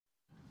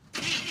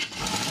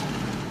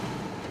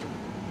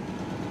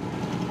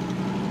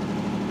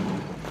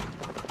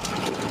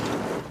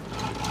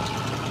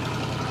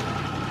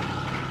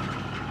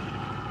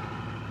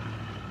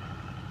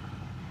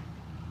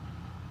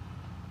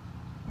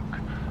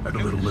Had a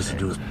little listen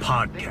to his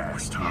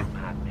podcast, huh?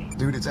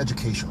 Dude, it's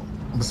educational.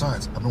 And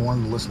besides, I've been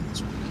wanting to listen to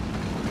this one.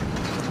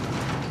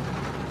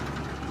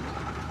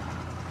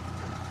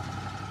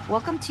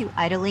 Welcome to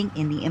Idling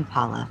in the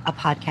Impala, a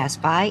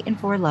podcast by and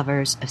for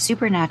lovers of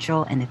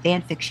supernatural and the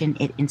fan fiction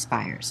it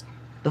inspires.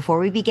 Before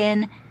we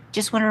begin,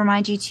 just want to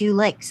remind you to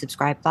like,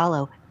 subscribe,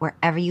 follow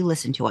wherever you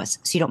listen to us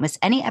so you don't miss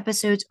any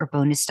episodes or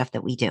bonus stuff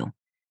that we do.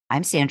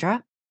 I'm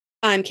Sandra.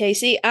 I'm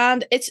Casey,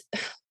 and it's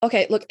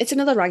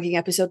another ranking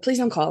episode. Please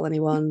don't call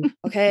anyone.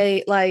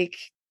 Okay, like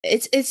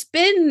it's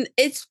been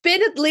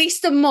at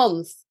least a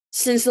month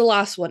since the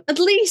last one. At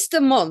least a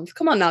month.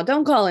 Come on now,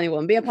 don't call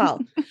anyone. Be a pal.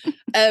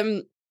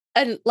 And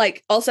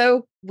like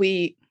also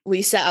we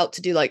set out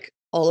to do like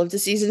all of the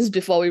seasons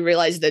before we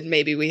realized that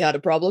maybe we had a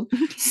problem.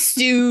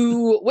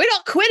 So we're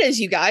not quitters,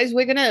 you guys.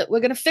 We're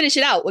gonna finish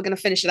it out.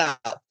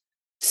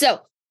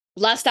 So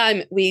last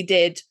time we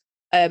did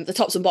the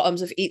tops and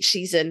bottoms of each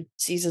season,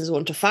 seasons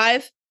 1 to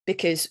 5,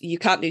 because you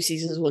can't do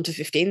seasons 1 to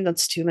 15.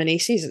 That's too many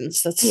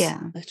seasons.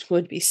 That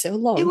would be so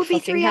long. It would be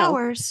 3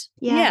 hours.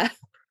 Yeah.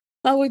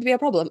 That would be a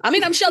problem. I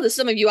mean, I'm sure there's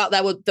some of you out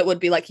there that would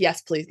be like,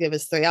 yes, please give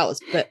us 3 hours.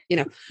 But, you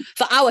know,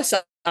 for our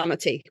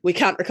sanity, we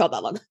can't record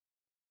that long.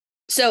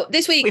 So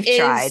this week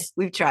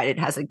We've tried. It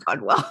hasn't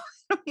gone well.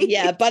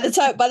 Yeah. By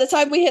the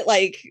time we hit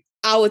like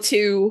hour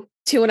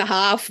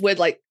 2.5, we're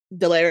like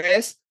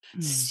delirious.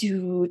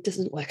 So it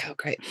doesn't work out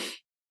great.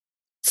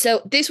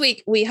 So this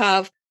week we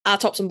have our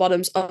tops and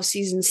bottoms of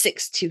season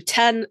 6 to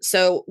 10.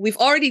 So we've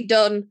already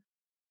done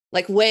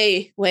like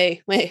way,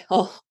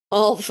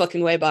 all the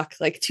fucking way back,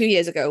 like 2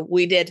 years ago,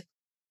 we did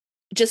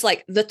just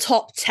like the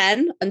top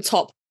 10 and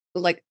top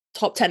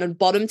 10 and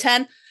bottom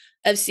 10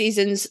 of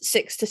seasons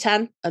 6 to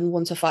 10 and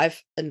 1 to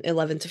 5 and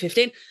 11 to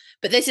 15.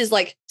 But this is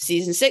like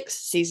season 6,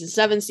 season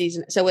 7,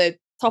 so we're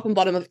top and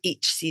bottom of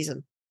each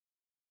season.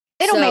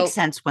 It'll make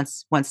sense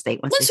once we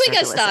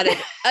get started.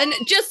 And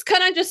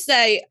can I just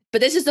say, but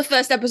this is the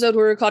first episode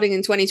we're recording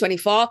in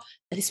 2024,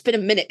 and it's been a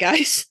minute,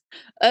 guys.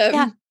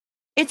 Yeah,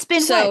 it's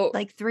been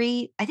like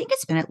 3. I think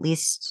it's been at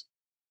least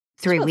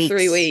 3 weeks.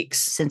 3 weeks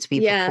since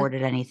we've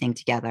recorded anything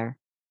together.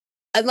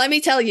 And let me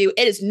tell you,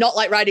 it is not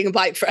like riding a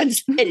bike,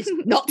 friends. It is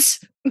not.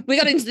 We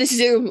got into this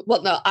Zoom.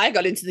 Well, no, I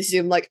got into this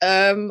Zoom like,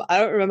 I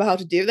don't remember how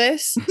to do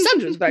this.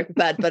 Sandra was very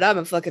prepared, but I'm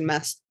a fucking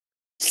mess.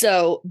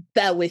 So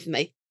bear with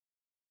me.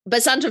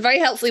 But Sandra very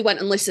helpfully went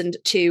and listened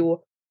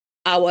to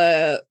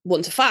our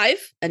 1 to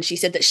 5, and she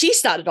said that she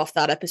started off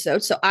that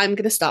episode, so I'm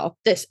going to start off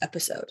this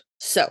episode.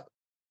 So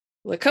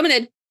we're coming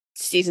in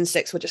season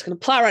 6. We're just going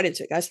to plow right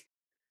into it, guys.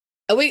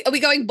 Are we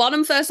going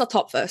bottom first or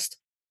top first?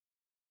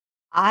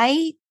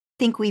 I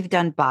think we've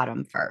done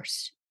bottom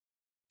first.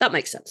 That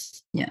makes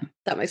sense. Yeah,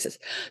 that makes sense.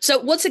 So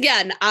once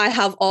again, I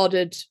have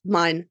ordered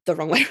mine the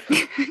wrong way.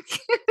 So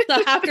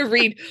I have to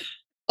read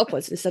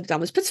upwards instead of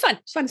downwards, but it's fine.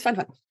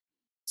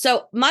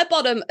 So my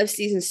bottom of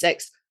season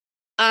 6,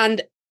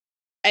 and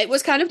it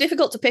was kind of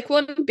difficult to pick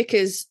one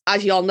because,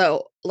 as you all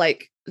know,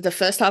 like the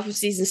first half of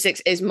season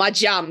 6 is my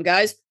jam,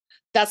 guys.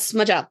 That's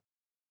my jam.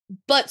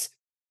 But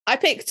I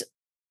picked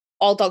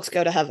All Dogs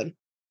Go to Heaven.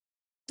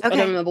 Okay. I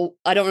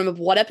don't remember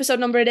what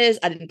episode number it is.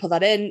 I didn't put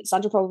that in.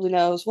 Sandra probably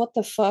knows. What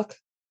the fuck?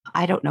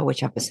 I don't know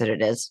which episode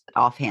it is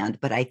offhand,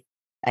 but I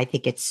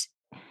think it's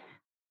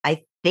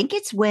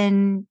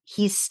when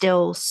he's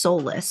still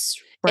soulless.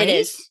 Right? It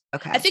is.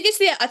 Okay. I think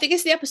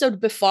it's the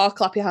episode before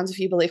Clap Your Hands If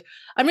You Believe.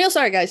 I'm real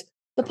sorry, guys.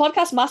 The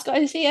podcast mascot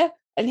is here,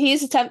 and he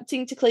is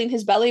attempting to clean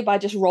his belly by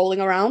just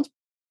rolling around.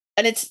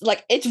 And it's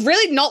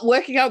really not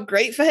working out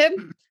great for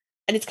him.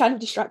 And it's kind of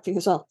distracting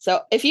as well.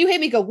 So if you hear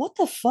me go, what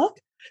the fuck?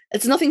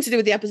 It's nothing to do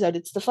with the episode.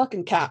 It's the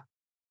fucking cat.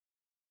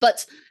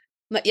 But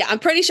yeah, I'm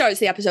pretty sure it's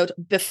the episode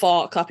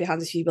before Clap Your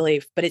Hands If You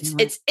Believe. But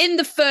it's in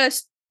the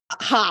first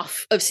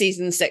half of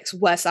season 6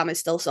 where Sam is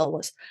still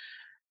soulless.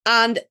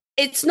 And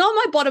it's not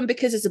my bottom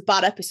because it's a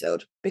bad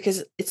episode,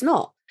 because it's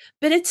not.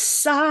 But it's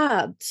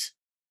sad.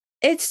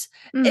 It's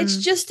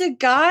just a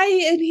guy,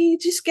 and he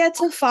just gets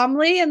a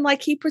family, and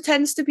like he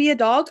pretends to be a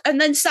dog, and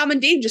then Sam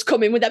and Dean just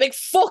come in with their big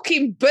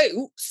fucking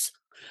boots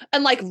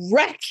and like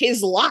wreck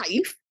his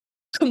life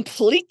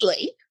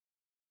completely.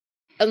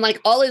 And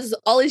like all his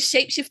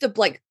shapeshifter,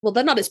 like, well,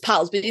 they're not his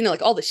pals, but you know,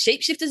 like all the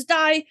shapeshifters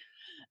die.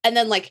 And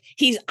then, like,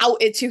 he's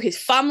outed to his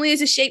family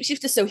as a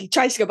shapeshifter, so he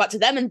tries to go back to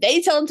them, and they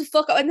tell him to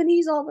fuck up, and then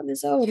he's all on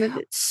his own, and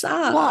it's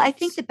sad. Well, I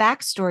think the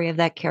backstory of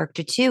that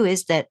character, too,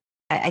 is that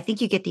I think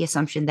you get the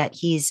assumption that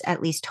he's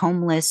at least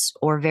homeless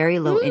or very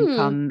low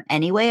income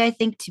anyway, I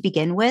think, to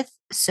begin with.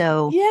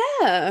 So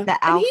yeah, the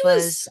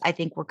alphas, I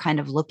think, were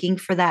kind of looking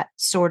for that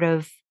sort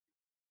of,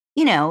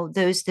 you know,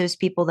 those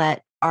people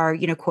that are,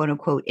 you know, quote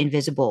unquote,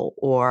 invisible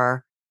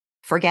or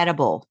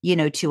forgettable, you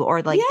know,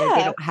 or like they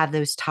don't have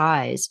those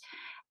ties.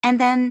 And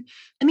then,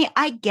 I mean,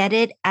 I get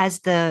it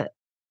as the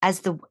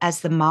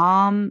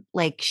mom,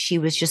 like she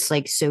was just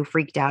like so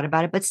freaked out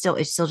about it, but still,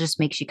 it still just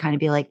makes you kind of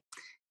be like,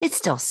 it's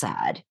still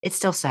sad. It's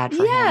still sad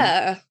for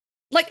him.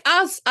 Like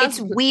as it's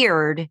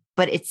weird,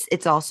 but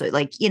it's also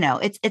like, you know,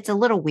 it's a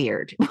little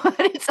weird, but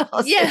it's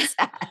also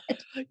sad.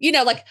 You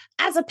know, like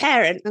as a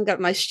parent, I've got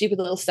my stupid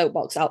little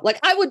soapbox out. Like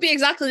I would be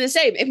exactly the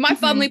same. If my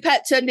family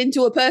pet turned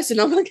into a person,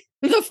 I'm like,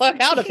 get the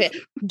fuck out of here.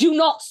 Do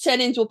not turn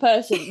into a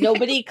person.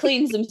 Nobody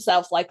cleans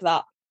themselves like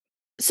that.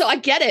 So I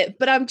get it,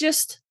 but I'm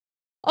just,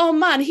 oh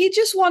man, he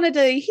just wanted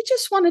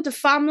a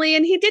family,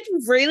 and he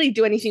didn't really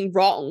do anything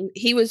wrong.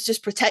 He was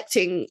just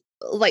protecting,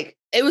 like,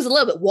 it was a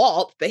little bit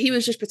warped, but he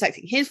was just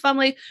protecting his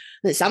family. And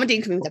then Sam and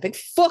Dean come in with their big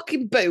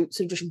fucking boots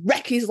and just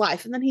wreck his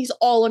life, and then he's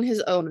all on his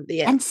own at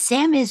the end. And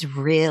Sam is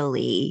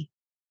really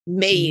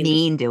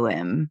mean to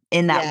him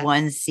in that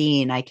one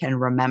scene. I can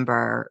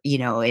remember, you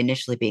know,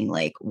 initially being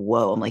like,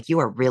 whoa, I'm like, you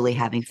are really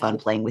having fun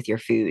playing with your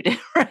food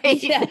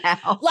right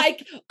now.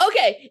 Like,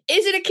 okay,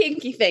 is it a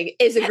kinky thing?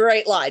 Is a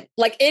great line.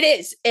 Like it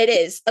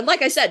is. And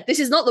like I said, this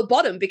is not the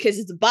bottom because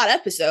it's a bad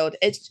episode.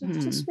 It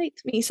just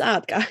makes me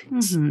sad,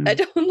 guys. I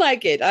don't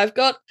like it. I've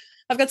got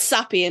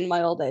sappy in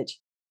my old age.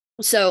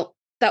 So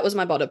that was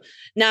my bottom.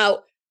 Now,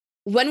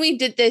 when we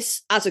did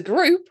this as a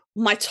group,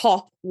 my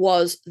top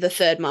was the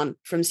third man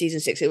from season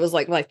 6. It was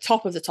like my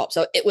top of the top.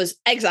 So it was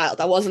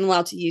exiled. I wasn't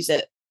allowed to use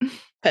it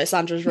per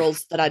Sandra's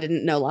rules that I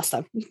didn't know last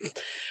time.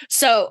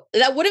 So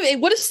it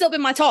would have still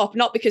been my top,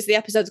 not because the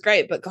episode's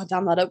great, but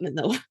goddamn that opening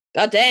though.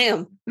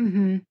 Goddamn.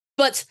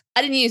 But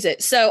I didn't use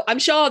it. So I'm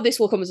sure this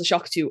will come as a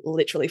shock to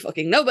literally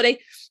fucking nobody.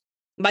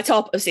 My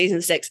top of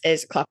season 6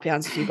 is Clap Your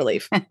Hands If You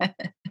Believe.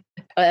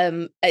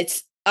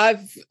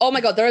 Oh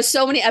my God, there are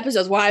so many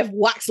episodes where I've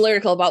waxed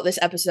lyrical about this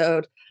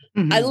episode.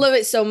 I love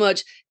it so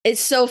much.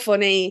 It's so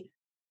funny.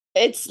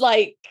 It's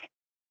like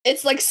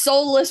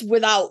soulless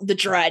without the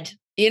dread.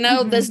 You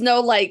know, there's no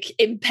like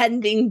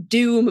impending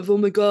doom of, oh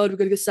my God, we're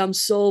going to get Sam's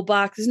soul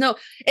back.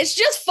 It's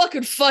just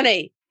fucking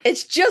funny.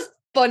 It's just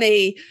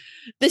funny.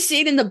 The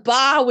scene in the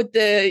bar with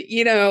the,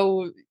 you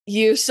know,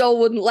 your soul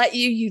wouldn't let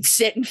you, you'd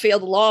sit and feel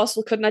the loss.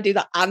 Well, couldn't I do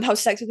that and have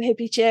sex with a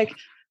hippie chick?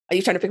 Are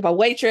you trying to pick up a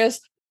waitress?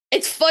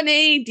 It's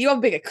funny. Do you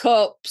have bigger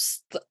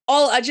cups?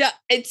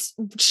 It's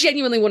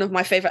genuinely one of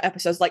my favorite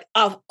episodes, like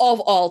of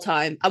all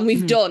time. And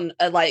we've done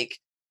a like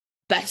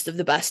best of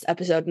the best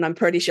episode, and I'm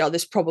pretty sure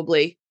this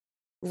probably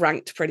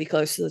ranked pretty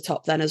close to the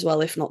top then as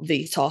well, if not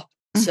the top.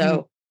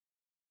 So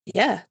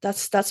yeah,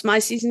 that's my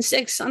season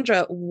 6.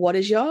 Sandra, what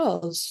is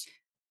yours?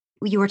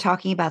 You were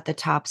talking about the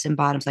tops and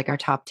bottoms, like our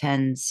top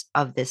 10s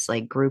of this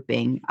like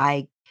grouping.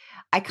 I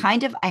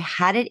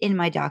had it in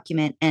my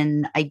document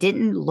and I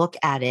didn't look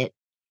at it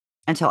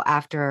until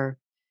after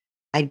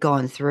I'd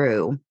gone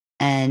through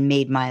and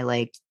made my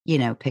like, you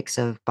know, picks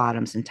of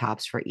bottoms and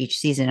tops for each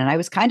season. And I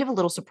was kind of a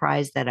little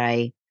surprised that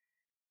I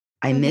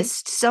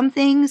missed some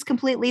things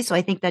completely. So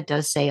I think that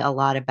does say a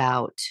lot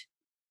about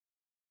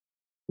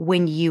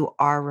when you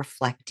are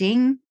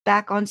reflecting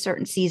back on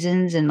certain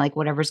seasons and like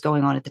whatever's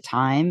going on at the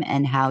time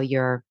and how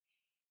your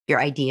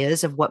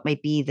ideas of what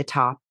might be the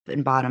top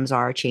and bottoms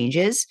are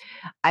changes.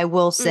 I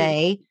will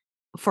say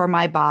for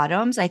my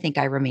bottoms, I think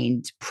I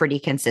remained pretty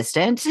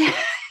consistent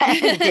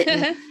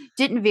and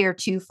didn't veer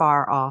too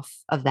far off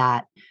of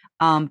that.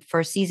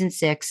 For season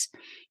 6,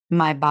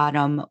 my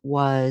bottom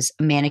was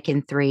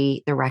Mannequin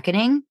 3, The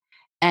Reckoning.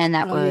 And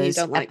that was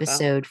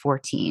episode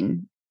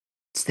 14.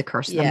 It's The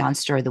Curse of the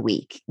Monster of the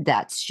Week.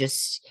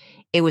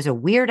 It was a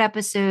weird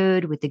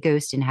episode with the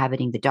ghost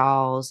inhabiting the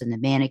dolls and the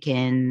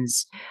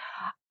mannequins.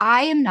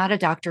 I am not a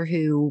Doctor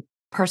Who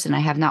person. I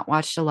have not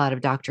watched a lot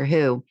of Doctor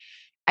Who.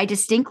 I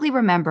distinctly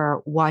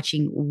remember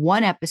watching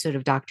one episode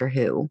of Doctor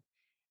Who,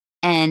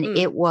 and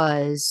it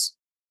was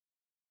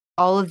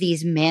all of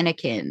these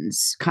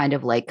mannequins kind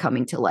of like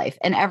coming to life.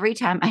 And every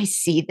time I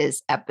see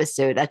this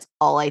episode, that's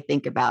all I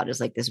think about is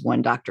like this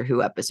one Doctor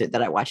Who episode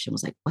that I watched and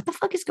was like, what the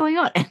fuck is going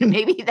on? And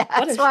maybe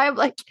that's why I'm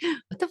like,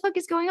 what the fuck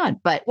is going on?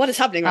 But what is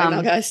happening right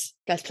now, guys?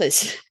 Guys,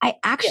 please. I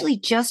actually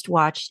just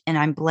watched, and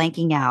I'm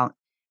blanking out,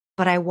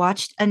 but I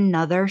watched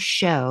another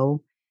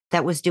show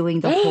that was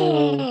doing the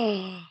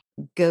whole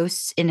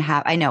ghosts in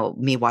I know,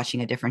 me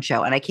watching a different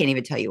show, and I can't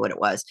even tell you what it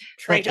was.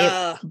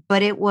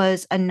 But it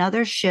was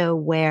another show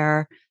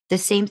where the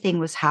same thing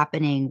was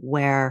happening,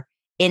 where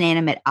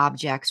inanimate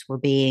objects were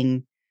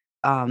being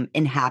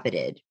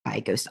inhabited by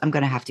ghosts. I'm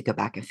going to have to go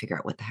back and figure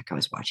out what the heck I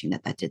was watching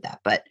that did that.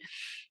 But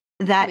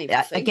that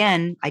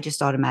again, I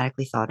just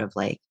automatically thought of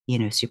like, you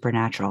know,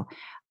 Supernatural.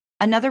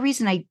 Another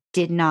reason I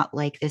did not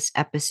like this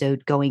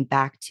episode, going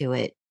back to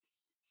it,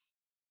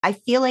 I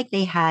feel like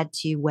they had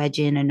to wedge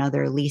in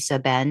another Lisa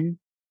Ben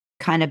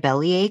kind of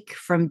bellyache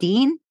from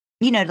Dean,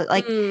 you know,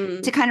 like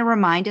to kind of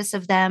remind us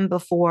of them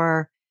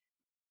before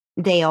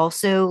they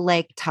also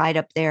like tied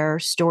up their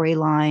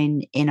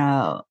storyline in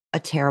a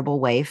terrible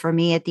way for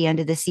me at the end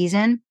of the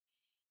season.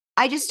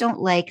 I just don't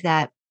like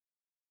that.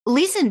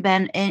 Lisa and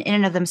Ben in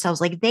and of themselves,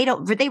 like they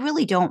don't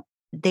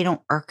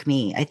irk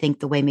me, I think,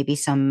 the way maybe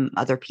some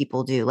other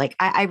people do. Like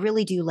I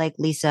really do like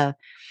Lisa.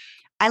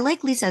 I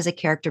like Lisa as a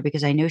character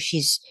because I know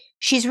she's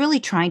really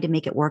trying to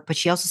make it work, but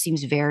she also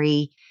seems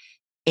very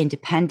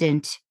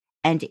independent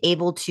and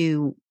able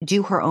to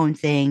do her own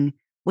thing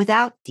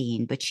without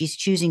Dean, but she's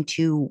choosing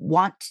to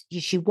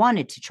she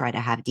wanted to try to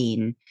have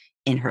Dean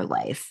in her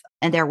life.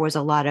 And there was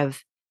a lot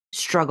of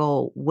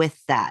struggle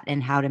with that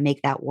and how to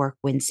make that work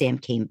when Sam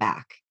came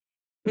back.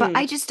 But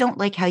I just don't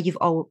like how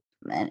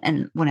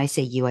and when I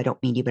say you, I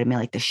don't mean you, but I mean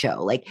like the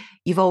show. Like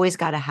you've always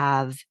got to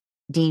have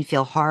Dean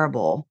feel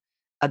horrible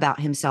about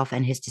himself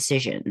and his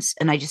decisions.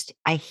 And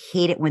I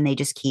hate it when they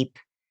just keep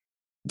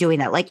doing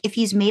that. Like if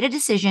he's made a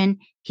decision,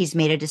 he's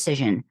made a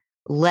decision.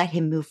 Let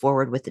him move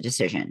forward with the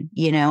decision,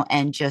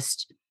 and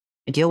just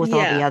deal with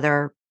all the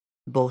other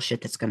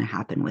bullshit that's going to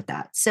happen with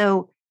that.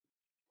 So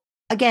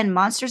again,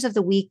 monsters of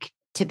the week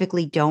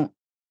typically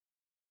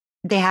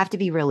they have to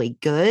be really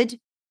good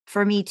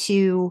for me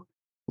to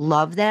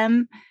love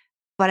them.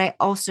 But I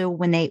also,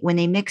 when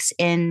they mix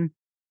in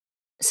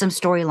some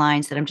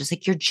storylines that I'm just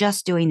like, you're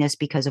just doing this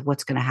because of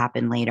what's going to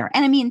happen later.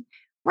 And I mean,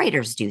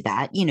 writers do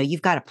that.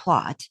 You've got a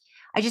plot.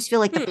 I just feel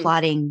like the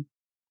plotting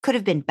could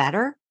have been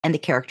better and the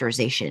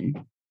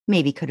characterization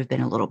maybe could have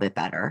been a little bit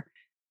better.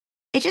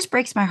 It just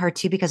breaks my heart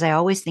too, because I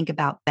always think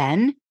about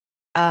Ben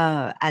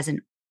as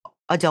an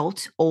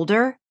adult,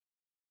 older,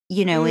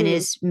 in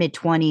his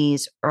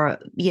mid-20s or,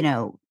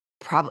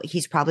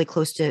 he's probably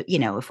close to,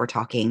 if we're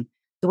talking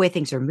the way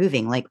things are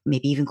moving, like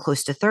maybe even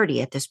close to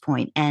 30 at this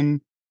point.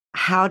 And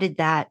how did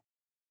that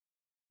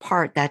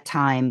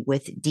time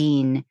with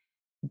Dean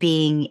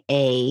being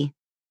a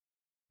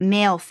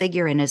male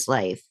figure in his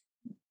life,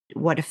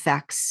 what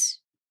effects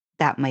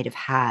that might have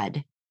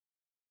had,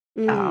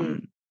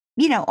 on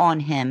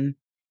him?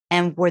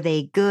 And were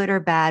they good or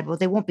bad? Well,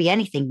 they won't be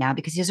anything now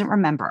because he doesn't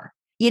remember,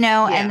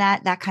 and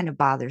that kind of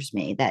bothers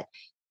me that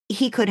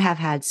he could have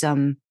had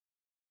some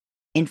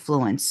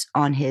influence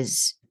on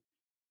his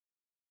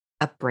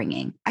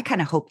upbringing. I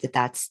kind of hope that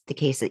that's the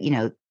case,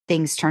 that,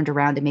 things turned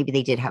around and maybe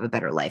they did have a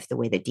better life the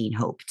way that Dean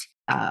hoped.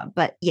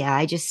 But yeah,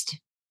 I just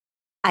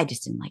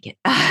didn't like it.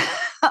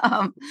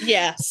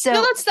 So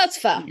no, that's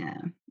fair.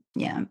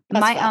 Yeah.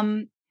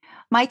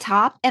 My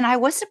top, and I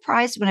was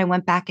surprised when I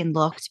went back and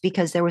looked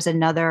because there was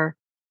another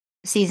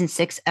season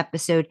 6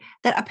 episode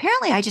that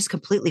apparently I just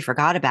completely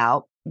forgot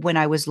about when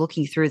I was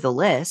looking through the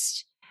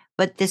list,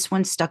 but this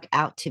one stuck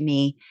out to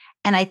me.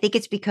 And I think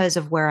it's because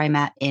of where I'm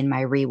at in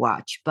my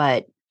rewatch.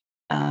 But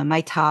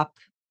my top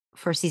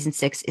for season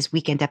 6 is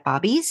Weekend at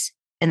Bobby's,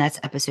 and that's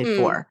episode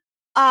 4.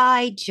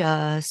 I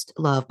just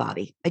love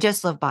Bobby. I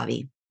just love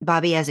Bobby.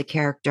 Bobby as a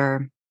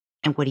character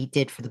and what he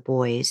did for the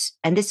boys.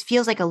 And this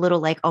feels like a little,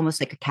 like almost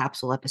like a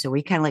capsule episode where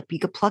you kind of like, you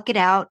could pluck it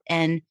out,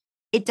 and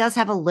it does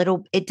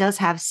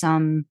have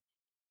some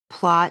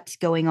plot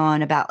going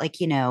on about, like,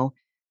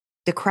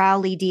 the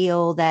Crowley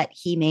deal that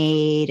he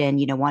made and,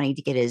 wanting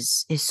to get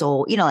his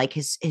soul, like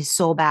his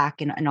soul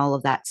back and all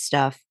of that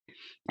stuff,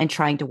 and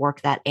trying to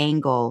work that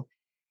angle.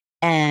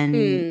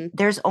 And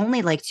there's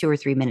only like 2 or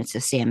 3 minutes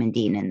of Sam and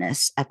Dean in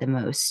this at the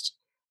most.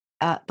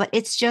 But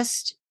it's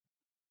just,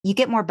 you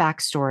get more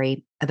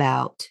backstory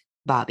about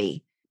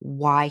Bobby,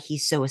 why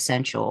he's so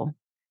essential,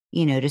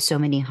 to so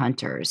many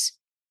hunters,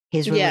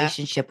 his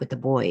relationship with the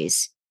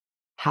boys,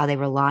 how they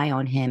rely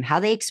on him, how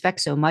they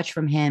expect so much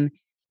from him.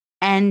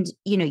 And,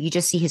 you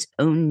just see his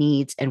own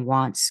needs and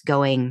wants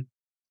going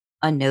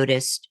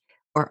unnoticed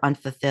or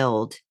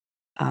unfulfilled.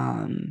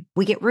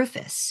 We get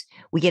Rufus.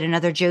 We get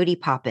another Jody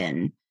pop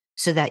in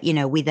so that,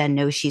 we then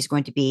know she's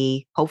going to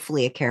be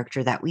hopefully a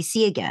character that we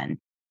see again.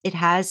 It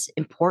has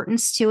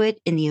importance to it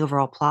in the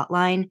overall plot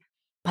line,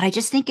 but I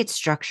just think it's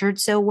structured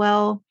so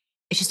well.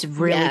 It's just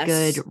really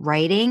good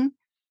writing.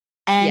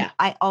 And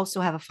I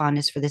also have a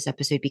fondness for this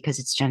episode because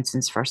it's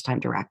Jensen's first time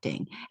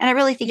directing. And I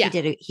really think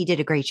he did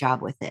a great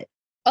job with it.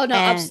 Oh,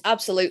 no,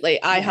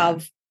 absolutely. I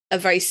have a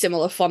very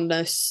similar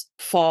fondness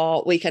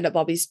for Weekend at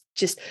Bobby's.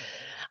 Just,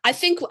 I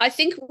think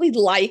we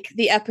like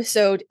the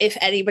episode if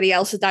anybody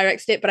else had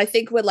directed it, but I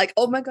think we're like,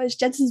 oh my God, it's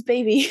Jensen's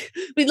baby.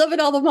 We love it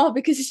all the more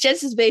because it's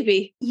Jensen's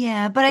baby.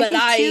 Yeah, but I think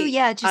too,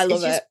 it's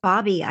just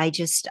Bobby.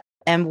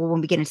 And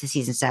when we get into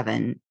season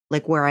 7,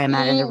 like where I am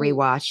at in the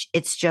rewatch,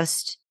 it's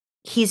just,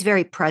 he's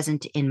very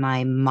present in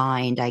my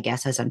mind, I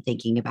guess, as I'm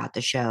thinking about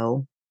the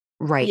show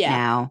right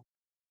now.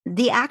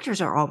 The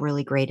actors are all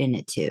really great in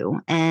it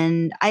too.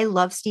 And I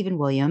love Stephen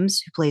Williams,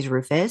 who plays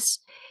Rufus.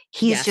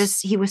 He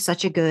was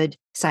such a good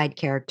side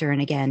character. And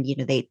again,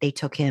 they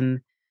took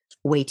him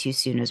way too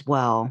soon as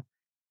well.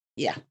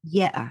 Yeah.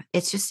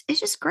 It's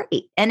just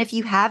great. And if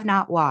you have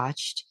not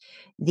watched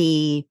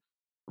the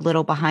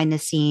little behind the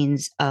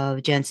scenes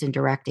of Jensen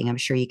directing, I'm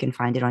sure you can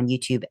find it on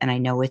YouTube. And I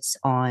know it's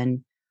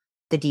on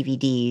the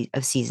DVD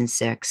of season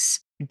 6.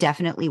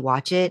 Definitely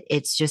watch it.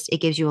 It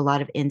gives you a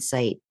lot of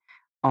insight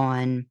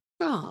on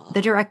the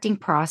directing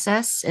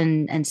process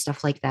and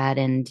stuff like that.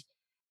 And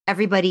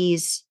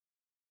everybody's,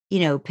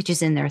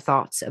 pitches in their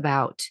thoughts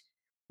about,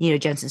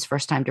 Jensen's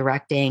first time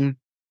directing.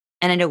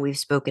 And I know we've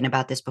spoken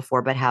about this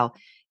before, but how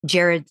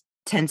Jared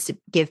tends to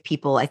give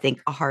people, I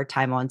think, a hard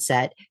time on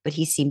set, but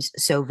he seems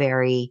so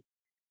very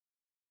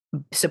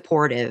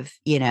supportive,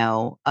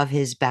 of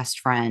his best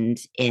friend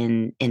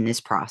in this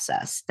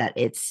process that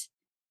it's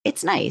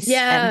nice.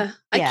 I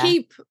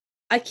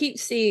keep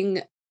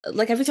seeing,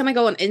 like, every time I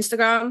go on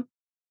Instagram,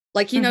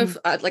 Like,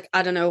 like,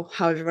 I don't know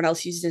how everyone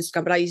else uses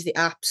Instagram, but I use the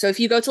app. So if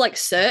you go to like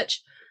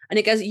search and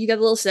you get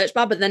a little search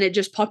bar, but then it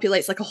just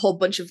populates like a whole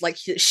bunch of like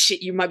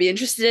shit you might be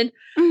interested in.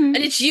 Mhm. And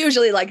it's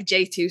usually like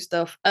J2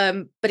 stuff.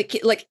 But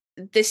it like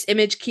this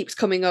image keeps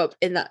coming up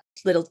in that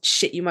little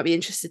shit you might be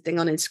interested thing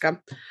on Instagram.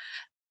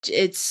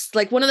 It's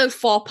like one of those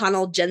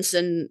 4-panel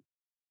Jensen,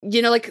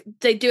 like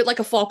they do it like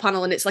a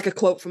 4-panel and it's like a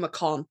quote from a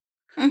con.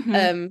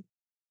 Mhm.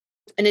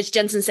 And it's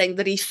Jensen saying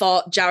that he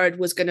thought Jared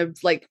was going to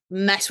like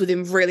mess with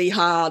him really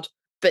hard,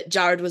 but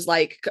Jared was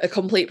like a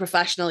complete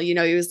professional. He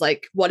was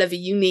like, whatever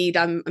you need,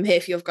 I'm here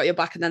for you. I've got your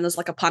back. And then there's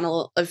like a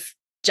panel of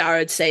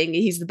Jared saying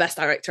he's the best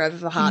director I've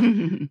ever had.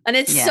 And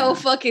it's so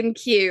fucking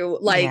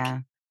cute. Like,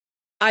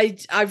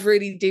 I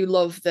really do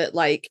love that.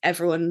 Like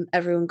everyone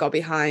got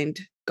behind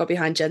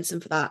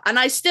Jensen for that. And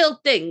I still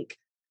think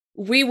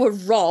we were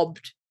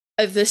robbed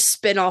of the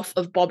spin-off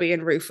of Bobby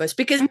and Rufus,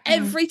 because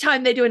every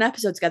time they do an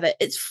episode together,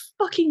 it's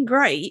fucking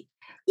great.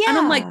 Yeah. And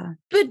I'm like,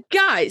 but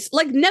guys,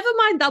 like, never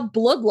mind that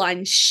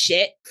bloodline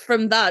shit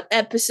from that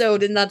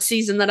episode in that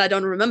season that I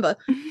don't remember.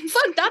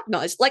 Fuck that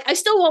noise. Like, I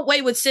still want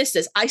Wayward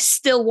Sisters. I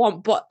still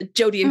want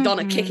Jodie and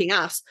Donna kicking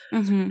ass.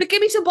 But give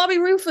me some Bobby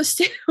Rufus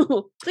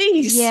too,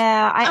 please.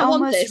 Yeah, I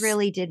almost this.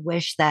 really did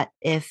wish that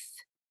if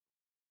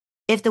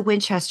the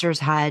Winchesters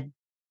had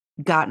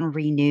gotten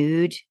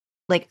renewed,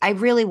 like I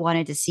really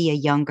wanted to see a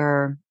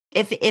younger,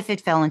 if it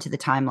fell into the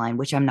timeline,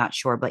 which I'm not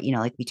sure, but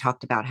like we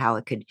talked about how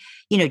it could,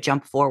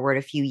 jump forward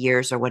a few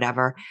years or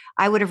whatever.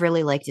 I would have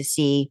really liked to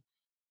see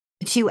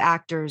 2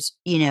 actors,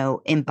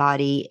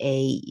 embody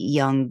a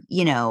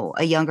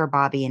younger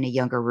Bobby and a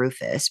younger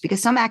Rufus,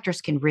 because some actors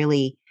can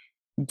really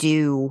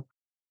do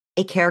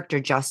a character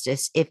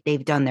justice if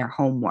they've done their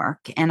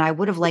homework. And I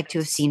would have liked to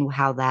have seen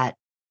how that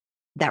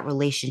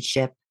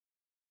relationship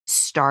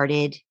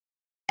started.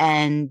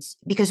 And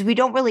because we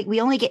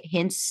only get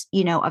hints,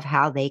 of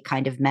how they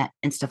kind of met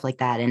and stuff like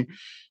that. And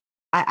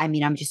I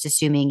mean, I'm just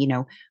assuming,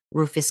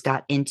 Rufus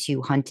got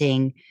into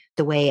hunting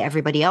the way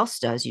everybody else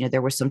does.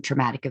 There was some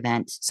traumatic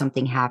event,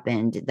 something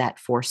happened that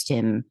forced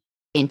him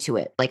into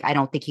it. Like, I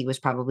don't think he was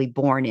probably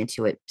born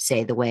into it,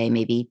 say the way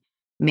maybe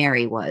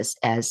Mary was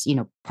as,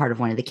 part of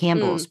one of the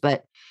Campbells.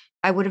 But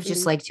I would have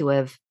just liked to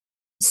have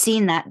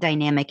seen that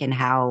dynamic and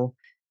how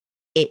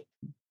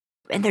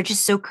and they're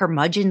just so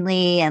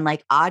curmudgeonly and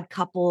like odd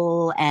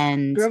couple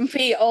and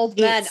grumpy old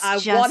men. I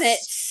want it.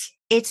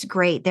 It's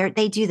great.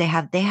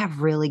 They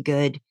have really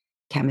good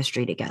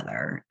chemistry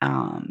together.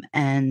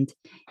 And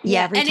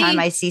every time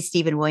I see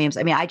Stephen Williams,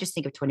 I mean, I just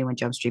think of 21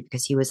 Jump Street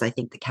because he was, I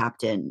think, the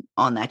captain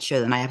on that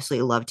show. And I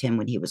absolutely loved him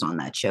when he was on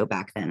that show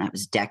back then. That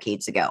was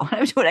decades ago.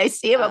 When I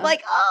see him, I'm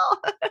like, oh,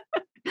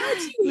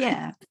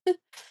 yeah.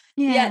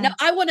 Yeah, no,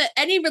 I want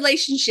any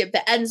relationship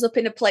that ends up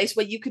in a place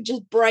where you could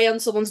just bray on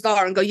someone's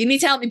door and go, you need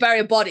to help me bury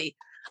a body.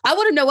 I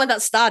want to know when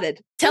that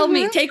started. Tell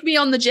me, take me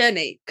on the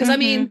journey. Because I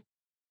mean,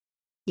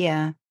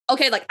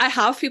 okay, like I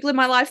have people in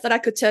my life that I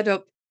could turn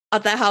up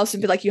at their house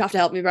and be like, you have to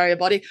help me bury a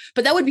body.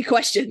 But there would be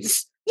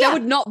questions. Yeah. There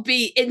would not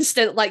be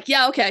instant, like,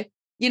 yeah, okay.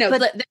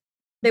 But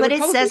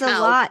it says a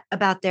lot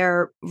about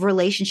their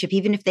relationship,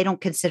 even if they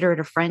don't consider it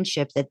a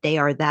friendship, that they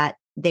are that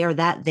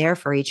there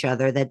for each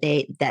other,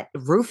 that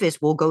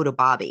Rufus will go to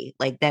Bobby.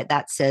 Like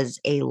that says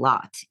a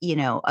lot,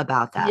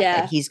 about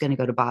that he's going to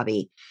go to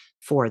Bobby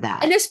for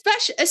that. And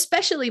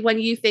especially when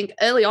you think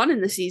early on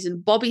in the season,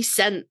 Bobby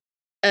sent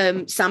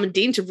Sam and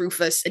Dean to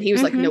Rufus and he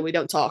was like, no, we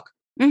don't talk.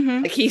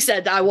 Like he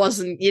said, I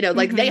wasn't,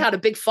 like they had a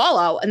big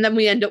fallout and then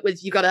we end up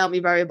with, you got to help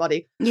me bury a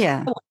body.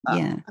 Yeah.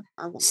 Yeah.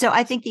 So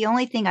I think the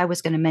only thing I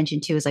was going to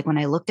mention too, is like when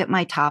I looked at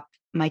my top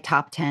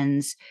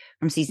 10s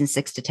from season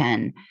 6 to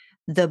 10,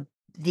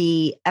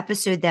 the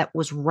episode that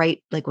was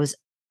was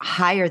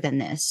higher than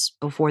this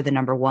before the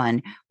number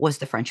 1 was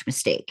The French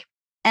Mistake.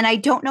 And I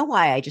don't know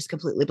why I just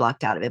completely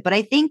blocked out of it, but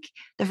I think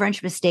The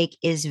French Mistake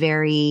is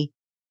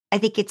I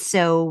think it's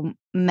so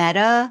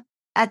meta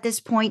at this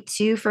point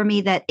too, for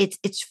me, that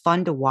it's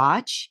fun to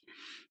watch,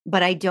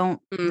 but I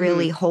don't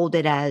really hold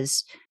it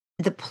as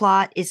the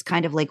plot is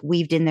kind of like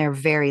weaved in there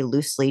very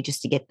loosely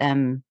just to get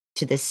them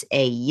to this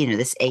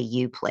this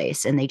AU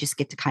place, and they just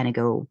get to kind of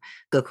go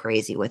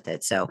crazy with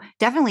it. So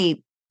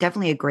definitely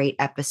a great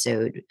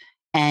episode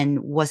and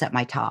was at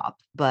my top,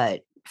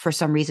 but for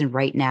some reason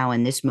right now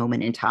in this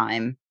moment in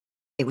time,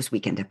 it was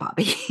Weekend at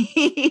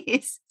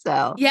Bobby's.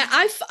 So yeah,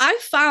 I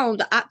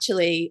found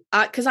actually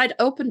because I'd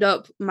opened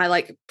up my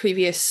like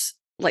previous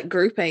like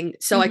grouping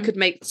so I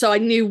could I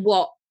knew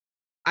what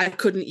I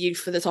couldn't use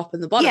for the top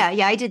and the bottom.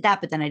 Yeah, I did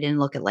that, but then I didn't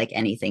look at like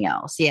anything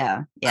else.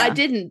 Yeah. I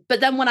didn't. But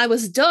then when I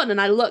was done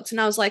and I looked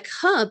and I was like,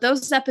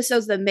 those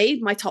episodes that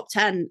made my top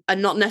 10 are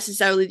not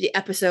necessarily the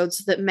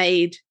episodes that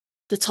made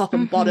the top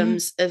and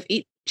bottoms of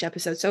each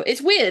episode. So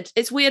it's weird.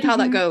 It's weird how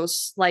that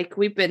goes. Like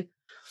we've been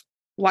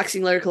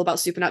waxing lyrical about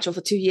Supernatural for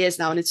 2 years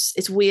now, and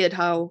it's weird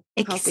how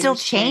it can still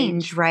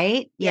change,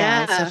 right?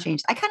 Yeah, it still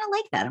changed. I kind of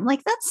like that. I'm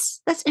like, that's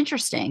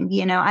interesting.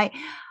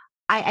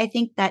 I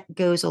think that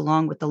goes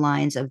along with the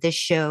lines of this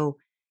show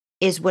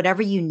is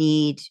whatever you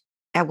need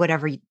at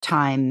whatever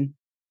time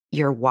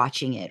you're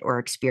watching it or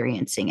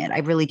experiencing it. I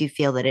really do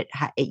feel that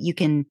you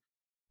can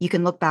you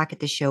can look back at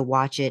the show,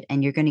 watch it,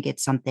 and you're going to get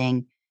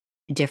something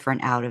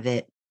different out of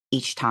it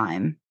each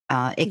time.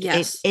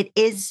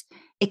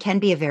 It can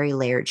be a very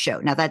layered show.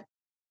 Now that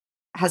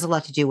has a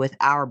lot to do with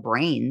our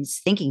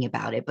brains thinking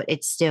about it, but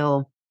it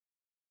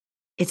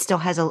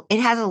has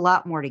a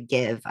lot more to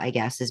give, I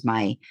guess, is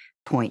my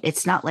point.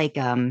 It's not like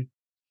a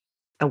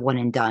one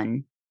and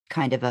done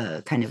kind of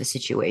a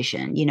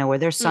situation, where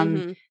there's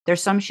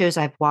some shows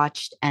I've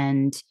watched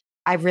and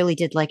I really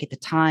did like at the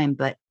time,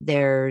 but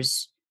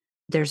there's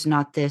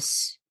not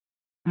this,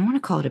 I want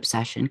to call it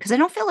obsession, because I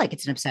don't feel like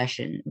it's an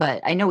obsession,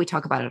 but I know we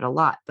talk about it a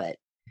lot, but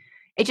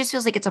it just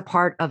feels like it's a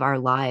part of our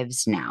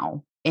lives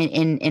now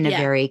in a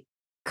very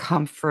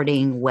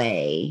comforting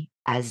way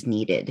as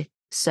needed.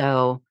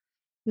 So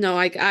no,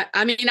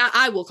 I mean,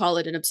 I will call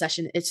it an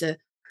obsession. It's an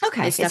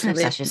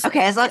obsession.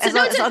 Okay, as long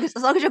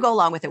as you go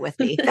along with it with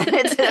me,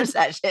 it's an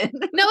obsession.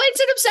 No, it's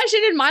an obsession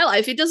in my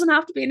life. It doesn't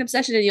have to be an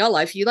obsession in your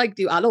life. You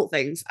do adult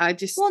things. I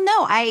just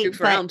goof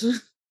around.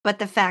 But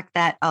the fact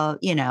that a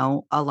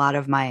lot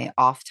of my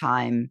off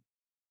time,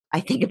 I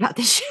think about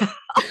the show.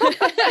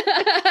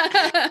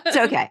 It's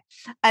okay.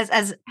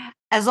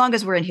 As long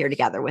as we're in here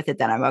together with it,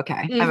 then I'm okay.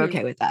 Mm-hmm. I'm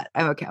okay with that.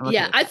 I'm okay.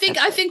 I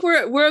think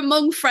we're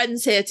among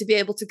friends here to be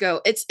able to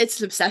go. It's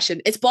an obsession.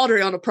 It's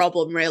bordering on a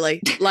problem, really.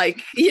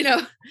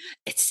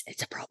 It's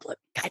a problem,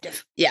 kind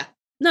of. Yeah.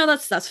 No,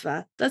 that's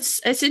fair.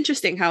 It's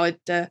interesting how it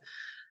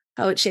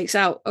shakes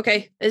out.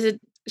 Okay,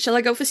 shall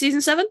I go for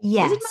season 7?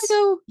 Yes. Is it my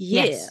go?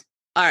 Yeah. Yes.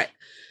 All right.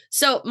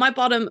 So my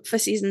bottom for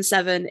season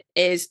 7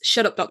 is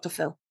Shut Up, Dr.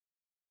 Phil.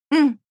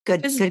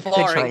 Good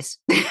choice.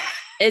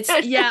 It's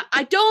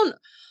I don't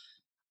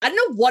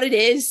know what it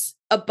is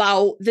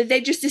about that they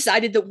just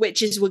decided that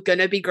witches were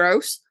gonna be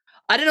gross.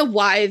 I don't know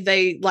why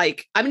they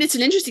it's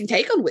an interesting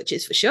take on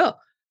witches for sure,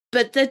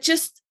 but they're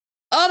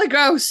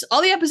gross.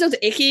 All the episodes are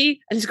icky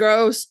and it's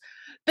gross.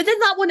 But then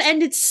that one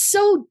ended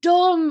so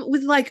dumb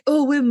with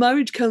we're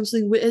marriage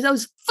counseling. That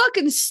was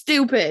fucking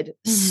stupid.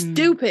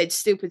 Stupid.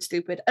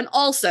 And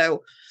also,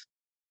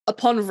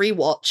 upon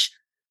rewatch,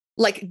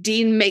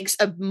 Dean makes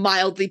a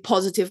mildly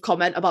positive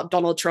comment about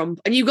Donald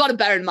Trump. And you got to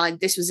bear in mind,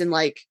 this was in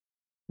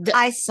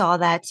I saw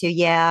that too.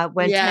 Yeah.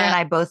 When Ted and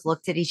I both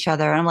looked at each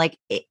other and I'm like,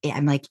 it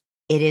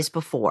is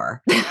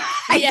before.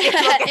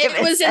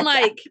 It was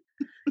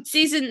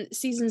in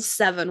season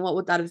 7. What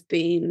would that have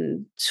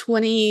been?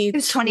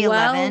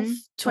 2011.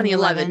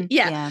 2011.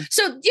 Yeah.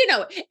 So,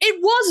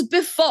 it was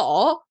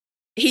before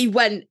he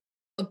went,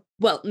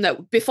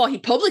 before he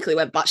publicly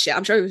went batshit.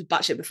 I'm sure he was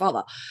batshit before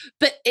that.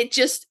 But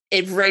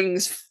it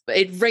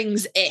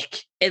rings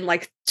ick in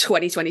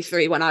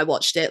 2023 when I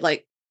watched it.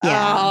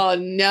 Oh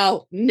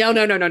no.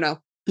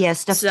 Yeah,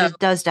 stuff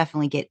does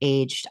definitely get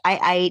aged.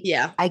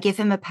 I give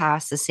him a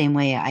pass the same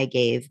way I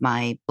gave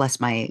my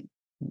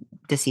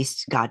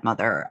deceased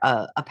godmother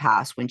a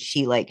pass when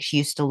she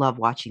used to love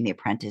watching The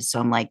Apprentice. So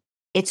I'm like,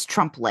 it's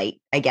Trump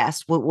light, I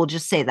guess. We'll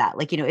just say that.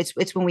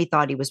 It's when we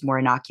thought he was more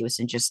innocuous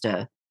and just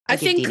I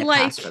think Dean a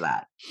pass for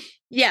that.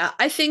 Yeah,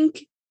 I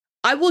think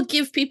I will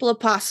give people a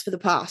pass for the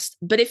past,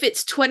 but if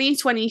it's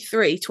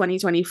 2023,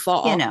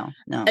 2024, no.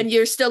 And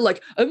you're still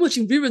I'm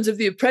watching reruns of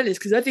The Apprentice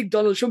because I think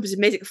Donald Trump is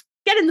amazing,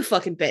 get in the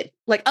fucking bin.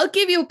 I'll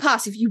give you a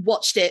pass if you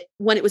watched it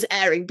when it was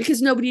airing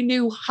because nobody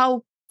knew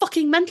how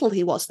fucking mental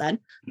he was then.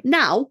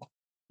 Now,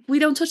 we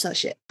don't touch that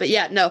shit. But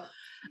yeah, no.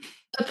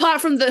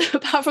 Apart from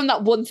that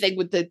one thing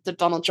with the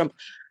Donald Trump,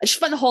 I just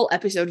find the whole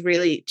episode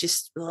really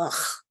just,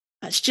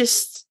 it's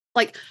just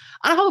I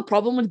don't have a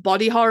problem with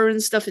body horror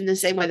and stuff in the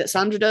same way that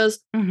Sandra does,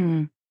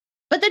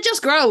 but they're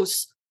just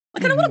gross. I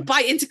don't want to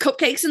bite into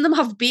cupcakes and them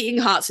have beating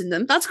hearts in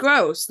them. That's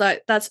gross.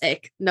 That's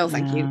ick. No,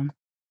 thank you.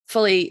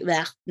 Fully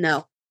there.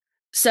 No.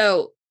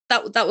 So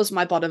that was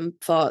my bottom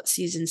for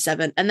season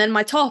 7, and then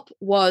my top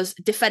was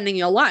Defending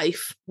Your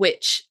Life,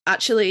 which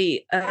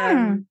actually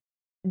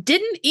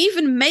didn't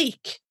even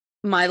make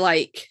my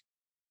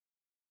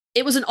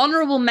It was an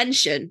honorable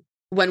mention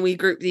when we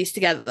grouped these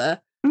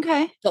together.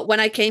 Okay. But when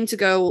I came to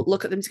go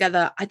look at them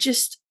together, I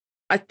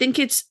think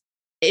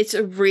it's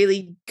a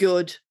really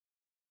good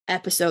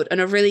episode and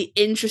a really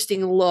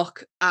interesting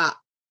look at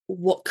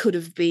what could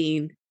have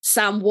been.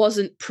 Sam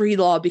wasn't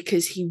pre-law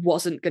because he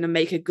wasn't going to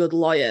make a good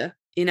lawyer.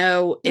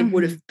 It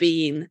would have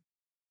been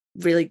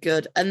really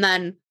good. And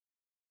then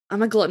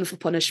I'm a glutton for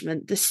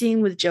punishment. The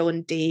scene with Joe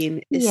and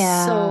Dean is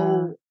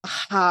so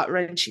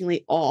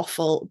heart-wrenchingly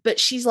awful. But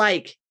she's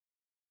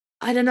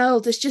I don't know,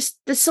 there's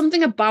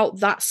something about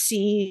that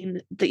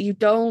scene that you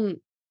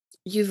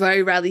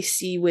very rarely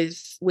see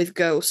with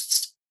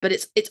ghosts, but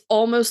it's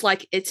almost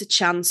like it's a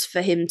chance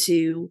for him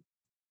to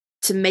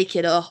make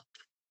it up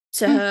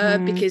to her,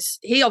 because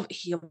he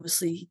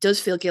obviously does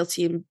feel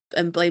guilty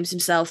and blames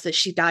himself that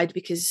she died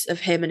because of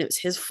him and it was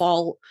his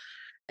fault,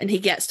 and he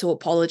gets to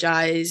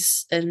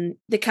apologize and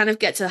they kind of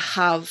get to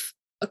have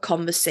a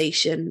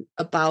conversation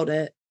about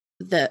it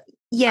that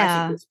I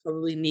think was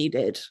probably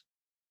needed.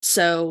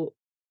 So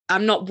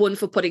I'm not one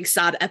for putting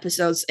sad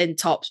episodes in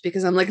tops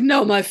because I'm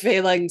no, my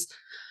feelings.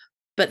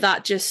 But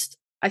that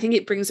I think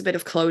it brings a bit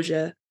of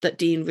closure that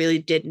Dean really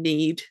did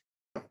need,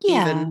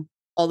 even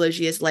all those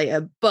years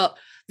later. But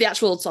the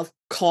actual sort of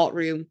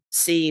courtroom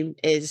scene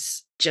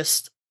is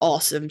just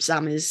awesome.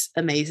 Sam is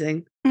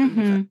amazing.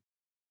 Mm-hmm.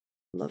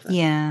 Love it.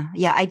 Yeah.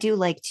 Yeah. I do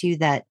like too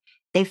that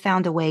they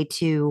found a way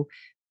to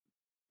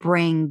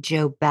bring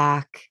Jo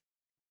back,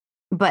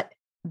 but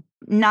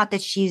not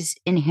that she's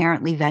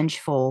inherently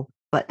vengeful,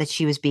 but that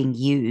she was being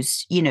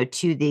used,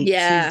 to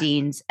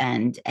Dean's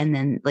end. And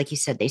then, like you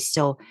said,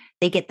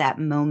 they get that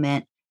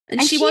moment.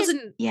 And she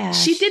wasn't,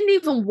 she didn't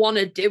even want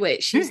to do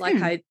it. She was like,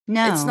 it's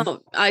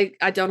not,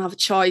 I don't have a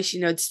choice,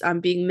 I'm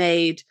being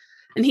made.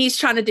 And he's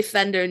trying to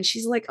defend her. And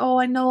she's like, oh,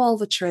 I know all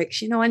the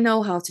tricks. I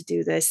know how to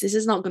do this. This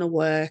is not going to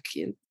work.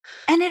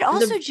 And it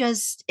also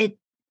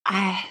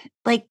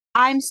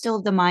I'm still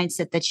of the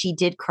mindset that she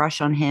did crush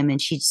on him. And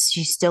she's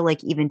still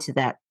like, even to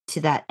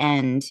that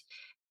end,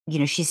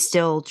 she's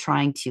still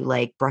trying to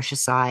like brush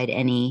aside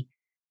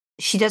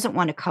she doesn't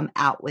want to come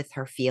out with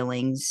her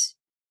feelings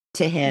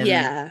to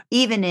him,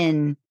 even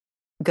in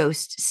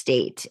ghost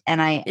state. And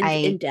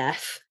in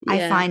death.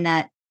 Yeah.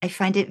 I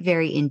find it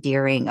very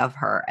endearing of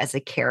her as a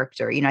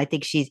character. I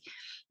think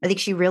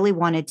she really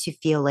wanted to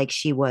feel like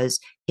she was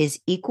his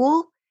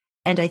equal.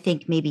 And I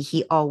think maybe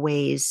he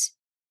always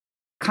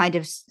kind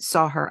of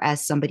saw her as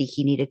somebody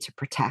he needed to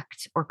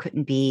protect or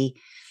couldn't be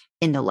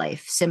in the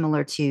life,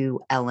 similar to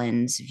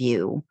Ellen's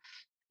view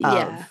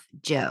of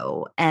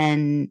Jo.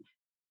 And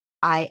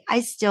I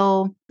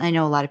know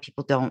a lot of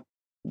people don't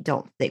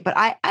think, but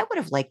I would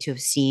have liked to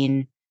have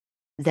seen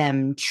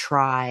them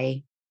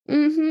try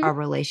a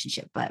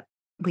relationship, but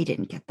we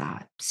didn't get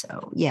that.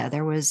 So yeah,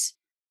 there was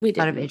a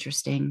lot of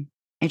interesting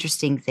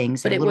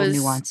things, but little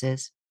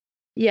nuances.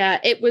 Yeah,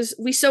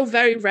 we so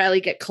very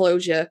rarely get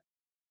closure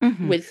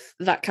with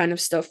that kind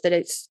of stuff that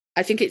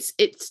I think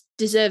it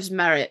deserves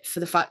merit for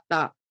the fact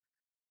that,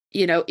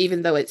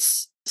 even though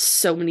it's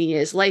so many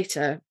years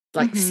later,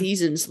 like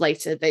seasons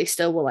later, they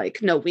still were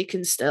like, no, we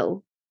can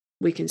still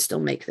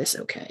make this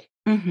okay.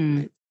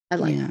 I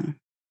like that.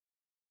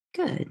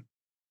 Good.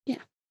 Yeah.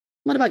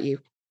 What about you?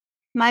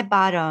 My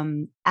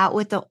bottom, Out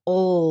with the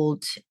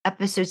Old,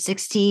 episode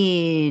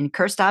 16,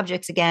 Cursed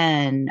Objects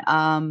again.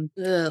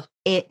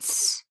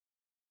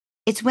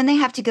 It's when they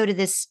have to go to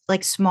this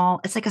like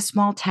it's like a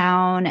small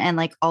town, and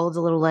like all of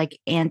the little like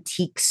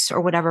antiques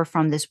or whatever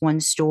from this one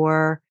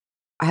store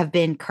have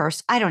been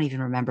cursed. I don't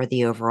even remember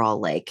the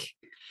overall like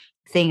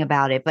thing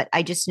about it, but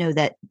I just know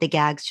that the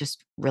gags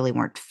just really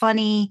weren't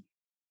funny.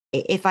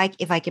 If I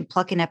can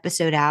pluck an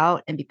episode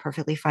out and be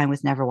perfectly fine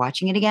with never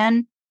watching it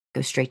again,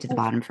 go straight to the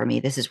bottom for me.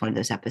 This is one of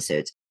those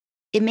episodes.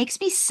 It makes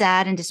me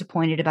sad and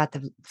disappointed about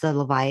the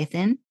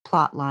Leviathan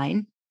plot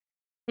line,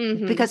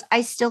 because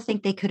I still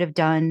think they could have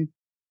done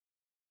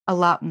a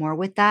lot more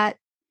with that.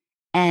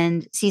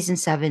 And season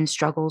 7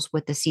 struggles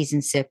with the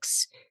season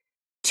 6.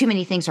 Too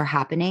many things are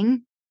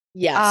happening.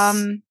 Yes.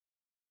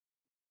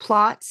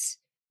 Plots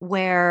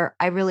where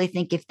I really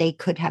think if they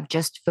could have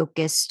just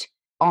focused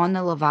on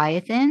the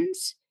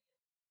Leviathans,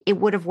 it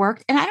would have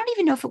worked. And I don't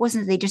even know if it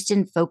wasn't that they just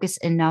didn't focus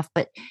enough,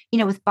 but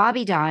with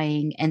Bobby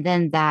dying and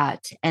then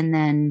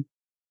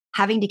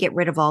having to get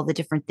rid of all the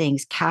different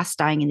things, Cass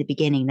dying in the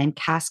beginning, then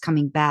Cass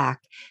coming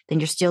back, then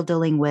you're still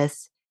dealing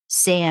with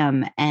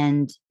Sam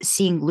and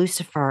seeing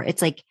Lucifer.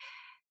 It's like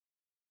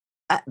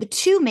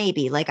two,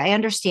 maybe. Like I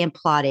understand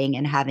plotting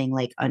and having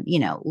like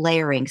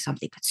layering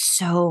something, but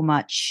so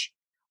much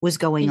was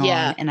going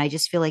on, and I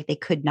just feel like they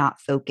could not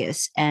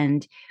focus.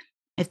 And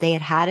if they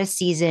had had a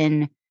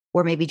season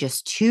where maybe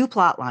just 2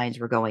 plot lines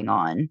were going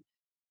on,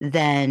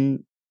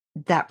 then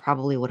that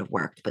probably would have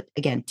worked. But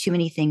again, too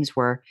many things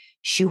were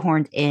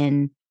shoehorned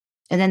in,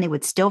 and then they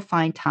would still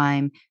find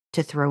time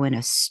to throw in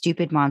a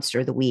stupid monster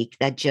of the week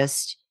that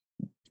just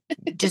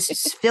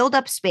filled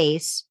up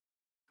space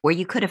where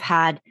you could have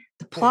had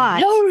the plot.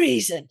 For no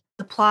reason.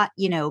 The plot,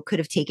 could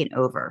have taken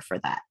over for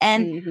that.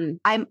 And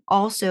I'm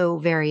also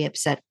very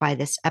upset by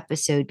this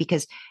episode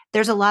because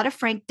there's a lot of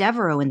Frank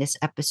Devereaux in this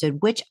episode,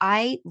 which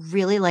I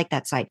really like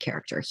that side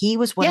character. He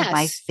was one of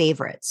my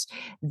favorites.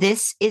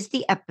 This is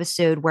the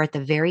episode where at the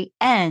very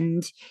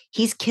end,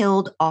 he's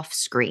killed off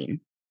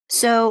screen.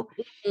 So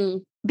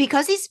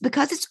because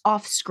it's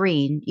off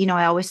screen,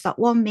 I always thought,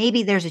 well,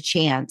 maybe there's a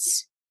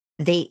chance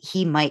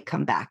he might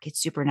come back.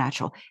 It's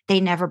supernatural. They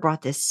never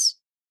brought this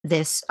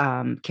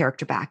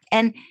character back.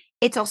 And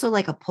it's also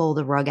like a pull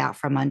the rug out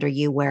from under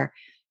you where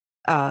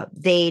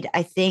they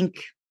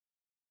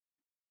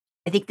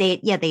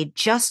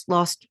just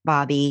lost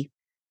Bobby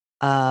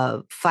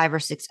 5 or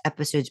 6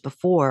 episodes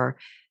before.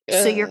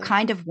 So you're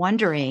kind of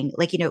wondering,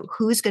 like,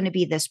 who's going to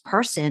be this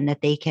person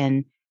that they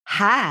can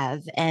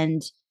have.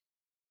 And,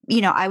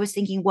 I was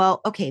thinking,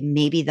 well, okay,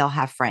 maybe they'll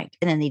have Frank.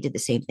 And then they did the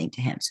same thing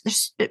to him. So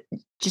there's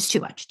just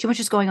too much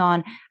is going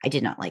on. I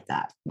did not like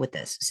that with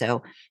this.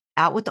 So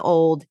Out with the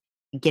Old,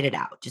 get it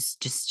out.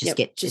 Just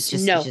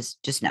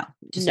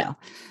no.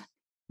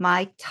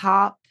 My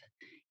top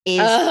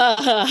is,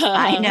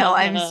 I know,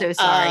 I'm so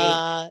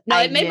sorry. No,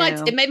 it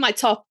made my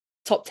top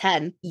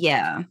 10.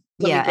 Yeah.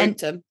 Yeah.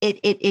 And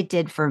it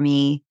did for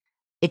me.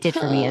 It did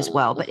for me as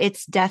well, but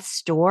it's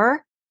Death's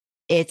Door.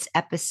 It's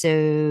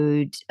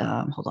episode,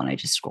 hold on. I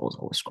just scrolled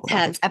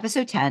 10. It's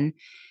episode 10.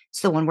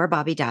 It's the one where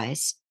Bobby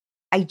dies.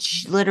 I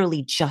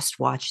literally just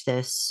watched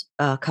this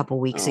a couple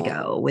weeks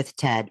ago with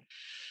Ted.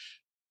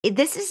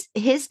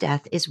 His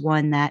death is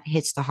one that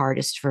hits the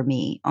hardest for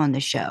me on the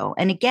show.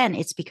 And again,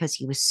 it's because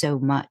he was so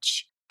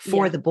much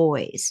for the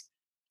boys.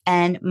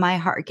 And my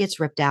heart gets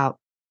ripped out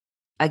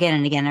again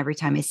and again every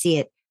time I see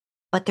it.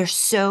 But there's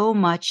so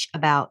much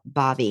about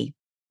Bobby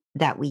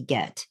that we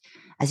get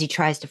as he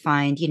tries to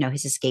find,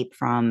 his escape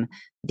from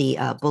the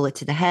bullet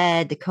to the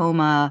head, the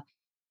coma,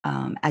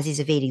 as he's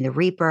evading the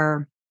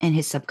Reaper in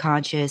his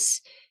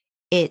subconscious.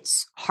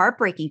 It's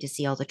heartbreaking to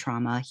see all the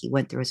trauma he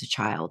went through as a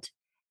child.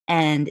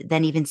 And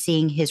then even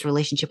seeing his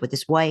relationship with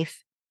his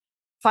wife,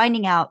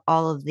 finding out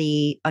all of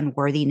the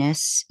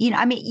unworthiness, you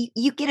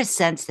get a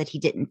sense that he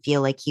didn't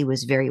feel like he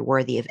was very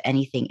worthy of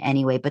anything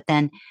anyway. But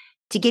then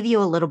to give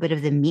you a little bit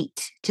of the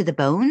meat to the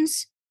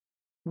bones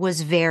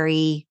was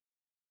very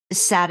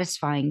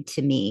satisfying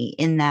to me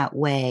in that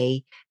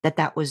way,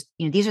 that was,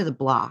 these are the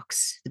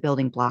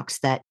building blocks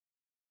that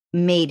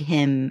made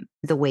him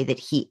the way that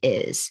he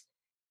is.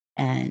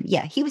 And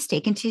yeah, he was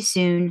taken too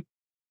soon.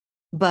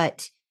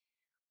 But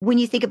when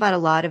you think about a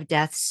lot of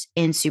deaths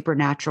in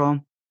Supernatural,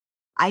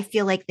 I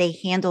feel like they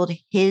handled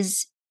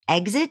his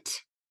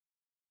exit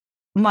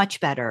much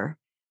better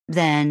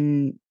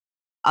than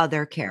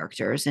other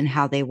characters and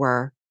how they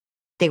were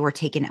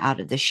taken out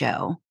of the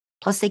show.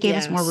 Plus they gave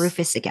us more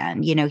Rufus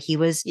again. He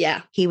was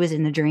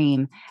in the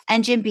dream.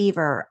 And Jim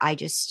Beaver,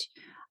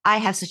 I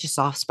have such a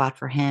soft spot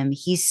for him.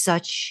 He's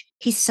such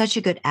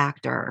a good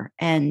actor.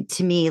 And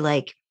to me,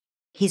 like,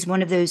 he's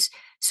one of those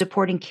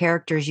supporting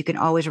characters you can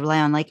always rely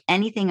on. Like,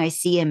 anything I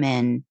see him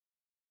in,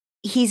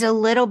 he's a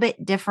little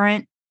bit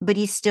different, but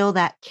he's still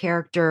that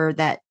character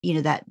that,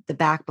 that the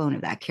backbone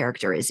of that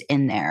character is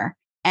in there.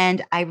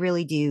 And I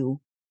really do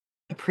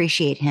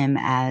appreciate him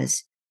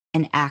as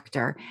an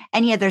actor.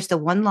 And yeah, there's the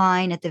one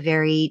line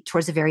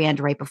towards the very end,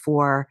 right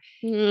before,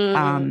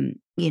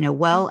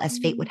 well, as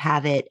fate would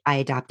have it, I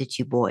adopted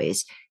 2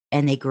 boys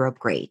and they grew up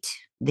great.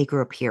 They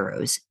grew up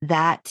heroes.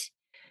 That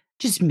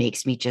just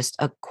makes me just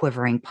a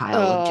quivering pile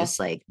of just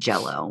like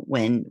jello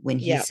when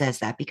he says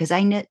that, because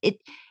I know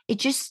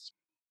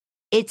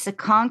it's a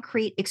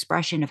concrete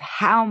expression of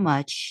how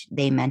much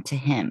they meant to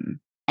him.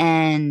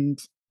 And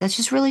that's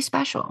just really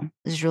special.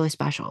 This is really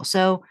special.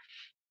 So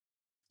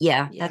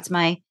yeah. that's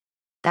my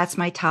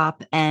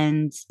top.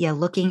 And yeah,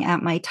 looking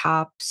at my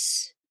top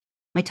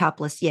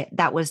list. Yeah,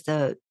 that was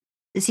the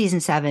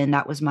season 7.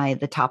 That was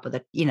the top of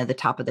the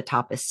top of the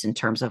toppest in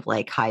terms of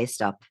like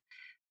highest up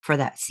for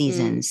that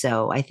season.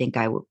 So I think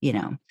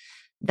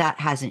that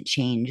hasn't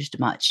changed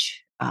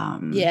much.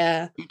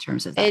 In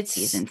terms of that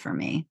season for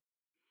me.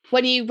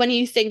 When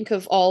you think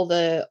of all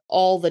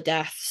the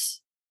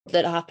deaths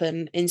that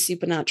happen in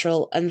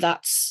Supernatural, and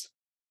that's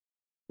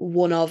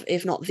one of,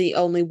 if not the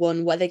only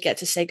one, where they get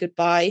to say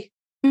goodbye.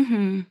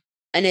 Mm-hmm.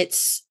 And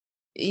it's,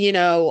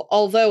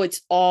 although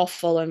it's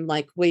awful and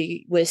like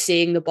we're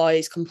seeing the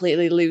boys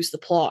completely lose the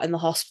plot in the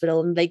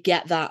hospital, and they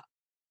get that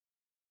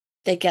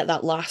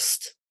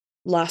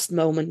last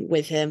moment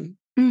with him.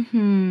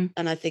 Mm-hmm.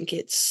 And I think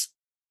it's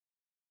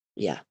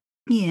yeah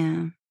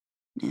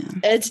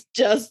it's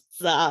just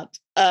sad.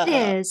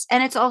 It is.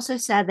 And it's also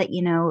sad that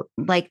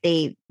like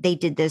they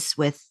did this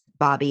with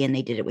Bobby and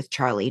they did it with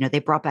Charlie. They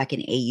brought back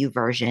an AU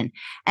version.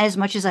 And as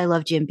much as I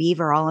love Jim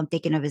Beaver, all I'm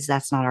thinking of is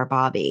that's not our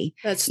Bobby.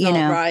 That's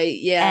not right.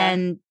 Yeah.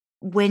 And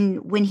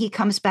when he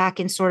comes back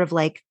and sort of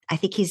like, I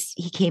think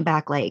he came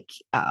back like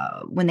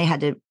when they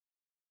had to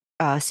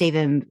save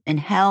him in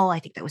hell. I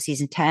think that was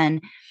season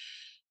 10.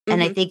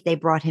 And I think they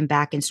brought him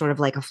back in sort of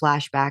like a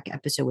flashback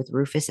episode with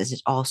Rufus, as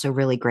it's also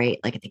really great.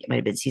 Like I think it might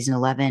have been season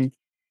 11.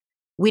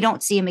 We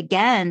don't see him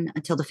again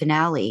until the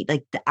finale,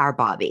 like our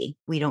Bobby.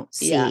 We don't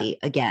see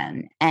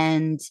again.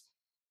 And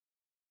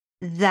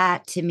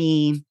that to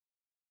me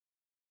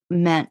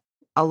meant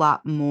a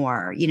lot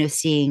more,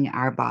 seeing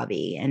our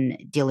Bobby and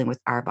dealing with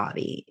our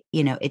Bobby,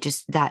 it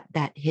just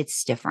that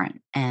hits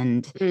different.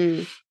 And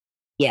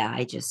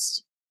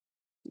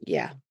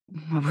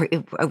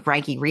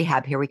ranking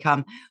rehab, here we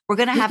come. We're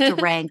going to have to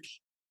rank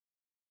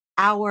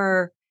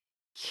our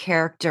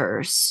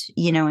characters,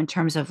 in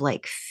terms of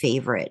like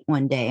favorite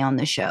one day on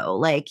the show,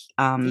 like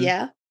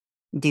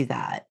do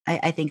that.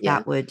 I think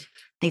that would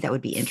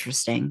be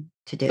interesting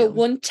to do. But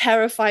one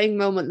terrifying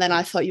moment, then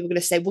I thought you were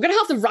going to say we're going to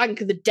have to rank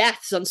the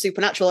deaths on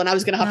Supernatural, and I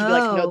was going to have to be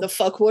like, no, the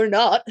fuck we're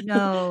not.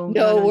 No,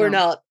 we're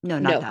not.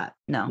 Not that.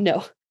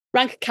 No,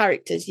 rank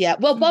characters. Yeah,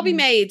 well, Bobby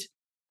made,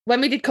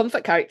 when we did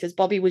comfort characters,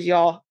 Bobby was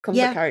your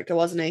comfort character,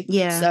 wasn't he?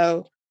 Yeah.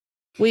 So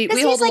we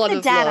hold a like lot the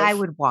of dad love. I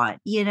would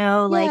want, even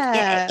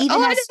I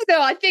don't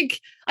know. I think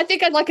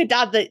I'd like a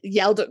dad that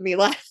yelled at me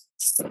less.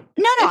 No,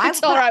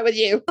 it's all right with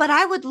you. But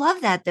I would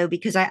love that though,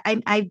 because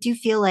I do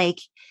feel like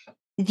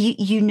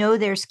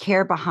there's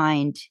care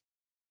behind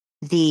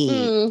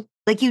the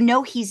like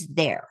he's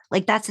there.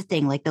 Like that's the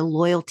thing. Like the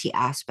loyalty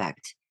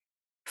aspect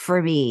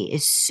for me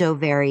is so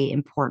very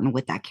important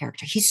with that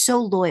character. He's so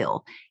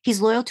loyal.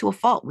 He's loyal to a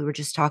fault. We were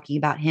just talking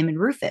about him and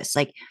Rufus.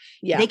 Like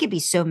they could be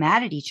so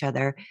mad at each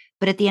other,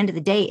 but at the end of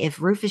the day,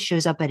 if Rufus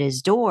shows up at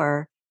his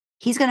door,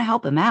 he's going to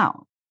help him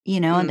out,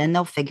 and then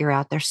they'll figure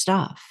out their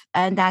stuff.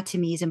 And that to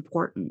me is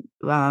important.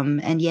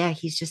 And yeah,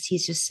 he's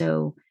just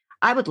so,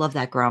 I would love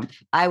that grump.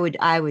 I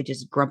would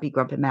just grumpy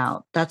grump him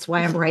out. That's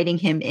why I'm writing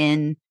him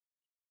in,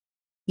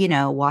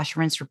 wash,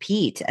 rinse,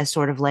 repeat as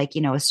sort of like,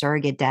 a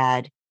surrogate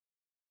dad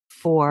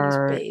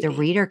for the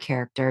reader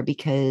character,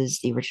 because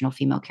the original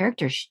female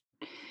character,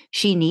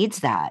 she needs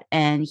that.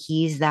 And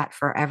he's that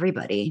for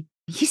everybody.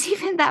 He's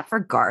even that for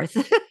Garth.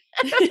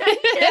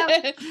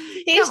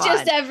 He's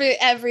just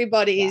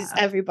everybody's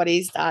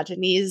dad.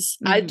 And he's,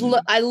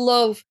 I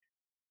love,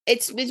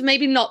 it's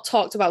maybe not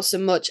talked about so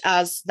much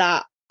as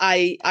that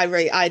I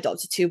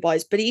adopted two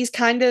boys, but he's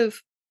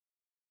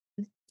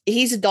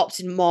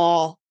adopted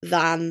more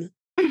than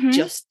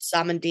just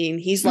Sam and Dean.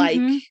 He's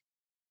like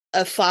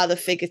a father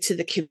figure to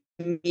the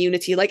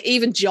community. Like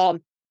even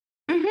John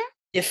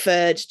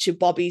deferred to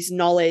Bobby's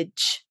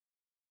knowledge,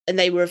 and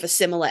they were of a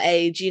similar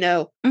age,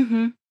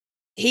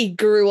 He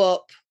grew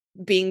up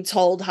being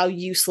told how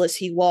useless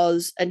he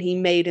was, and he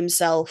made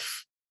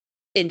himself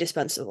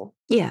indispensable.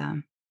 Yeah.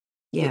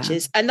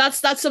 And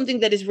that's something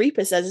that his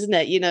Reaper says, isn't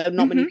it?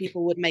 Not many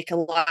people would make a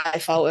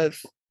life out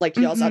of like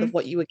yours out of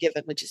what you were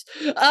given, which is,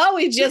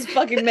 we just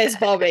fucking miss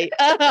Bobby.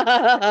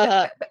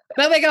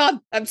 Moving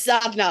on. I'm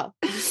sad now.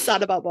 I'm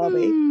sad about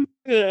Bobby.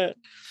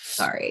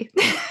 Sorry.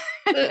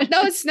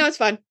 No, it's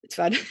fine. It's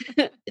fine.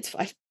 It's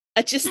fine.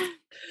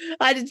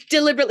 I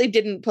deliberately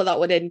didn't put that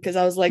one in because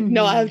I was like,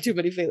 no, I have too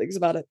many feelings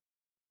about it.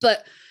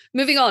 But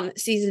moving on,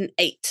 season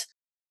 8,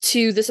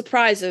 to the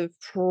surprise of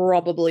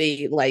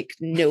probably like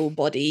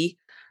nobody,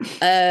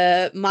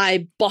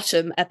 my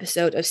bottom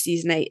episode of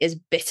season 8 is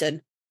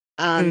Bitten.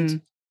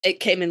 And it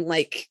came in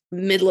like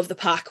middle of the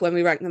pack when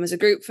we ranked them as a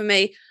group for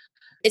me.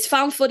 It's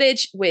found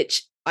footage,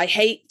 which I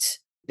hate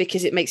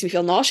because it makes me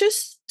feel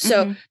nauseous.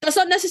 So that's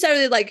not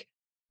necessarily like,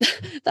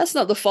 that's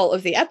not the fault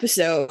of the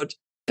episode,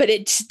 but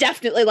it's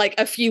definitely like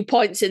a few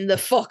points in the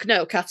fuck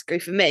no category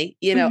for me.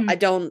 I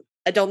don't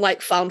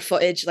like found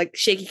footage. Like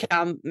shaky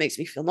cam makes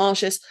me feel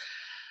nauseous.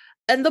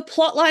 And the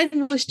plot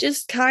line was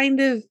just kind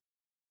of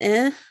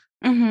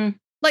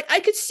Like I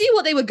could see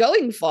what they were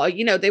going for.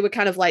 They were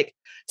kind of like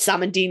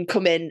Sam and Dean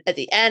come in at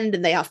the end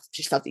and they have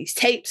these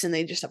tapes and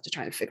they just have to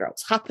try and figure out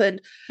what's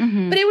happened.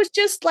 But it was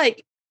just like,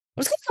 it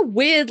was kind of a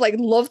weird like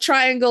love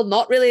triangle,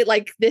 not really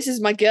like this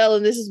is my girl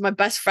and this is my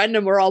best friend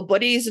and we're all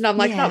buddies. And I'm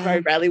like, that very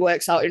rarely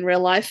works out in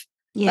real life.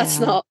 Yeah. That's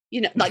not,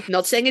 like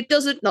not saying it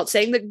doesn't, not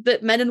saying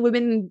that men and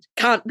women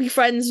can't be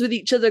friends with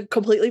each other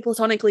completely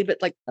platonically,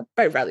 but like that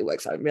very rarely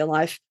works out in real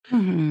life.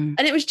 And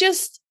it was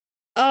just,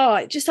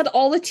 it just had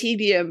all the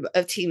tedium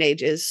of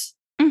teenagers,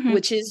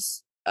 which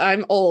is,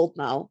 I'm old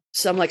now.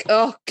 So I'm like,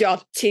 oh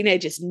God,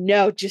 teenagers,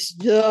 no, just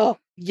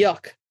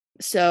yuck.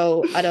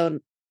 So I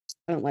don't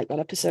like that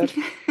episode.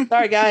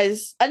 Sorry,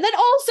 guys. And then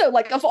also,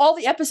 like, of all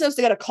the episodes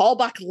to get a call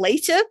back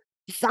later,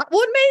 that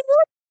one made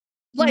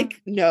one? Like,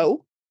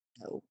 no.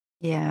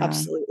 Yeah.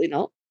 Absolutely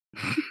not.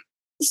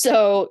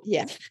 So,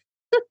 yeah.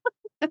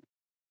 I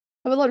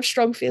have a lot of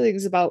strong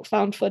feelings about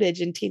found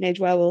footage and teenage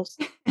werewolves.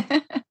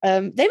 They made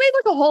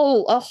like a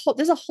whole,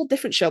 there's a whole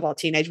different show about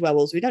teenage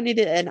werewolves. We don't need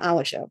it in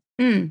our show.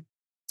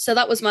 So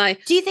that was my...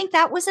 Do you think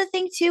that was a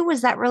thing too?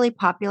 Was that really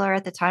popular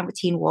at the time with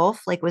Teen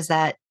Wolf? Like, was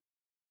that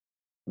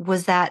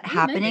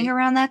happening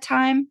around that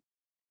time?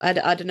 I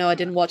don't know. I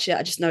didn't watch it.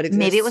 I just know it exists.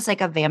 Maybe it was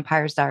like a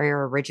Vampire's Diary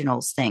or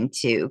Originals thing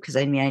too. Because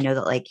I mean, I know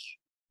that like,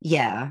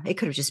 yeah, it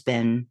could have just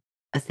been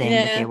a thing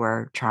that they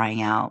were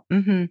trying out.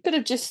 Could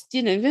have just,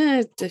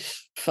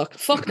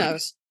 fuck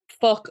knows.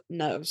 Fuck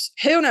knows.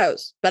 Who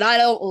knows? But I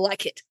don't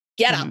like it.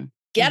 Get out.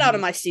 Get out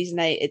of my season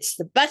 8. It's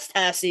the best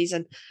hair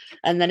season.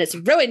 And then it's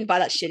ruined by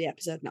that shitty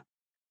episode. No.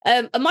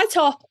 And my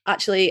top,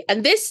 actually,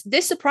 and this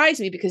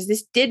surprised me because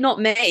this did not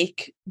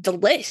make the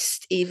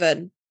list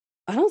even.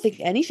 I don't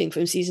think anything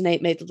from season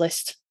 8 made the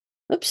list.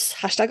 Oops,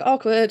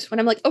 #awkward. When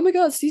I'm like, oh my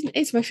God, season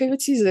 8 is my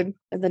favorite season.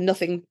 And then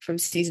nothing from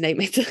season 8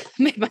 made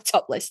my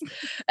top list.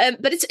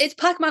 But it's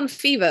Pac-Man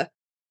Fever.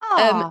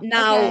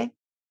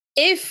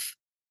 If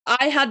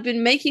I had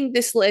been making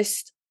this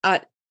list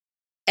at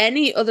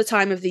any other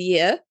time of the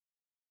year,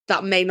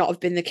 that may not have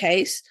been the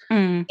case.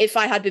 If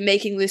I had been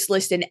making this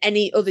list in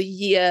any other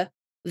year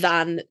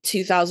than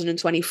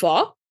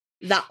 2024,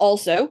 that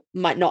also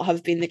might not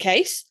have been the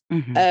case.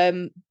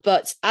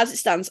 But as it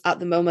stands at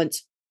the moment,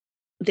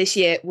 this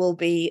year will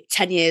be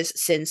 10 years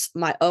since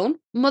my own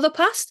mother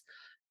passed.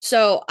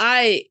 So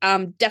I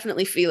am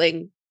definitely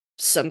feeling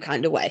some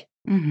kind of way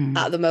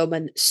at the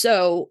moment.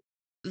 So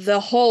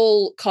the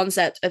whole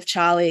concept of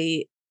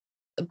Charlie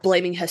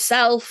blaming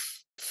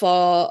herself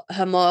for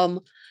her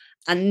mom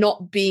and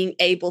not being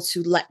able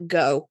to let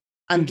go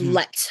and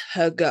let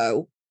her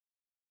go.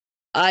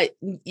 It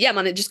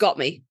just got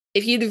me.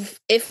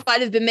 If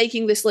I'd have been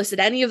making this list at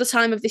any other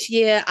time of this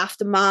year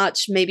after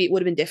March, maybe it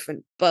would have been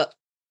different. But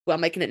we're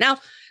making it now.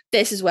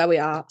 This is where we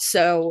are.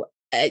 So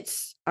I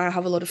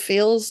have a lot of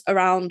feels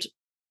around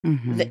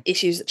the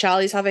issues that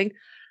Charlie's having.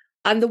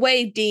 And the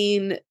way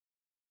Dean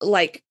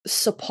like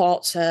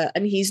supports her,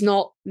 and he's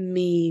not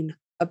mean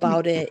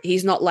about it.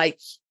 He's not like,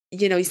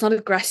 he's not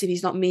aggressive.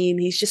 He's not mean.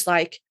 He's just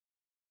like,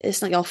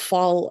 it's not your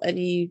fault, and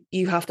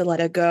you have to let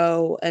her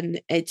go,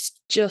 and it's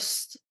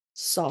just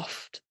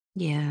soft.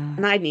 Yeah.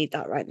 And I need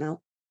that right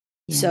now.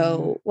 Yeah.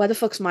 So where the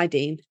fuck's my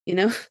Dean? You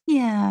know?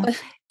 Yeah.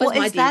 Where's Well,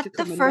 my is Dean that to the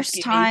come and first rescue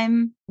me?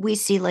 time we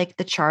see like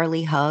the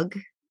Charlie hug?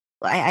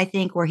 I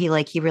think where he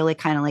really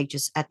kind of like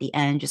just at the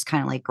end just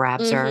kind of like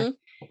grabs her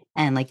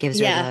and like gives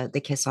her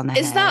the kiss on the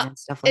head and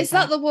stuff like that. Is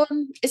that the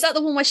one? Is that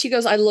the one where she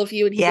goes, "I love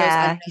you," and he goes,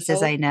 "I know." He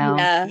says, "I know."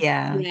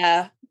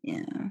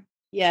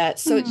 Yeah.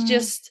 So it's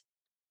just,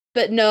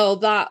 but no,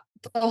 that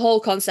the whole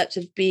concept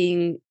of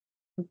being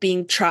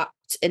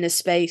trapped in a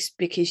space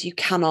because you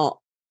cannot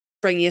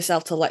bring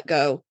yourself to let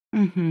go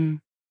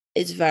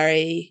is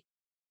very,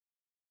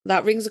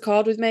 that rings a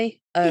chord with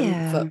me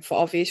for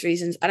obvious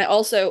reasons. And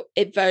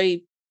it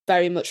very,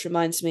 very much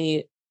reminds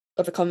me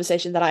of a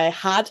conversation that I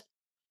had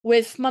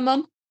with my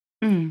mum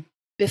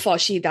before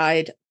she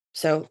died.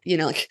 So,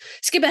 like,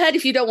 skip ahead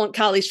if you don't want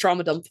Carly's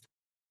trauma dump.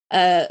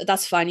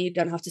 That's fine. You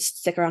don't have to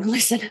stick around and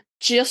listen.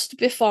 Just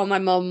before my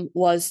mum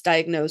was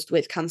diagnosed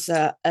with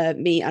cancer,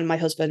 me and my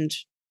husband,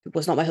 who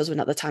was not my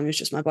husband at the time, he was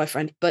just my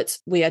boyfriend, but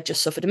we had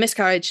just suffered a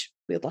miscarriage.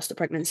 We had lost a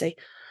pregnancy.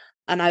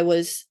 And I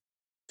was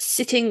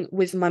sitting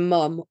with my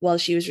mum while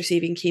she was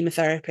receiving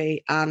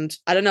chemotherapy. And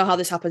I don't know how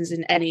this happens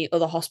in any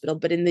other hospital,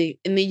 but in the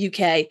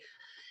UK,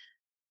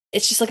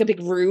 it's just like a big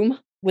room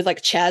with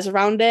like chairs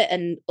around it,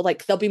 and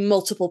like there'll be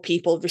multiple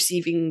people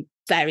receiving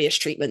various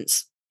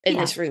treatments in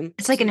this room.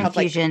 It's like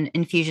an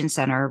infusion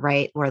center,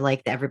 right? Where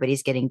like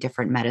everybody's getting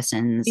different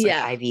medicines,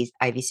 like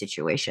IV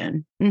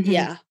situation.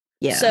 Yeah.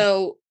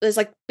 So there's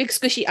like big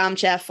squishy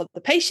armchair for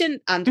the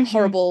patient and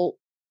horrible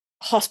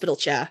hospital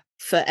chair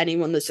for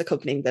anyone that's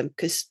accompanying them,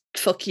 because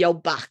fuck your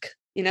back,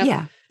 you know?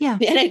 Yeah.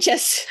 The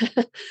NHS,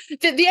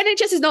 the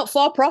NHS is not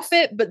for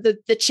profit, but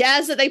the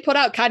chairs that they put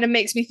out kind of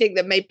makes me think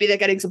that maybe they're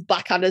getting some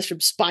backhanders from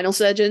spinal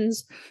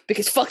surgeons,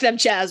 because fuck them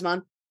chairs,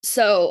 man.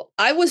 So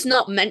I was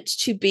not meant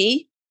to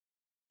be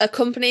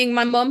accompanying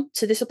my mum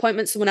to this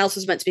appointment. Someone else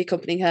was meant to be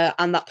accompanying her,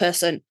 and that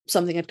person,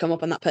 something had come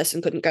up and that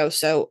person couldn't go.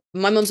 So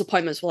my mum's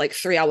appointments were like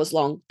 3 hours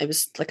long. It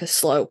was like a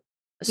slow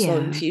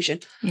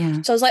infusion.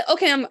 Yeah. So I was like,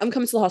 okay, I'm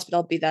coming to the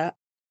hospital. I'll be there.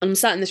 And I'm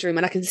sat in this room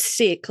and I can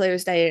see it clear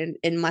as day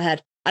in my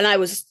head. And I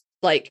was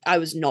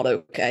not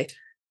okay.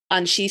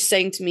 And she's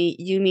saying to me,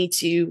 you need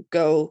to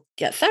go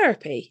get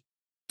therapy.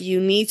 You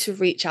need to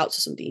reach out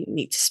to somebody. You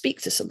need to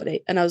speak to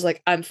somebody. And I was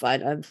like, I'm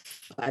fine.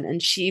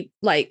 And she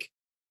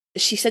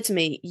said to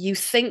me, you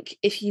think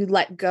if you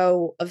let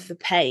go of the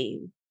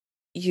pain,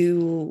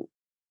 you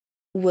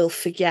will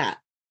forget,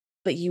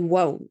 but you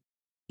won't.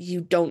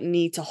 You don't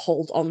need to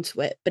hold on to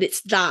it. But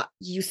it's that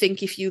you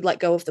think if you let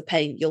go of the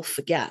pain, you'll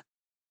forget.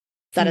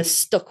 That has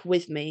stuck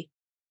with me.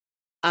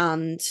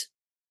 And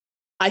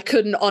I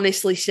couldn't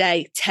honestly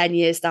say 10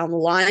 years down the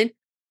line,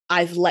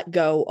 I've let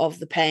go of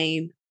the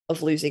pain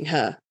of losing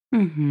her.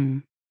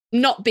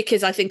 Not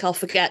because I think I'll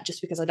forget,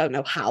 just because I don't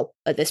know how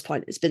at this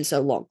point. It's been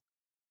so long.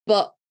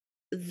 But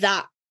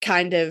that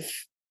kind of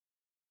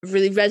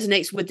really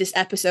resonates with this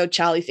episode.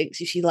 Charlie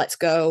thinks if she lets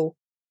go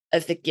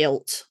of the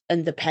guilt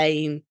and the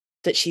pain,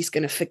 that she's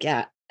going to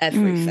forget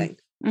everything.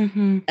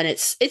 And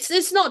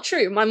it's not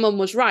true. My mum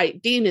was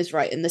right. Dean is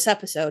right in this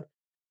episode.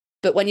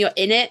 But when you're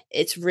in it,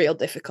 it's real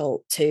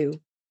difficult to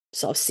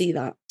sort of see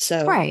that.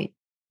 So right.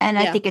 And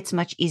I think it's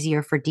much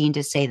easier for Dean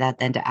to say that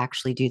than to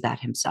actually do that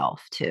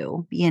himself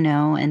too,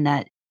 and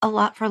that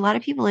for a lot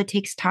of people, it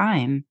takes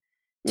time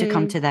to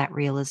come to that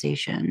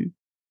realization.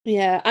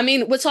 Yeah. I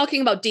mean, we're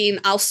talking about Dean.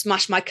 I'll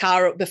smash my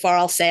car up before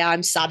I'll say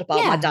I'm sad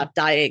about my dad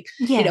dying.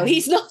 Yeah.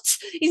 He's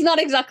not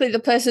exactly the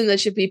person that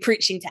should be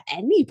preaching to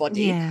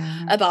anybody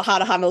about how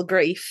to handle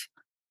grief.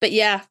 But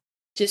yeah,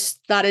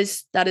 just that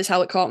is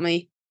how it caught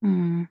me.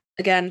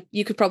 Again,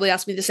 you could probably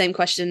ask me the same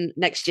question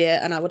next year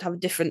and I would have a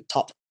different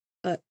top.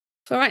 But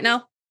for right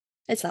now,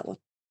 it's that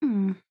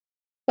one.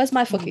 Where's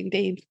my fucking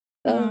Dean?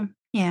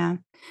 Yeah.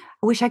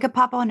 I wish I could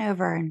pop on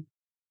over and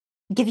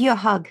give you a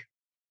hug.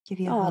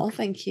 Oh,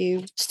 thank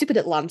you. Stupid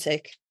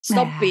Atlantic.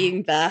 Stop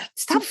being there.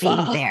 Stop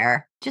being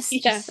there. Just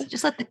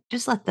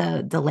let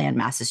the land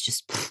masses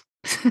just.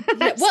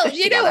 Well,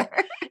 even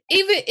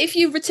if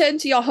you return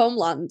to your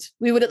homeland,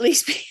 we would at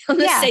least be on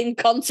the same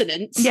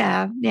continent.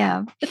 Yeah.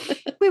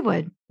 we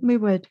would.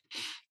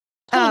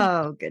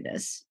 Oh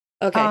goodness.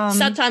 Okay,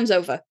 sad time's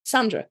over.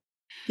 Sandra,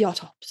 your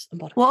tops and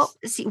bottoms. Well,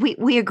 see,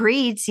 we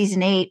agreed.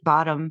 Season 8,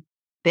 bottom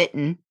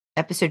bitten.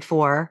 Episode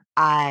 4.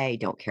 I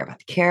don't care about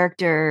the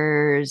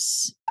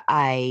characters.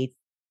 I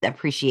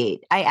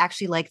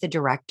actually like the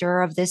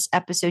director of this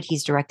episode.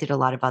 He's directed a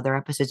lot of other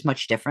episodes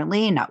much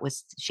differently, not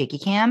with shaky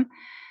cam.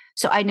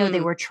 So I know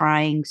they were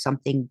trying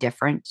something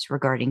different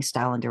regarding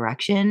style and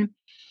direction.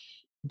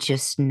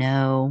 Just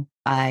know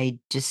I'm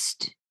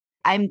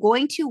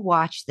going to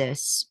watch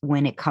this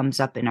when it comes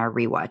up in our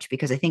rewatch,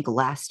 because I think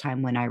last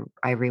time when I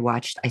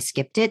rewatched, I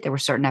skipped it. There were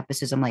certain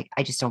episodes I'm like,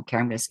 I just don't care.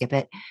 I'm going to skip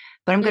it.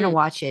 But I'm going to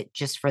watch it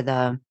just for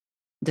the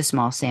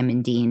small Sam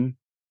and Dean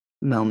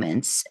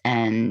moments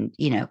and,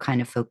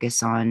 kind of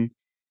focus on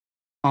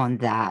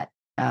that.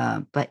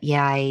 But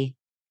yeah,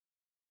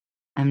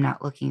 I'm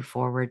not looking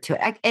forward to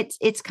it.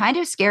 It's kind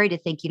of scary to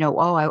think,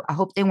 I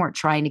hope they weren't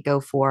trying to go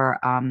for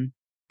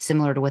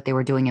similar to what they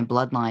were doing in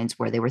Bloodlines,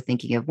 where they were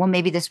thinking of, well,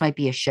 maybe this might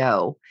be a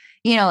show,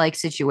 like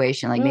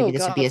situation, like maybe Oh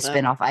this would be a God,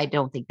 no. spinoff. I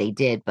don't think they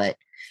did, but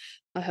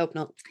I hope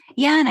not.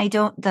 yeah, and I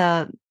don't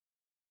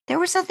there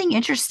was something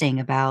interesting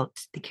about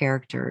the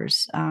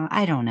characters.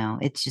 I don't know.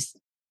 It's just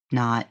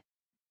not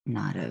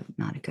not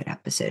a good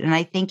episode. And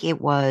I think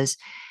it was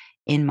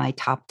in my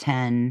top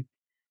 10.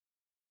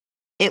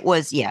 It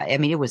was, yeah, I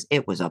mean,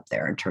 it was up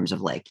there in terms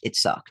of like it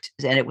sucked.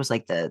 And it was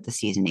like the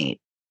season 8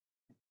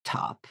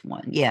 top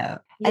one. Yeah.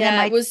 And then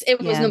Yeah,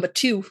 it was number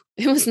 2.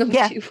 It was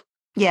number 2.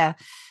 Yeah.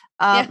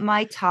 Yeah.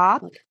 My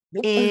top Like,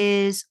 nope.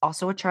 is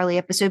also a Charlie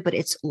episode, but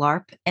it's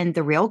LARP and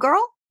the Real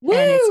Girl. Woo!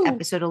 And it's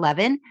episode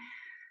 11.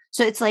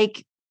 So it's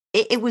like,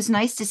 it was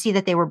nice to see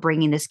that they were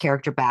bringing this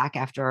character back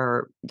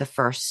after the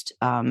first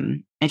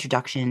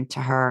introduction to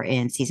her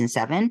in season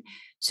 7.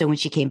 So when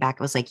she came back,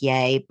 it was like,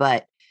 yay.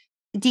 But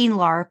Dean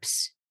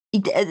LARPs,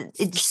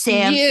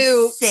 Sam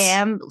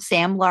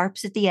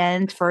LARPs at the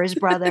end for his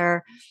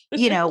brother.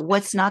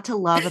 What's not to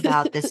love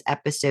about this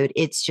episode?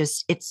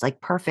 It's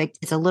like perfect.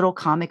 It's a little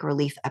comic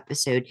relief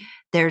episode.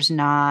 There's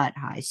not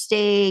high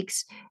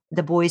stakes.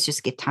 The boys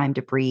just get time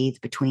to breathe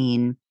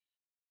between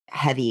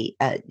heavy,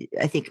 I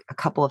think a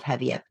couple of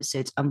heavy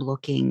episodes. I'm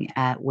looking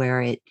at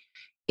where it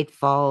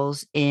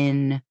falls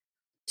in.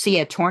 So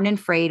yeah, Torn and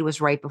Frayed was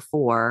right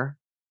before.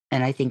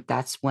 And I think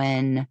that's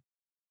when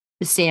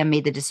Sam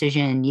made the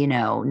decision,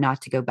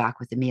 not to go back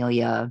with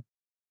Amelia,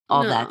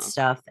 all that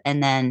stuff.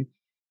 And then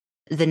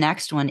the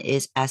next one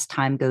is As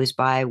Time Goes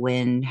By,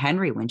 when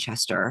Henry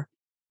Winchester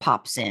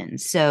pops in.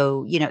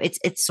 So,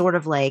 it's sort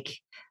of like,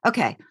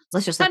 okay,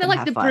 let's just kind of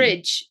like the fun.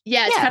 bridge.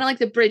 Yeah, it's kind of like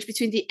the bridge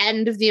between the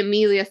end of the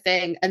Amelia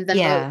thing and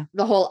then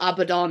the whole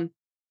Abaddon.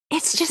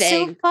 It's just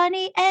thing. So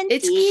funny. And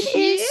it's Dean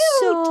cute. is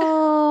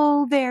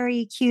so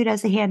very cute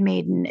as a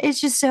handmaiden.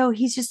 It's just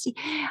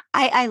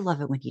I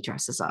love it when he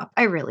dresses up.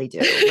 I really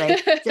do.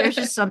 Like there's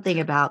just something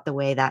about the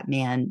way that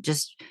man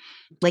just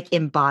like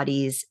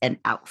embodies an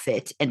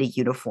outfit and a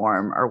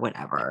uniform or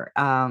whatever.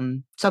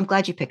 So I'm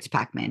glad you picked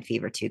Pac-Man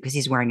Fever too, because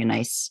he's wearing a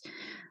nice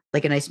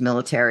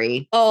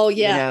military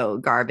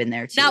garb in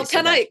there too. Now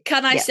can I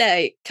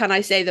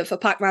say that for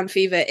Pac-Man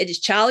Fever it is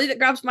Charlie that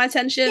grabs my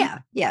attention,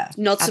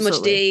 not so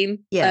much Dean,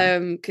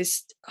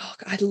 because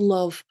I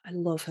love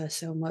her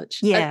so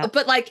much,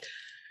 but like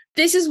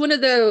this is one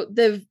of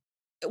the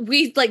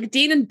we like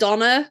Dean and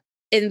Donna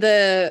in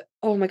the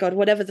oh my god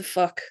whatever the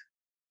fuck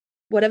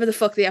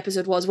the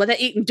episode was where they're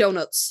eating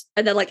donuts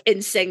and they're like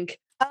in sync.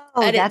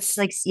 Oh, and that's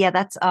like,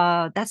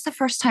 that's the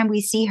first time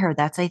we see her.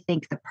 That's, I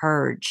think, the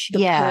Purge.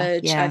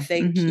 Purge, I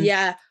think. Mm-hmm.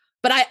 Yeah.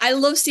 But I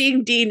love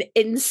seeing Dean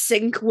in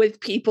sync with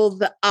people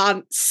that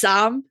aren't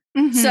Sam.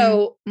 Mm-hmm.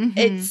 So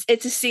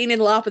it's a scene in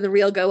LARP and the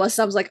Real Girl where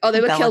Sam's like, oh,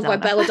 they were killed by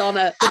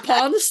Belladonna, the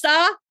porn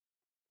star,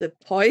 the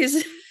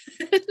poison.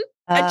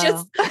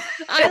 I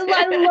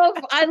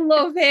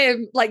love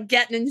him like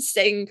getting in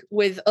sync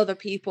with other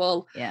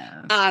people.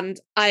 Yeah. And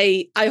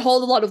I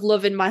hold a lot of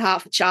love in my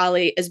heart for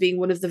Charlie as being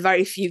one of the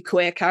very few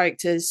queer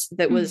characters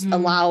that was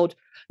allowed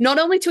not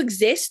only to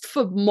exist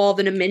for more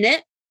than a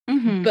minute,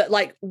 but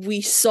like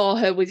we saw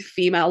her with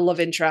female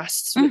love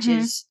interests, which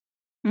is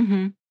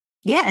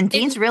yeah, and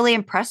Dean's really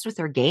impressed with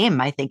her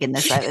game, I think, in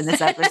this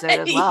episode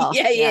as well.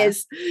 Yeah, he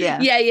is. Yeah,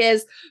 he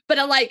is. But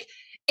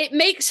it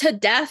makes her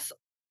death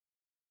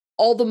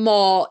all the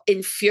more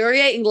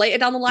infuriating later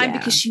down the line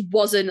because she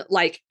wasn't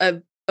like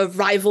a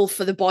rival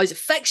for the boys'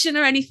 affection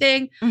or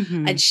anything.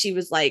 And she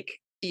was like,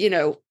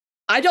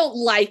 I don't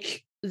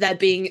like there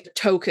being a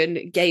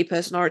token gay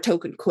person or a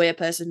token queer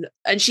person.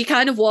 And she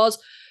kind of was,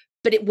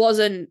 but it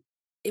wasn't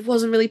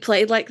really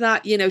played like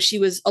that. She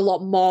was a lot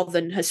more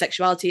than her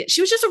sexuality.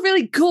 She was just a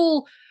really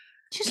cool,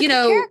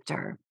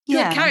 character.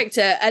 Good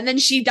character. And then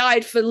she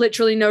died for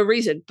literally no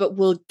reason, but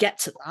we'll get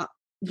to that.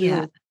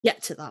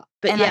 Get to that.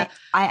 But and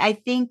I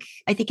think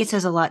it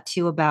says a lot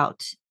too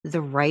about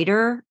the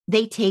writer.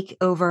 They take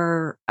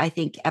over, I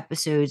think,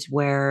 episodes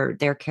where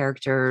their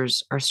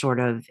characters are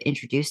sort of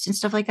introduced and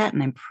stuff like that.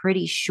 And I'm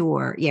pretty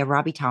sure,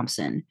 Robbie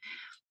Thompson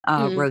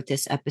wrote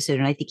this episode.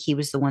 And I think he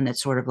was the one that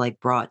sort of like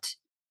brought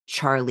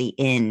Charlie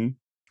in,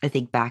 I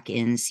think back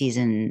in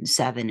season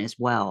 7 as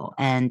well.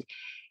 And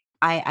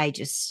I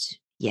just,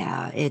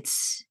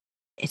 it's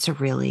a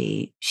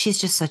really, she's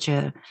just such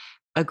a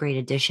great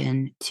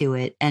addition to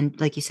it. And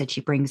like you said,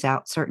 she brings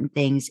out certain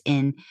things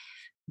in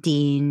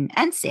Dean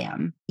and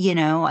Sam,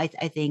 I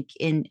think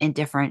in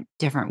different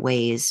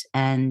ways.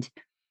 And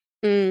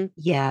Pac-Man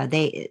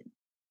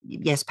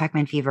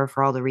Fever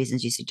for all the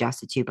reasons you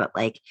suggested too, but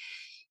like,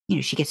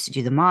 she gets to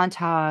do the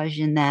montage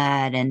in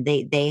that. And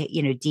they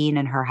Dean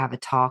and her have a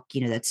talk,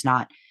 that's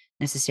not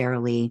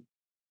necessarily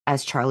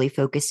as Charlie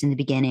focused in the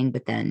beginning,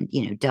 but then,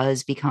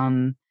 does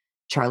become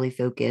Charlie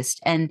focused.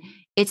 And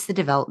it's the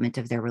development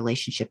of their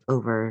relationship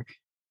over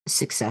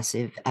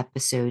successive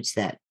episodes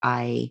that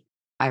I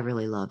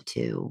really love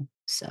too.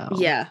 So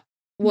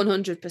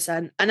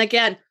 100%. And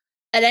again,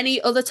 at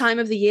any other time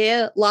of the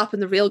year, LARP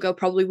and the Real Girl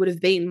probably would have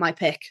been my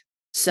pick.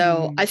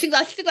 So I think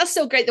that's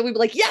so great that we were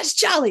like, yes,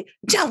 Charlie,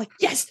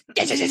 yes,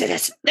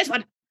 this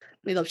one.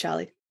 We love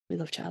Charlie.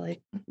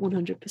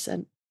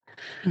 100%.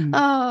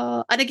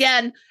 Oh, and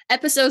again,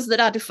 episodes that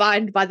are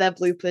defined by their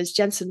bloopers.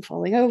 Jensen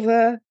falling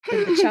over in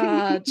the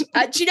charge.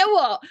 Do you know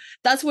what?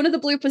 That's one of the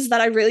bloopers that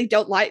I really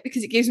don't like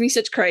because it gives me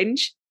such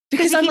cringe.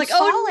 Because I'm like,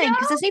 oh no,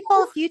 because does he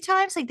fall a few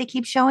times? Like they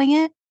keep showing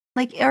it.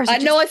 Like, or is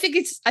it I think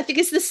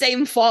it's the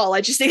same fall.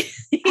 I just think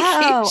he keeps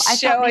I thought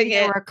showing maybe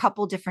there it. were a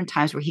couple different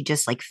times where he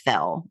just like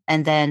fell,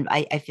 and then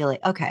I feel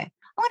like okay,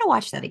 I want to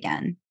watch that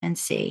again and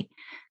see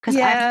because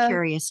I'm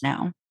curious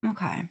now.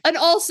 Okay, and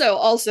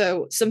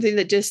also something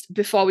that just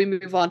before we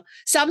move on,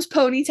 Sam's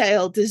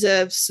ponytail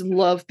deserves some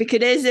love because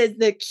it is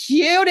the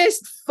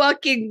cutest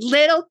fucking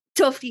little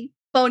tuffy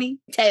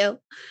ponytail.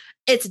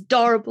 It's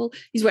adorable.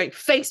 He's wearing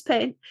face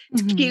paint.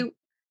 It's cute.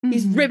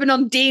 He's ribbing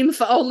on Dean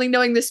for only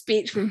knowing the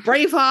speech from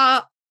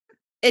Braveheart.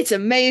 It's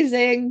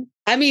amazing.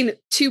 I mean,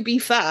 to be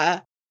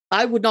fair,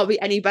 I would not be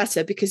any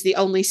better because the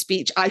only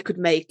speech I could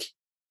make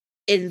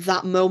in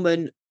that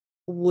moment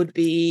would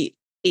be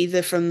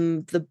either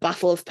from the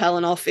Battle of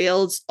Pelennor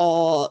Fields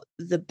or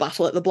the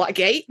Battle at the Black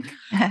Gate.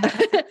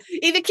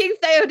 Either King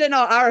Theoden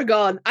or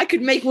Aragorn. I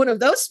could make one of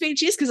those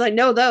speeches because I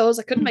know those.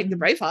 I couldn't make the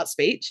Braveheart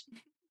speech.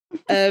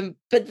 But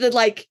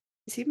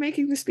is he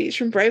making the speech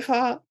from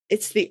Braveheart?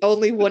 It's the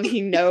only one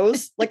he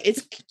knows.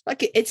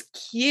 It's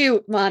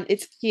cute, man.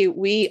 It's cute.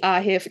 We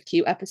are here for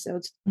cute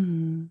episodes.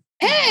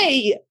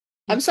 Hey,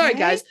 I'm sorry,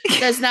 guys.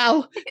 There's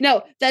now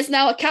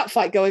a cat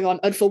fight going on,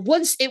 and for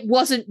once, it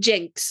wasn't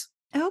Jinx.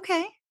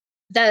 Okay.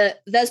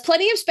 There's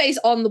plenty of space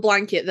on the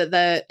blanket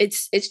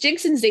it's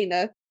Jinx and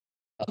Xena.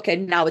 Okay,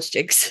 now it's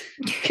Jinx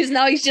because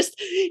now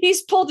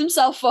he's pulled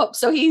himself up,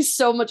 so he's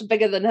so much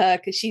bigger than her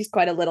because she's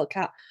quite a little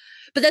cat.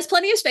 But there's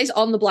plenty of space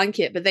on the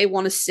blanket, but they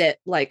want to sit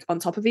like on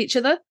top of each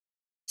other.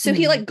 So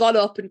he like got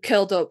up and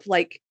curled up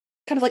like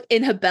kind of like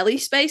in her belly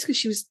space because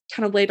she was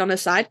kind of laid on her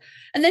side.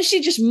 And then she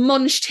just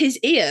munched his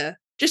ear,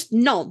 just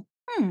nom.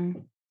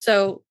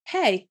 So,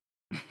 hey,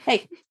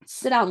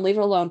 sit down, leave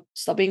her alone.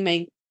 Stop being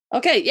mean.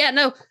 Okay, yeah,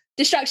 no,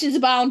 distractions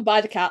abound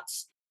by the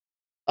cats.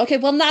 Okay,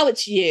 well now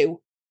it's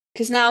you.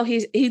 Because now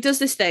he does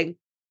this thing.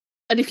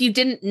 And if you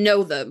didn't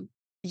know them,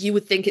 you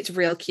would think it's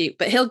real cute,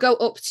 but he'll go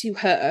up to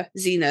her,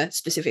 Xena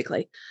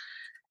specifically,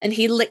 and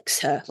he licks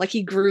her, like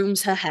he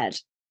grooms her head.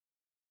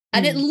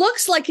 And it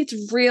looks like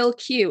it's real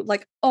cute.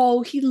 Like,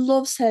 oh, he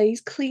loves her.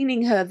 He's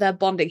cleaning her. They're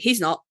bonding.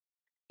 He's not.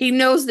 He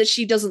knows that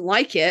she doesn't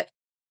like it.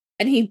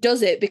 And he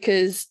does it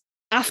because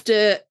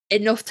after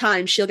enough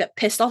time, she'll get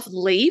pissed off and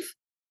leave.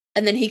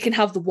 And then he can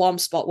have the warm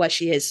spot where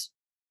she is.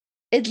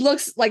 It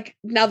looks like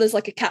now there's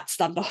like a cat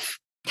standoff.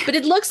 But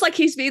it looks like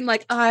he's being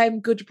like, I'm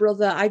good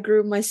brother. I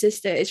grew my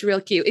sister. It's real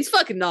cute. He's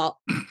fucking not.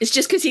 It's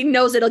just because he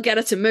knows it'll get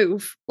her to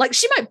move. Like,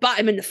 she might bat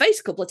him in the face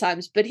a couple of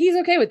times, but he's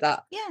okay with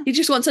that. Yeah. He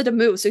just wants her to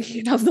move so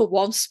he can have the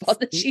warm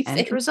spot that she's in.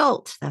 End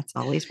result. That's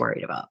all he's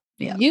worried about.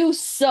 Yeah. You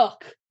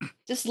suck.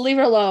 Just leave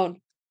her alone.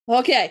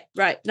 Okay,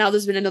 right. Now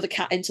there's been another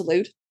cat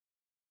interlude.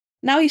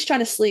 Now he's trying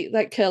to sleep,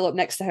 like curl up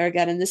next to her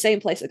again in the same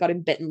place that got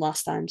him bitten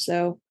last time.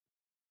 So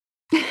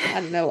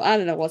I don't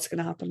know what's going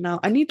to happen now.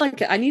 I need a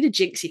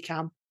Jinxie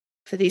cam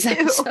for these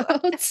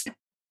episodes.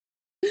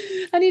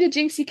 I need a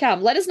Jinxie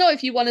cam. Let us know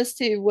if you want us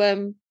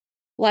to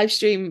live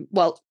stream,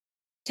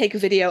 take a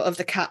video of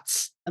the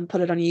cats and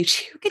put it on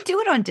YouTube. We could do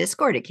it on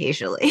Discord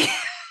occasionally.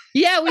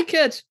 Yeah, we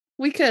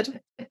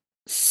could.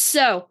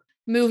 So,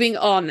 moving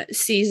on,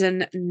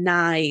 season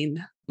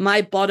 9.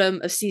 My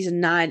bottom of season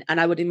 9, and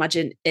I would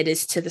imagine it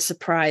is to the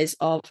surprise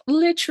of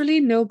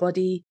literally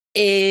nobody,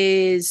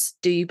 is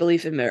Do You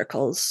Believe in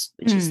Miracles,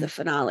 which is the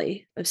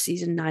finale of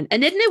season 9.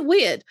 And isn't it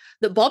weird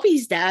that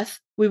Bobby's death,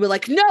 we were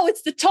like, no,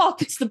 it's the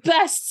top, it's the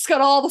best, it's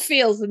got all the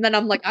feels. And then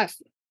I'm like, I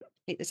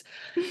hate this.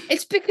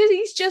 It's because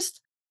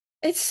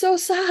it's so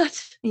sad.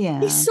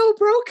 Yeah. He's so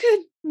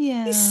broken.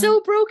 Yeah. He's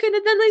so broken.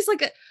 And then there's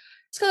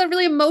it's got a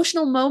really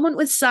emotional moment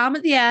with Sam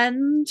at the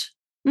end.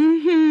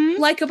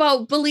 Like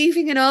about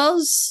believing in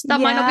us.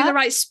 That might not be the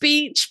right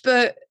speech,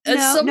 but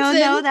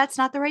no, that's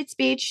not the right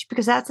speech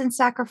because that's in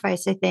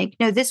Sacrifice, I think.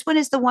 No, this one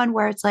is the one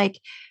where it's like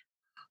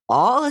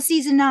all of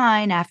season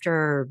 9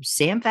 after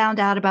Sam found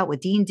out about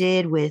what Dean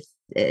did with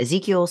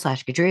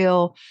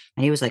Ezekiel/Gadriel,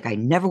 and he was like, I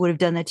never would have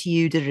done that to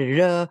you.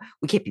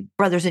 We can't be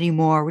brothers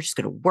anymore. We're just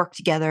going to work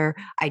together.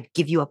 I'd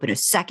give you up in a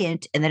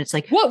second. And then it's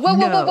like, whoa.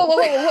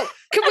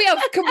 Can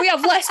we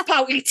have less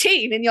pouty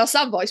teen in your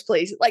Sam voice,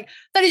 please? Like,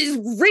 that is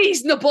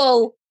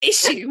reasonable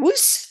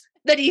issues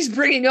that he's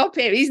bringing up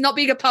here. He's not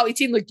being a pouty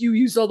teen like, you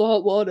used all the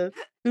hot water.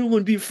 I don't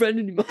want to be a friend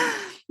anymore.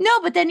 No,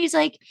 but then he's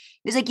like,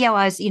 yeah,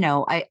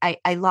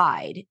 I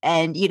lied.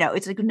 And,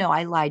 it's like, no,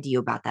 I lied to you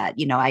about that.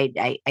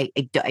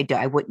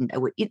 I wouldn't,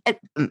 it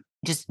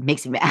just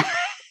makes me mad.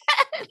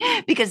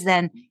 Because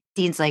then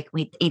Dean's like,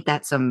 wait, ain't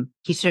that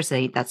he should have said,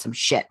 ain't that some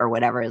shit or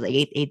whatever.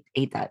 Like,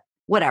 ain't that,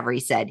 whatever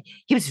he said.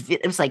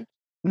 It was like,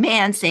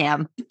 man,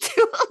 Sam,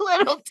 a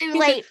little too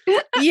late.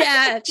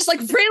 Yeah. Just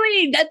like,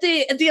 really? At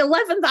the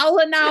 11th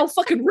hour now?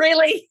 Fucking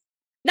really?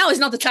 Now is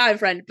not the time,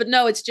 friend. But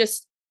no, it's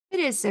just, It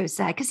is so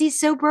sad because he's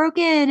so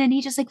broken and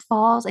he just like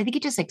falls. I think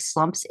he just like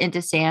slumps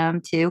into Sam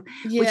too,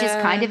 which is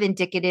kind of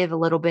indicative a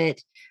little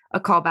bit, a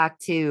callback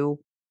to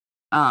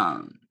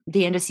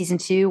the end of season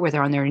 2 where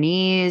they're on their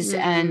knees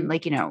and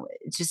like,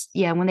 it's just,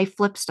 when they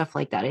flip stuff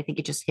like that, I think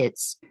it just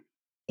hits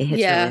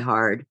really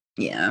hard.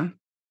 Yeah.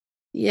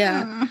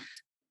 Yeah.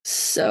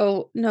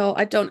 So no,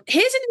 I don't.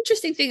 Here's an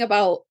interesting thing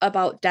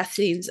about death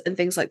scenes and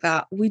things like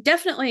that.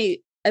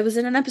 It was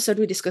in an episode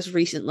we discussed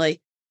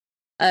recently.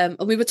 And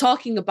we were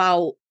talking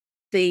about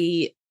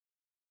the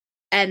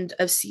end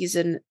of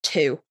season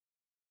 2.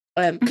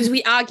 Because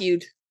we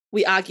argued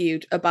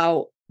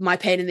about my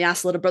pain in the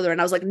ass little brother,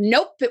 and I was like,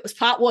 nope, it was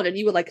part 1, and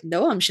you were like,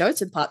 no, I'm sure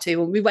it's in part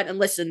 2. And we went and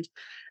listened,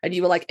 and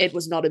you were like, it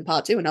was not in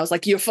part 2, and I was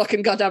like, you're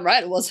fucking goddamn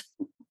right, it was.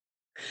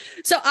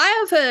 So I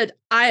have heard,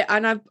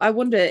 I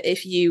wonder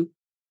if you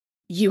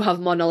have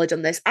more knowledge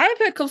on this. I have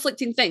heard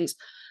conflicting things.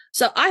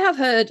 So I have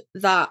heard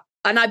that,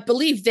 and I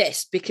believe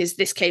this because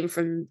this came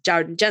from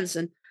Jared and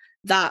Jensen,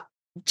 that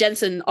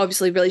Jensen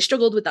obviously really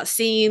struggled with that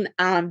scene,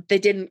 and they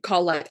didn't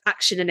call like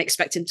action and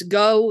expect him to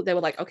go. They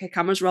were like, okay,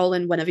 camera's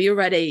rolling whenever you're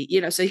ready,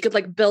 so he could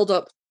like build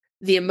up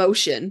the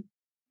emotion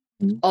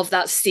of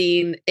that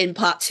scene in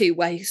part 2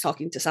 where he's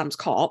talking to Sam's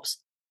corpse.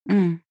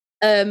 But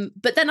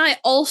then I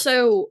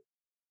also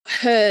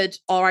heard,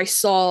 or I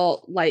saw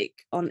like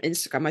on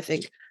Instagram, I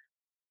think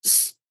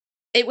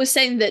it was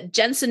saying that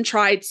Jensen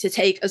tried to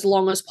take as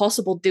long as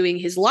possible doing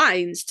his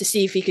lines to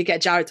see if he could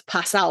get Jared to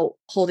pass out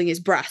holding his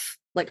breath,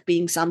 like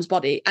being Sam's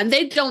body. And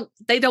they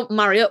don't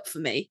marry up for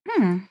me.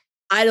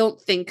 I don't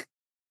think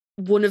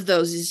one of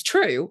those is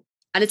true.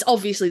 And it's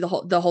obviously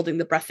the holding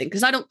the breath thing,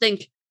 because I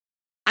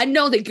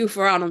know they goof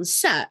around on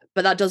set,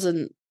 but that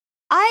doesn't,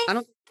 I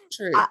don't think it's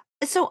true.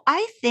 So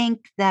I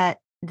think that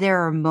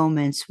there are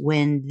moments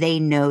when they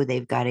know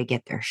they've got to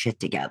get their shit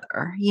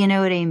together. You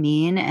know what I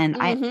mean? And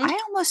I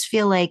almost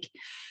feel like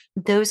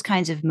those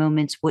kinds of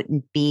moments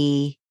wouldn't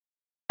be,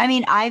 I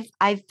mean,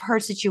 I've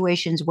heard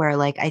situations where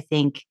like, I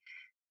think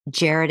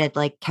Jared had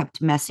like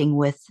kept messing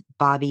with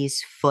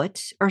Bobby's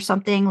foot or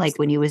something, like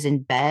when he was in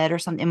bed or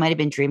something. It might've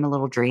been Dream a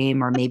Little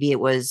Dream, or maybe it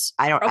was,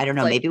 I don't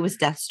know. Maybe it was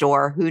Death's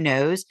Door. Who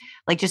knows?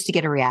 Like just to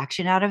get a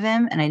reaction out of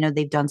him. And I know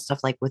they've done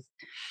stuff like with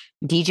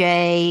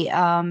DJ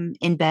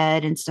in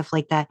bed and stuff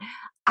like that.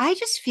 I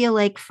just feel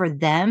like for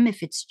them,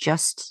 if it's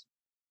just,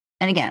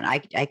 and again, I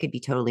could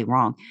be totally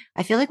wrong.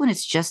 I feel like when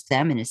it's just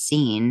them in a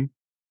scene,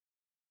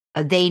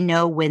 they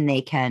know when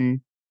they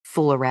can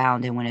fool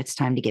around and when it's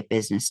time to get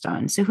business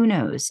done. So who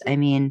knows? I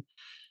mean,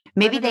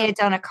 maybe they had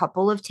done a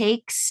couple of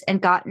takes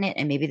and gotten it,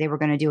 and maybe they were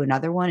going to do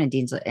another one. And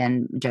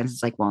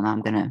Jensen's like, well, no,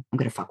 I'm gonna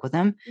fuck with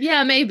them.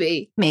 Yeah,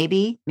 maybe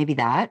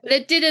that. But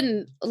it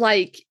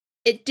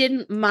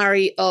didn't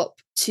marry up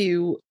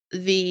to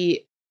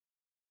the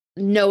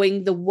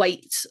knowing the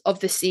weight of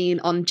the scene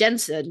on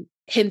Jensen,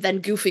 him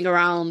then goofing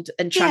around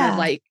and trying to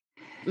like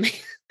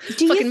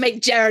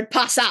make Jared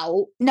pass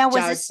out. Now,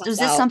 was this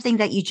something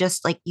that you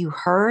just like you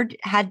heard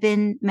had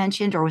been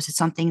mentioned, or was it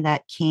something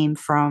that came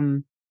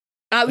from?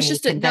 It was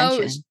just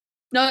convention?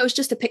 It was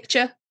just a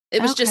picture.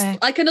 It was just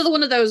like another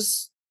one of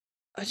those.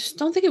 I just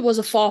don't think it was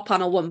a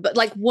 4-panel one, but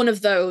like one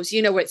of those,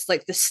 where it's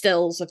like the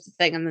stills of the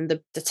thing and then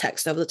the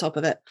text over the top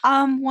of it.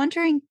 I'm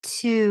wondering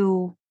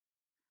too.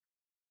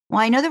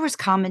 Well, I know there was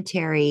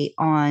commentary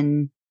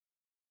on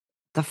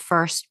the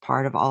first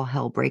part of All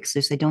Hell Breaks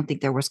Loose. I don't think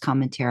there was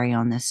commentary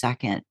on the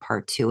second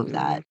part 2 of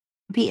that.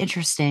 It'd be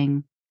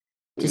interesting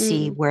to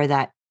see where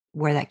that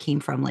came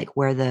from, like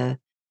where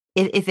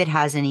if it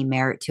has any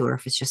merit to it, or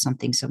if it's just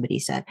something somebody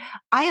said.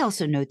 I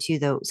also know too,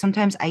 though,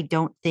 sometimes I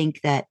don't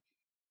think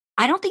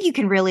you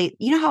can really,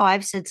 how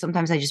I've said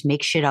sometimes I just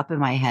make shit up in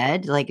my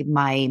head, like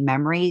my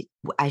memory,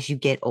 as you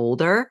get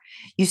older,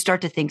 you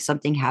start to think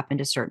something happened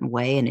a certain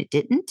way and it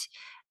didn't.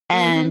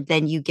 And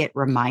then you get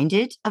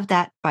reminded of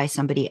that by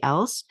somebody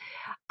else.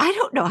 I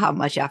don't know how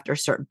much after a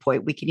certain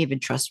point we can even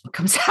trust what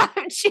comes out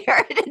of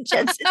Jared and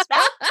Jensen's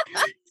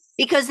mouth,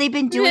 because they've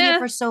been doing it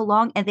for so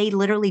long and they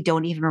literally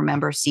don't even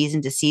remember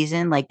season to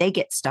season. Like they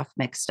get stuff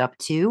mixed up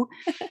too.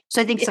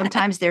 So I think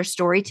sometimes their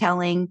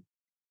storytelling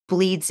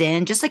bleeds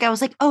in. Just like I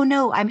was like, oh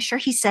no, I'm sure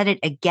he said it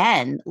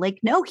again. Like,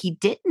 no, he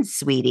didn't,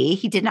 sweetie.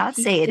 He did not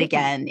say it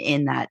again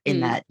in that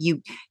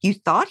you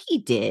thought he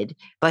did,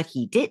 but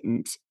he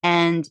didn't.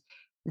 And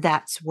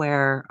that's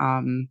where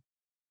I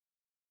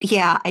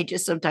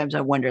just sometimes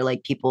I wonder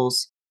like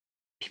people's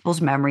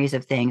memories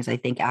of things. I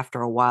think after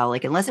a while,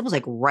 like unless it was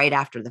like right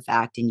after the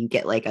fact and you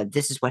get like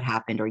this is what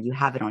happened, or you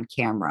have it on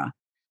camera,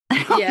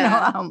 I don't know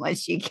how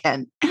much you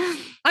can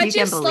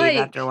believe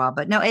after a while.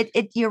 But no, it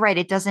you're right,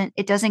 it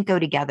doesn't go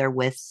together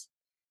with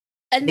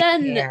and the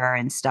then care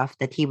and stuff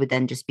that he would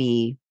then just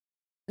be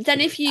then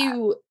if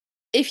you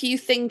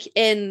think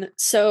in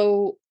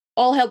so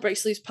All Hell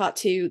Breaks Loose part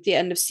 2, the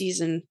end of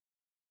season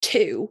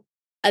 2,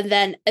 and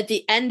then at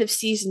the end of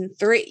season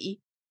 3,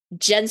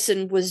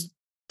 Jensen was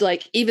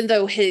like, even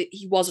though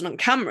he wasn't on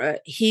camera,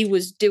 he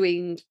was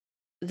doing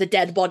the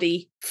dead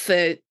body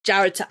for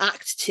Jared to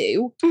act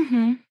to.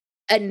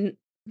 And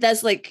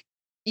there's like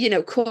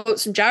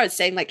quotes from Jared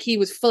saying like he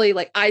was fully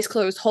like eyes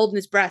closed, holding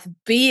his breath,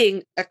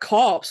 being a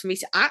corpse for me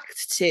to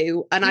act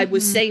to. And I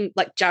was saying,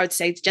 like Jared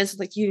saying to Jensen,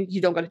 like,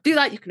 you don't got to do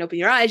that. You can open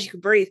your eyes, you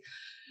can breathe.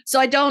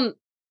 So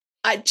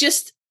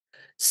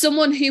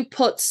someone who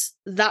puts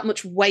that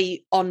much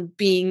weight on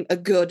being a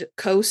good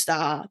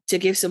co-star to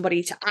give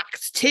somebody to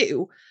act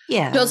to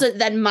doesn't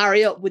then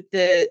marry up with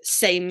the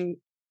same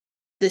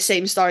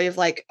story of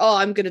like, oh,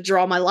 I'm going to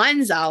draw my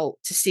lines out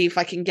to see if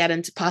I can get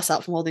him to pass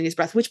out from holding his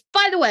breath, which,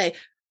 by the way,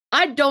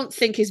 I don't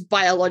think is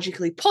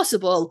biologically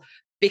possible,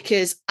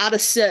 because at a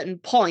certain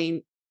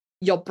point,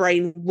 your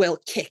brain will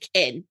kick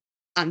in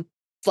and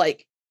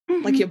like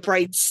your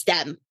brain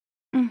stem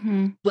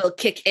will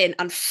kick in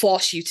and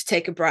force you to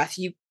take a breath.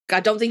 I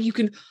don't think you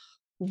can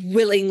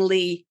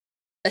willingly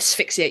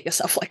asphyxiate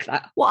yourself like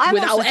that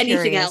without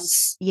anything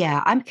else.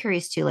 Yeah, I'm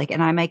curious too. Like,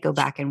 and I might go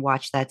back and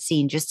watch that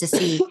scene just to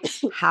see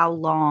how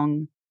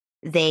long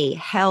they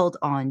held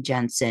on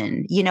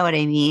Jensen. You know what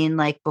I mean?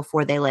 Like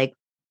before they like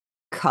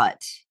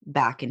cut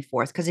back and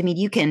forth. Because I mean,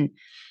 you can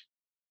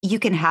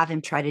have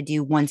him try to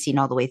do one scene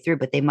all the way through,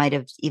 but they might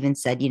have even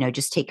said,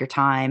 just take your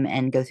time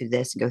and go through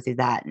this and go through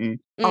that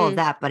and all of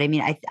that. But I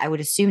mean, I would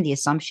assume the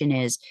assumption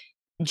is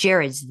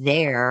Jared's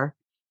there.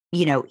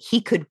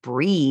 He could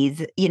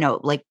breathe,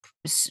 like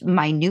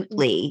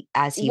minutely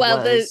as he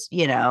was,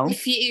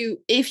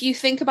 If you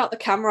think about the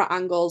camera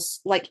angles,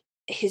 like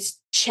his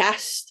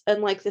chest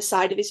and like the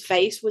side of his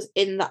face was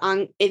in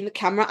the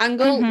camera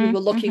angle. We were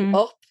looking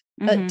up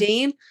at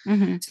Dean.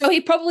 So he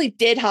probably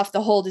did have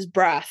to hold his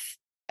breath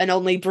and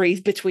only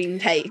breathe between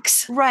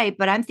takes. Right.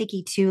 But I'm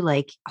thinking too,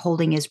 like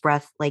holding his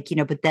breath, like,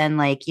 but then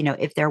like,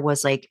 if there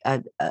was like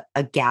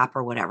a gap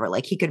or whatever,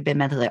 like he could have been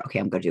mentally like, okay,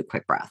 I'm going to do a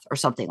quick breath or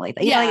something like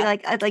that. Yeah.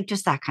 Like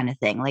just that kind of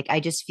thing. Like, I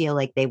just feel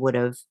like they would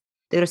have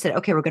said,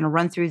 okay, we're going to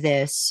run through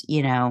this,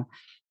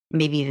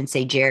 maybe even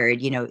say,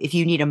 Jared, if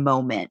you need a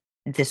moment,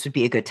 this would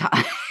be a good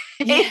time.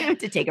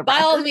 To take a breath.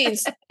 By all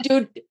means,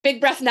 dude, big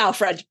breath now,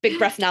 friend. Big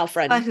breath now,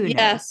 friend. But who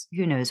knows?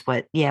 Who knows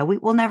what? Yeah,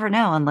 we'll never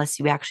know unless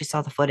we actually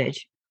saw the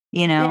footage.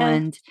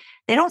 And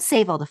they don't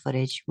save all the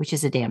footage, which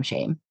is a damn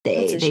shame.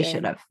 They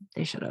should have.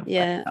 They should have.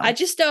 Yeah. I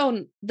just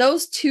don't,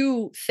 those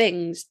two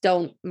things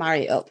don't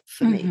marry up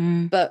for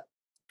me. But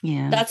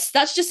yeah,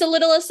 that's just a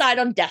little aside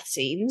on death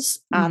scenes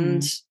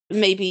and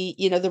maybe,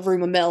 the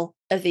rumor mill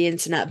of the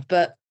internet.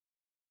 But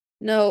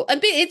no, and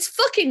it's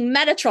fucking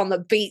Metatron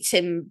that beats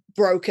him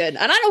broken.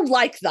 And I don't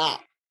like that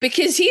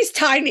because he's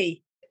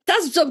tiny.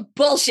 That's some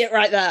bullshit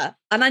right there.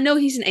 And I know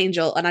he's an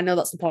angel and I know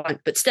that's the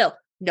point, but still,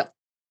 no,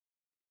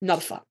 not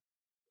a fan.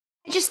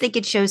 I just think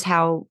it shows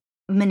how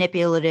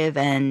manipulative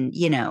and,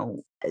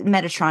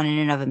 Metatron in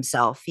and of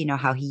himself,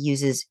 how he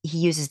uses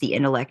the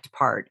intellect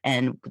part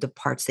and the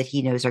parts that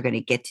he knows are going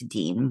to get to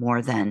Dean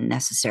more than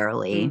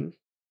necessarily.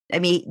 I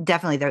mean,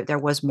 definitely there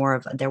was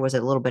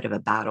a little bit of a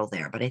battle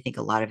there, but I think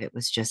a lot of it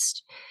was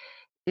just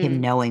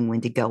him knowing when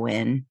to go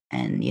in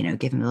and,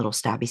 give him a little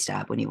stabby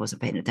stab when he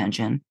wasn't paying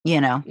attention,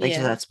 just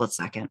that split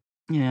second.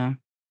 Yeah.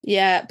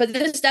 Yeah, but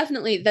there's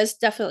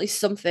definitely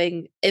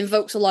something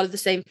invokes a lot of the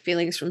same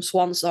feelings from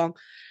Swan Song.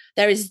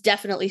 There is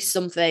definitely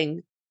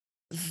something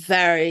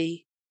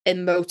very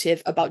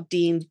emotive about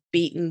Dean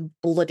beaten,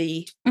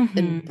 bloody,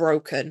 and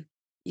broken,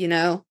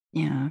 Yeah.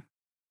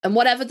 And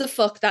whatever the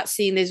fuck that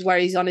scene is where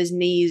he's on his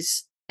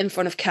knees in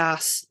front of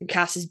Cass and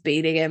Cass is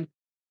beating him.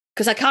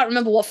 Because I can't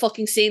remember what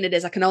fucking scene it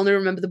is. I can only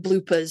remember the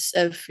bloopers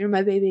of "You're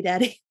my baby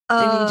daddy.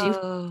 I need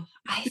you."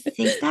 I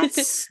think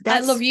that's I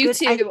love you good.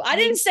 too. I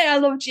didn't say I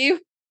loved you.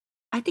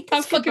 I think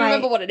that's I fucking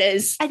remember what it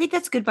is. I think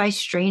that's Goodbye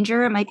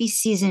Stranger. It might be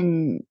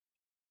season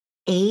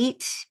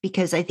 8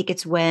 because I think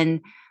it's when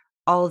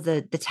all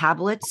the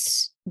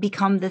tablets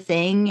become the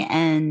thing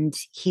and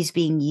he's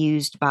being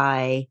used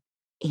by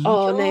angels.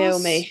 Oh,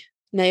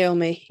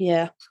 Naomi.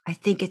 Yeah, I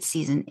think it's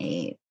season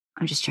 8.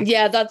 I'm just checking.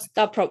 Yeah,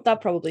 that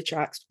probably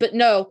tracks. But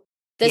no,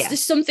 there's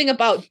just something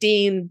about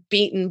Dean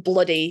beaten,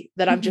 bloody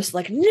that I'm just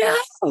like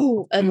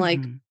no, and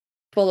like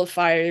full of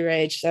fiery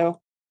rage. So.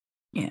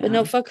 Yeah. But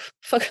no, fuck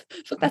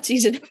that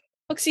season.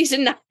 Fuck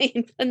season 9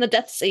 and the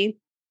death scene.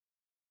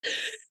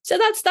 So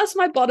that's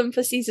my bottom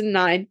for season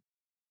 9.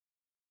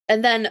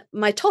 And then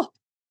my top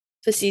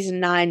for season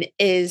 9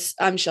 is,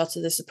 I'm sure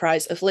to the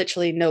surprise of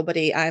literally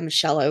nobody, I'm a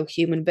shallow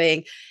human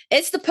being.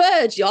 It's the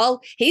Purge, y'all.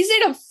 He's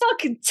in a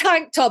fucking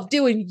tank top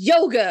doing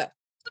yoga.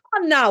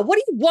 Come on now, what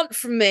do you want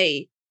from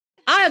me?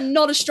 I am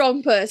not a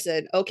strong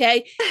person,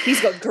 okay? He's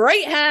got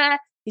great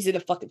hair. He's in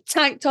a fucking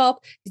tank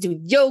top. He's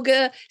doing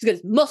yoga. He's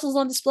got his muscles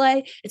on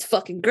display. It's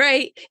fucking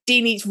great.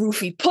 Dean eats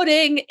roofie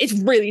pudding. It's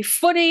really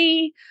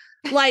funny.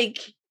 Like,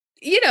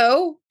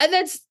 and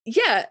that's,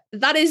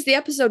 that is the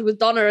episode with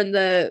Donna and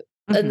the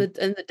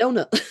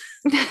donut.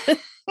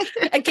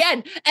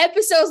 Again,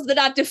 episodes that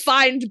are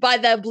defined by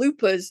their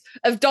bloopers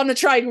of Donna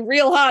trying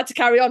real hard to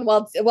carry on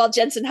while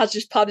Jensen has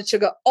just powdered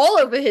sugar all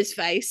over his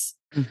face.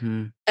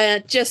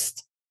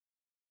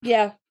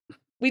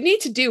 We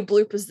need to do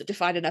bloopers that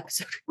define an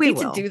episode. We need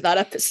will to do that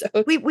episode.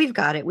 We've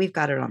got it. We've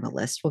got it on the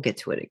list. We'll get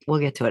to it. We'll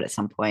get to it at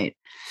some point.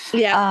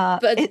 Yeah,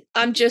 but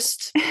I'm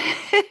just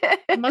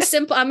I'm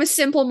a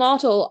simple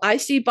mortal. I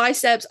see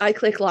biceps, I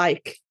click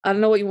like. I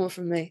don't know what you want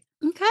from me.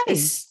 Okay.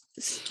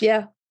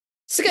 Yeah.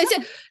 So,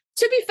 to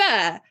be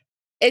fair,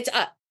 it's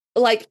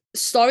like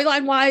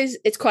storyline wise,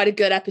 it's quite a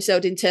good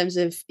episode in terms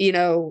of, you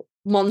know,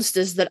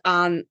 monsters that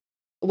aren't,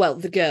 well,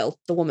 the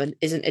woman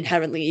isn't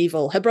inherently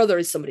evil. Her brother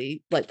is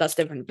somebody like that's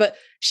different, but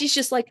she's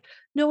just like,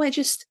 no,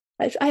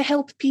 I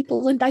help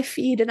people and I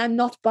feed and I'm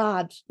not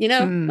bad. You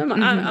know,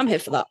 I'm here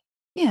for that.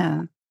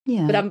 Yeah.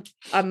 Yeah. But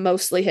I'm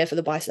mostly here for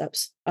the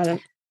biceps. I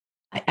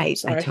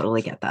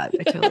totally get that.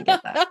 I totally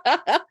get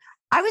that.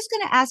 I was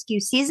going to ask you,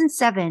 season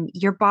 7,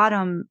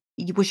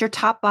 was your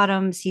top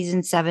bottom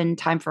season 7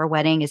 Time for a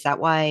Wedding? Is that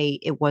why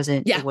it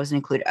wasn't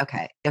included?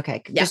 Okay. Yeah.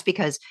 Just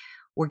because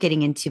we're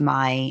getting into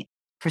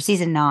for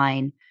season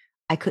 9,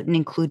 I couldn't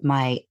include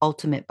my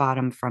ultimate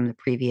bottom from the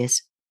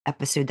previous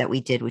episode that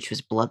we did, which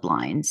was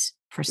Bloodlines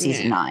for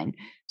season 9.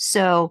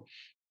 So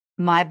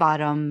my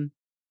bottom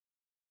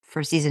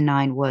for season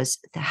 9 was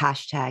the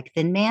hashtag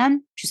Thin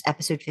Man, which is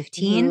episode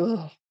 15.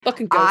 Ooh,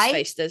 fucking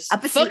Ghostfacers.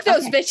 Fuck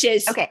those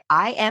bitches. Okay.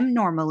 I am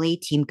normally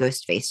team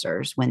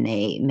Ghostfacers when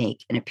they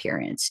make an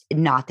appearance.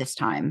 Not this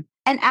time.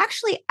 And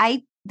actually,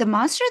 the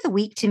monster of the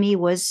week to me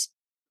was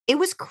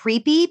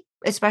creepy,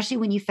 especially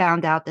when you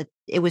found out that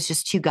it was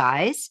just 2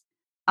 guys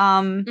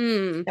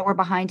that were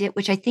behind it,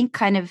 which I think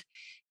kind of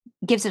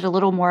gives it a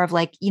little more of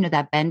like, you know,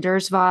 that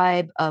Bender's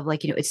vibe of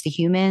like, you know, it's the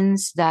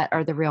humans that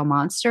are the real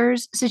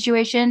monsters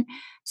situation.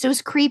 So it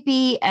was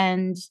creepy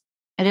and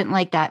I didn't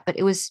like that, but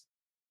it was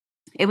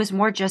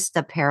more just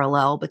the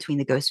parallel between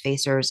the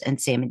Ghostfacers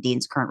and Sam and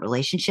Dean's current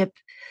relationship.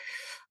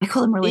 I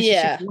call them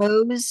relationship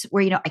woes,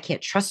 where, you know, I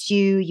can't trust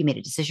you. You made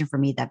a decision for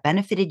me that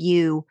benefited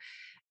you.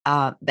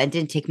 Ben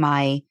didn't take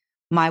my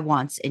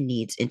wants and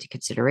needs into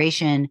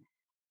consideration,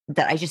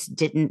 that I just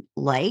didn't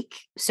like.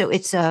 So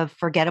it's a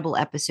forgettable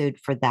episode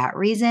for that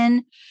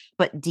reason.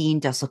 But Dean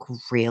does look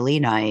really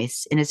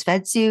nice in his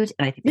Fed suit.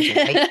 And I think there's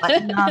a right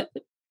button up.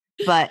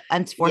 But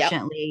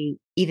unfortunately,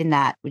 even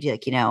that would be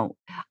like, you know,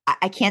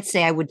 I can't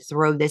say I would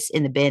throw this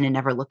in the bin and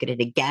never look at it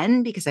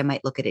again, because I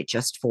might look at it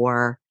just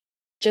for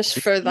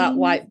that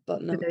white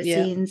button for those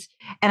scenes.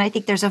 And I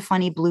think there's a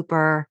funny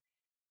blooper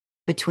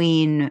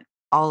between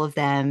all of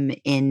them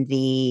when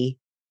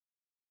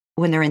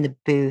they're in the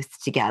booth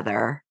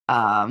together.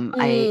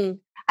 I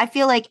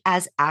feel like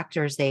as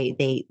actors,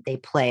 they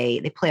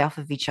play off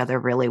of each other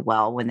really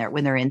well when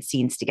they're in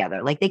scenes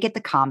together. Like they get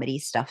the comedy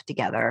stuff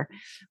together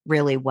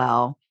really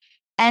well.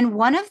 And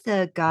one of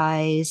the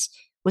guys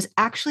was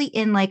actually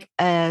in like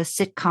a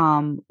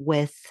sitcom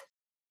with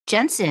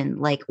Jensen,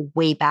 like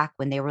way back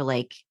when they were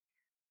like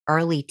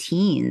early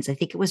teens. I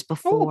think it was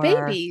before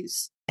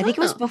babies. I think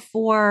it was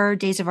before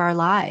Days of Our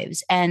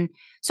Lives. And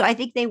so I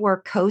think they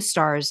were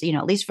co-stars, you know,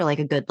 at least for like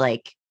a good,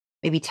 like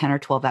maybe 10 or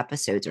 12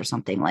 episodes or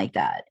something like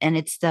that. And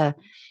it's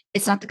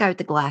not the guy with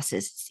the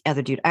glasses, it's the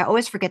other dude. I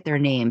always forget their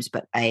names,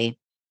 but I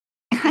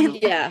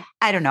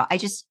don't know.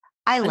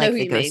 I like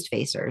the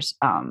Ghostfacers.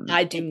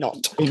 I do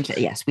not.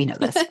 Yes, we know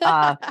this.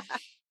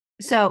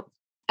 So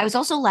I was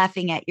also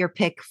laughing at your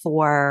pick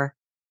for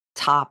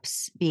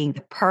tops being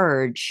The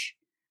Purge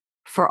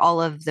for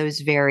all of those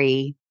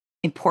very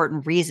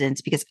important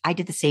reasons, because I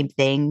did the same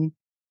thing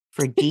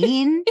for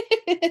Dean.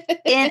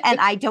 And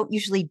I don't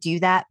usually do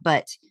that,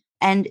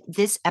 and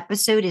this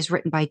episode is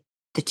written by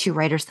the 2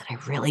 writers that I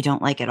really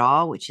don't like at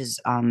all, which is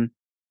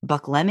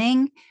Buck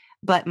Lemming.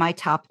 But my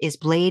top is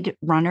Blade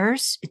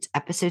Runners. It's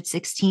episode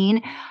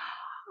 16,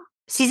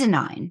 season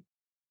 9.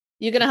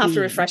 You're going to have to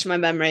refresh my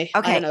memory.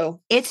 Okay. I don't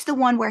know. It's the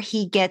one where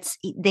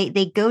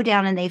they go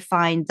down and they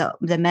find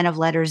the Men of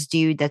Letters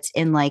dude that's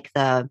in like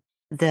the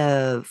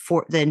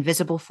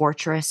invisible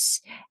fortress.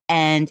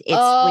 And it's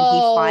when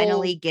he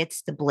finally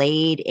gets the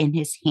blade in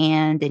his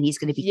hand and he's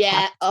going to be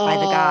kept by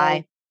the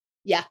guy.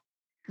 Yeah.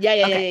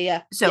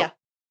 Yeah. So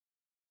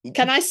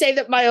can I say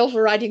that my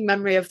overriding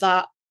memory of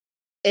that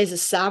is a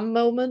Sam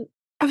moment?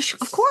 Of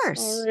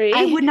course. Sorry.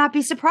 I would not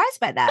be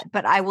surprised by that,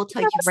 but I will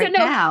tell you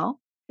now.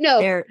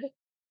 No.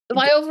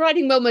 My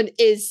overriding moment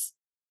is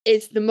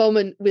the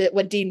moment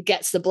when Dean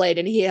gets the blade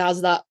and he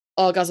has that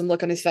orgasm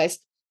look on his face.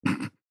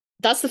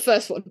 That's the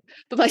first one.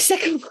 But my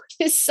second one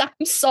is Sam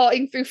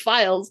sorting through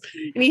files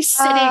and he's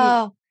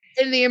sitting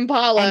in the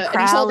Impala and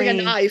he's holding a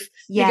knife.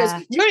 Yeah. He goes,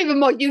 "You're even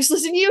more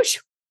useless than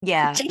usual."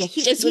 Yeah.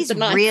 He's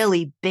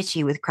really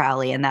bitchy with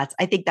Crowley. And I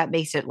think that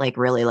makes it like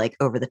really like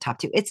over the top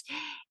too.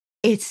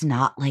 It's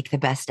not like the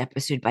best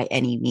episode by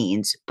any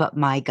means, but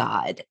my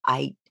God,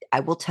 I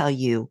will tell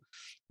you,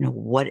 you know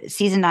what,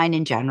 season 9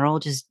 in general,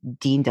 just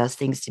Dean does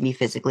things to me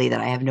physically that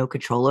I have no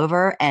control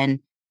over. And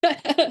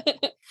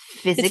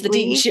physically, it's the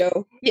Dean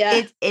show.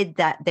 Yeah.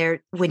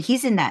 When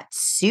he's in that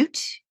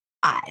suit,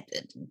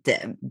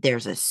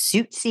 there's a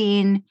suit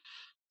scene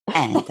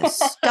and the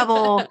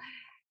stubble.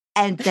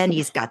 And then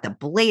he's got the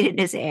blade in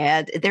his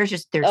hand. They're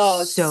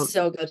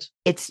so good.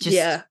 It's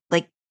just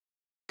like,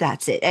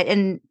 that's it.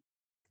 And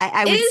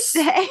I would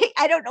say,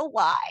 I don't know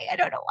why.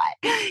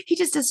 He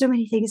just does so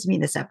many things to me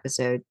in this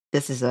episode.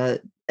 This is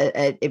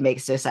it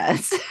makes no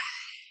sense.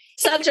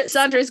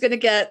 Sandra is going to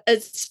get a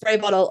spray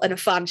bottle and a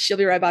fan. She'll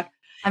be right back.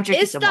 I'm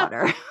drinking some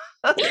water. Is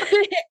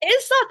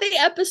that the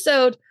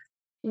episode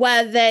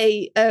where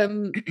they, I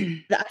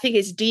think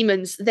it's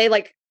demons, they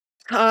like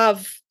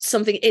carve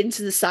something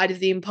into the side of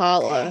the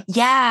Impala?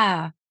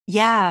 Yeah.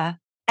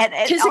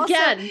 Because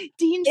again,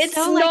 Dean's it's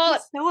so not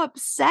he's so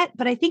upset,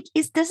 but I think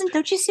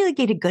don't you see like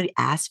get a good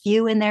ass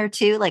view in there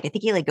too? Like I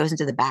think he like goes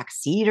into the back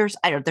seat or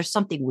I don't know. There's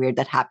something weird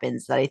that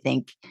happens that I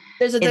think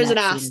there's an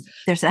ass.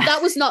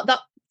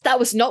 That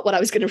was not what I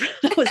was gonna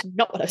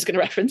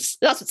reference.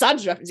 That's what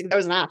Sandra's referencing. There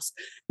was an ass.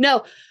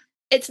 No,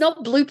 it's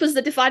not bloopers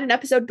that define an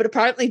episode, but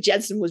apparently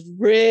Jensen was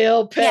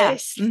real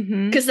pissed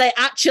because they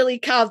actually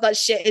carved that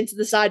shit into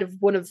the side of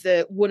one of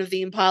the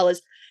Impalas.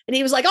 And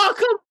he was like, "Oh,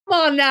 come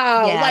on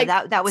now!" Yeah, like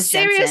that was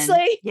seriously.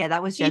 Jensen. Yeah,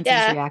 that was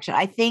Jensen's reaction.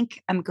 I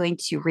think I'm going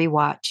to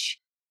rewatch.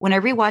 When I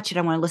rewatch it,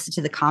 I want to listen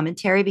to the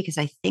commentary because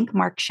I think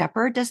Mark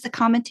Shepard does the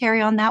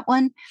commentary on that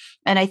one,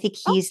 and I think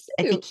he's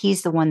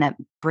the one that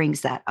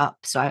brings that up.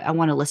 So I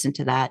want to listen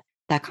to that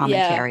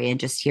commentary and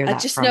just hear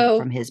that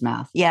from his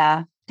mouth.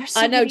 Yeah,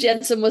 I know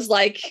Jensen was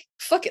like,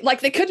 "Fuck it!"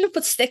 Like they couldn't have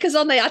put stickers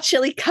on; they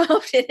actually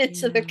carved it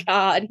into the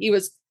car, and he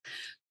was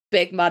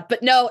big mad.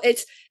 But no,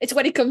 it's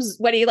when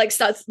he like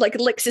starts like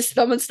licks his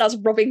thumb and starts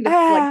rubbing the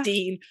like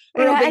Dean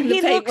rubbing the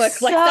paintwork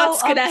like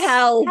that's gonna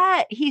help.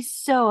 He's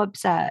so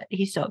upset.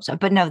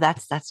 But no,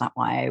 that's not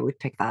why I would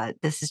pick that.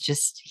 This is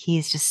just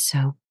he's just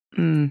so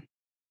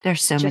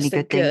there's so many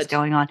good things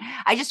going on.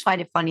 I just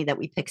find it funny that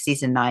we pick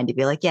season 9 to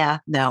be like, yeah,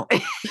 no.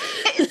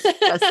 It's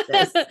just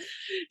this.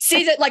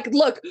 Season like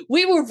look,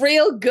 we were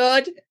real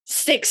good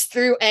 6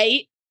 through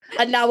 8.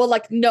 And now we're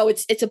like, no,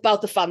 it's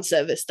about the fan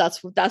service.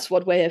 That's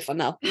what we're here for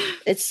now.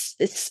 It's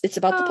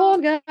about the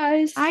porn,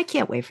 guys. I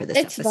can't wait for this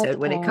episode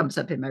when it comes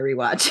up in my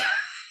rewatch.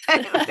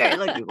 I'm very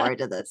looking forward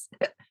to this.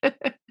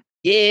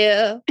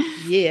 Yeah.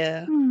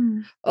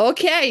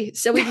 Okay,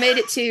 so we've made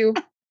it to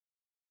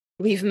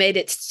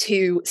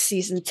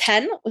season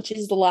 10, which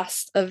is the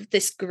last of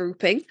this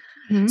grouping.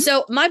 Mm-hmm.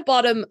 So my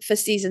bottom for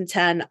season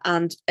 10,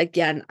 and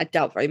again, I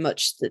doubt very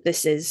much that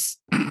this is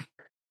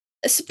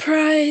a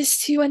surprise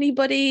to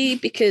anybody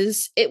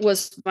because it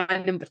was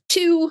my number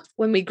 2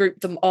 when we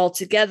grouped them all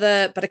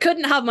together, but I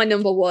couldn't have my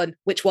number 1,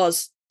 which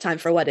was Time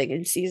for a Wedding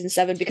in season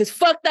 7 because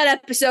fuck that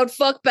episode,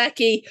 fuck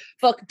Becky,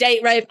 fuck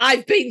date rape,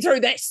 I've been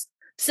through this.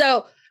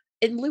 So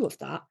in lieu of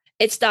that,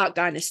 it's Dark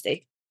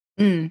Dynasty.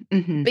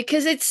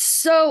 Because it's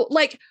so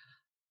like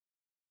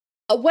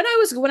when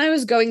I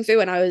was going through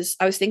and I was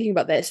thinking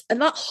about this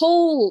and the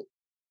whole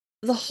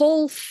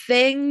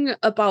thing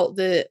about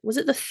was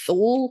it the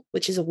Thule,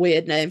 which is a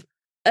weird name,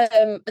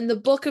 and the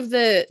book of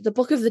the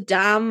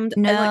damned.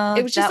 No, and like,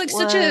 it was just like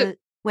such a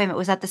wait a minute.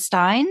 Was that the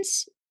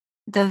Steins?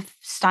 The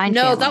Stein?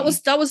 No, family?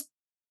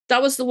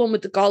 that was the one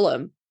with the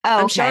golem. Oh,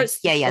 I'm okay. sure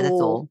it's the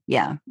Thule.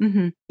 Yeah,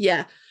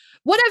 yeah.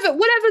 Whatever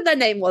their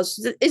name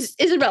was is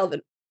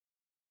irrelevant.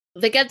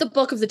 They get the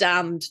book of the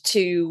damned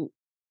to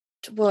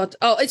what?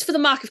 Oh, it's for the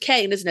Mark of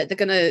Cain, isn't it? They're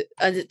gonna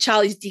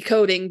Charlie's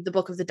decoding the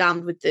book of the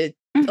damned with the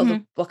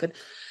other book,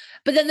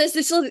 but then there's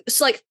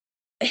this like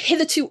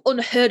hitherto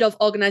unheard of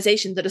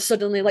organization that are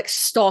suddenly like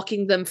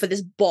stalking them for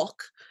this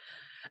book,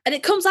 and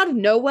it comes out of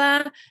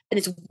nowhere and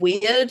it's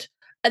weird,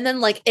 and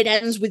then like it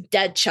ends with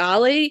dead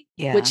Charlie,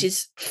 which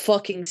is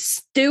fucking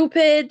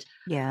stupid.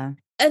 Yeah.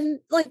 And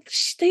like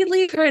they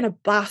leave her in a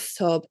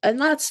bathtub,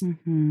 and that's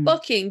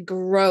fucking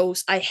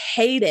gross. I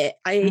hate it.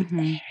 I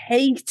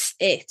hate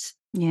it.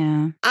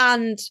 Yeah.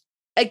 And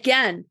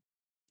again,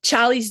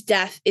 Charlie's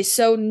death is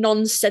so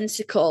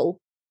nonsensical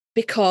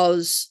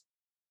because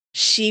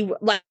she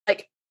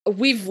like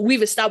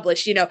we've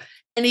established, you know,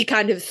 any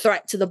kind of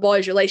threat to the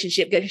boys'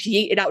 relationship gets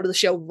yeeted out of the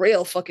show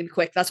real fucking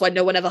quick. That's why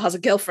no one ever has a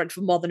girlfriend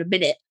for more than a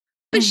minute.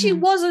 But she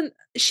wasn't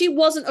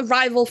a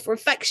rival for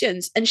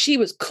affections, and she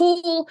was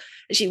cool,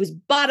 and she was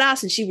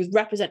badass, and she was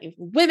representing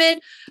women,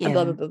 and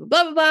blah blah blah blah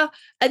blah blah.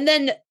 And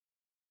then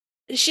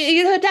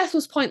her death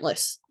was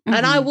pointless,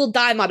 and I will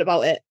die mad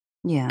about it.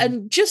 Yeah.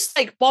 And just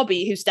like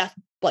Bobby, whose death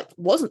like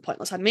wasn't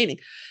pointless, had meaning.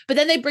 But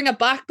then they bring her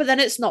back, but then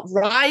it's not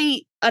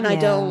right, and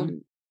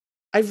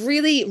I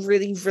really,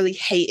 really, really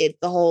hated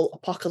the whole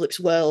apocalypse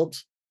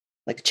world,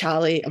 like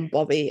Charlie and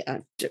Bobby,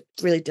 and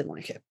really didn't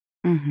like it.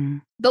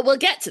 But we'll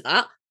get to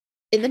that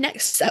in the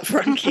next set of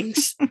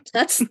rankings.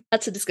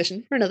 That's a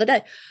discussion for another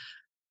day.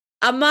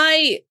 And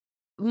my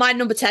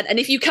number 10, and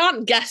if you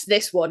can't guess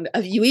this one,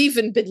 have you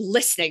even been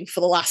listening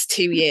for the last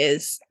 2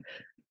 years?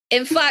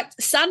 In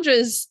fact,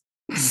 Sandra's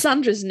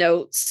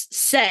notes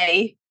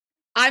say,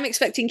 I'm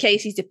expecting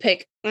Casey to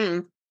pick,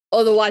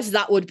 otherwise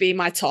that would be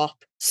my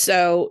top.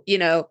 So, you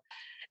know,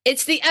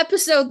 it's the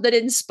episode that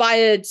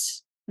inspired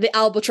the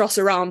albatross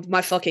around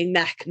my fucking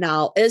neck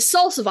now. It's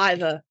Soul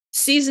Survivor,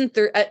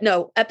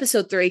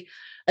 episode 3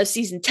 of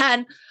season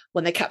 10,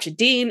 when they capture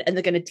Dean and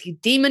they're going to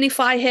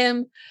demonify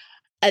him.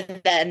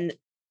 And then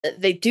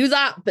they do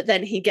that, but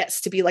then he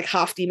gets to be like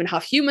half demon,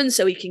 half human,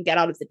 so he can get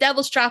out of the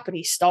devil's trap, and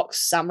he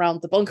stalks Sam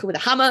around the bunker with a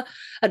hammer.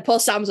 And poor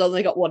Sam's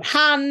only got one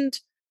hand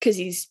because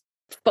he's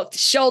fucked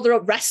his shoulder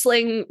up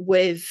wrestling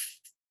with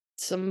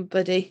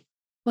somebody.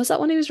 Was that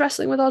when he was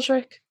wrestling with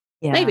Osric?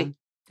 Yeah, maybe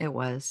it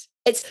was.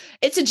 It's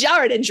a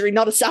Jared injury,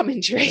 not a Sam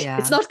injury. Yeah.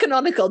 It's not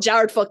canonical.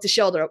 Jared fucked his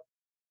shoulder up.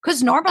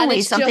 Because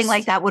normally something just,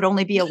 like that would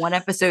only be a 1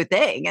 episode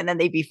thing, and then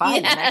they'd be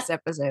fine the next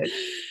episode.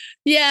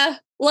 Yeah,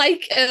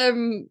 like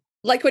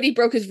when he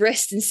broke his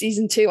wrist in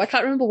season 2. I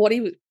can't remember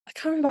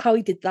how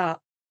he did that.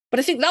 But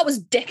I think that was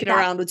dicking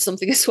around with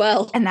something as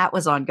well. And that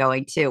was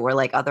ongoing too, where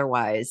like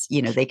otherwise,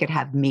 they could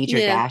have major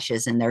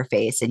gashes in their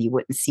face and you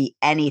wouldn't see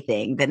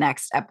anything. The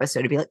next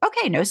episode would be like,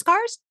 okay, no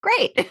scars?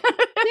 Great.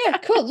 Yeah,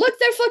 cool. Look,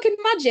 they're fucking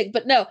magic.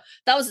 But no,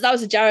 that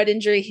was a Jared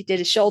injury. He did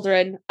his shoulder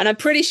in. And I'm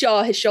pretty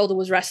sure his shoulder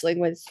was wrestling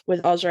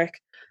with Osric.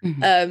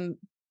 Mm-hmm.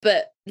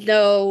 But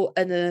no,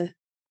 and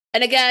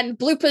again,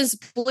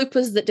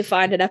 bloopers that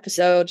defined an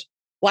episode.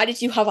 Why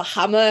did you have a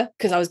hammer?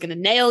 Because I was going to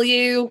nail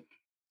you.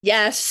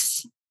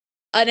 Yes.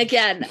 And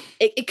again,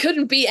 it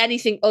couldn't be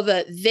anything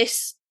other.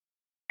 This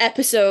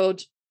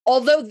episode,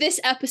 although this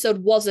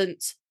episode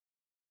wasn't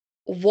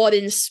what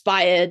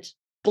inspired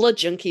Blood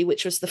Junkie,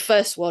 which was the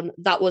first one,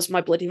 that was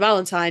My Bloody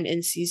Valentine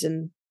in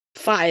season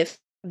 5.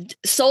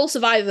 Soul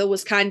Survivor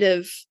was kind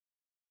of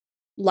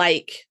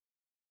like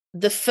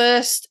the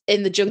first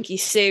in the Junkie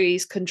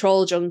series.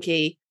 Control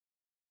Junkie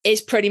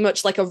is pretty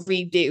much like a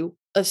redo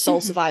of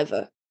Soul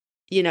Survivor.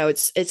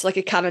 It's like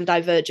a canon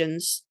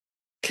divergence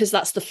because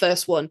that's the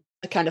first one.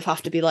 I kind of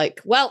have to be like,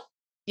 well,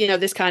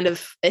 this kind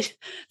of this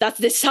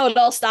is how it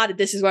all started.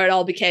 This is where it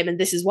all became, and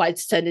this is why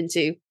it's turned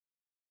into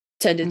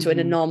an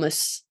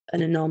enormous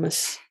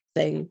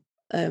thing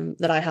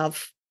that I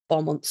have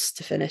 4 months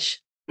to finish.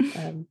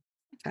 Kind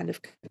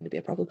of going to be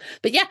a problem,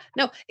 but yeah,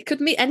 no, it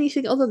couldn't be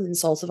anything other than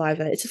Soul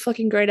Survivor. It's a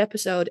fucking great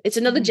episode. It's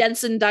another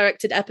Jensen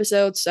directed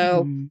episode,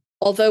 so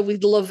although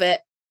we'd love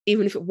it,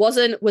 even if it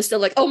wasn't, we're still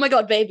like, oh my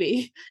god,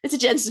 baby, it's a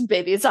Jensen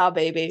baby, it's our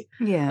baby.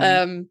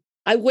 Yeah.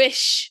 I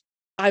wish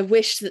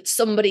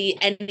that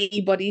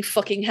anybody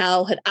fucking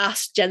hell had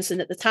asked Jensen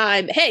at the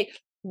time, hey,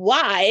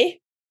 why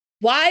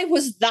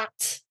was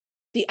that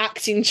the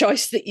acting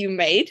choice that you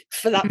made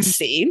for that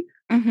scene?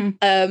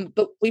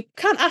 But we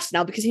can't ask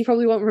now because he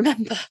probably won't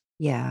remember.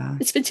 Yeah.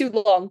 It's been too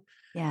long.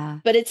 Yeah.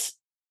 But it's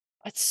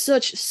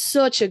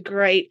such a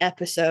great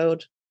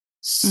episode.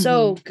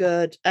 So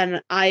good.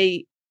 And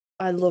I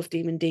love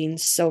Demon Dean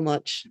so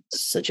much.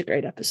 Such a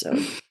great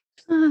episode.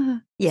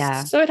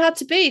 Yeah. So it had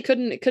to be. It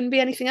couldn't be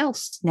anything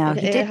else. No,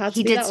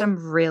 he did some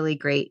really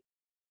great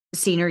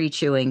scenery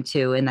chewing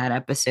too in that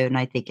episode. And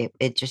I think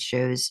it just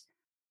shows,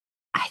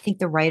 I think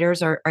the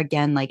writers are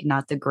again like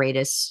not the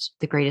greatest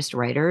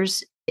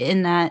writers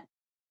in that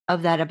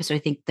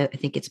episode. I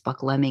think it's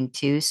Buck Lemming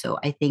too. So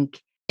I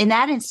think in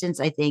that instance,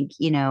 I think,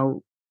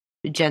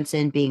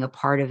 Jensen being a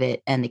part of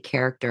it and the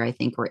character, I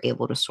think we're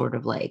able to sort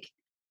of like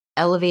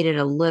elevate it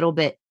a little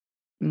bit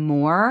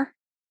more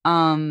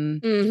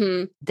than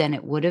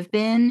it would have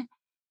been,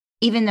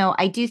 even though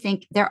I do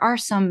think there are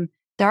some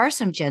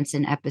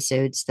Jensen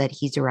episodes that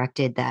he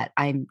directed that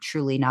I'm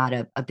truly not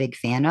a big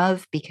fan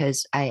of,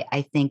 because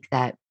I think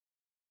that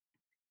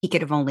he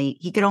could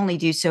only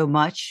do so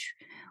much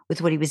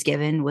with what he was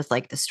given with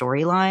like the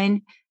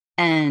storyline.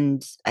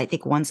 And I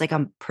think one's like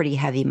a pretty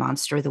heavy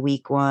Monster of the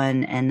Week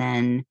one, and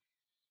then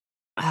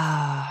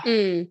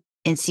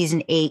in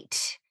season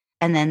 8,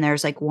 and then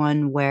there's like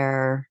one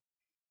where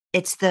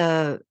it's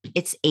the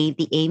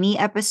Amy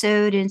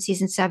episode in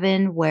season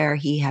 7 where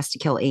he has to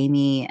kill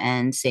Amy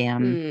and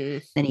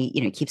Sam. Then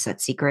he keeps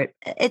that secret.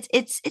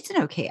 It's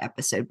an okay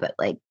episode, but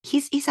like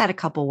he's had a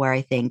couple where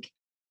I think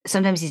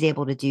sometimes he's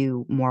able to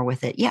do more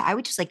with it. Yeah, I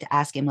would just like to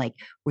ask him, like,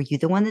 were you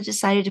the one that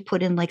decided to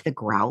put in like the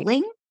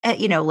growling?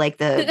 Like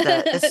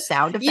the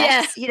sound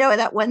effects, in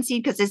that one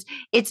scene, because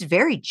it's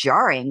very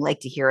jarring, like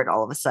to hear it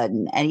all of a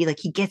sudden, and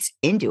he gets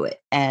into it,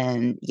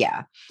 and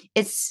yeah,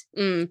 it's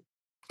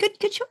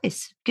good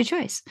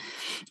choice.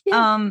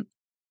 Yeah.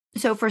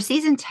 So for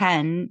season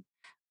 10,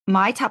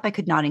 my top I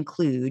could not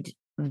include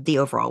the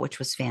overall, which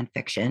was fan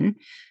fiction.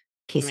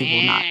 Casey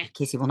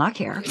will not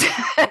care.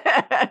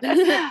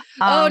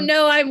 Oh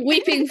no, I'm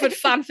weeping for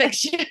fan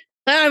fiction.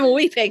 I'm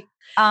weeping.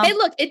 Hey,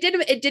 look, it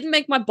didn't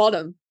make my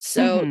bottom,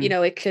 so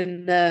it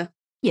can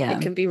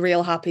be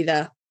real happy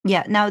there.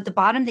 Yeah. Now the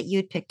bottom that you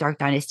had picked, Dark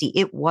Dynasty,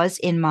 it was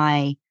in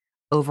my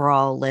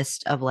overall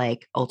list of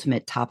like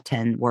ultimate top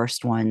 10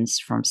 worst ones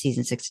from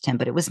season 6 to 10,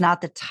 but it was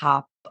not the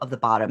top of the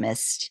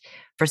bottomest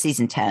for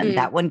season 10.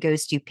 That one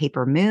goes to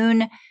Paper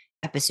Moon,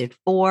 episode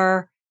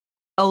 4.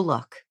 Oh,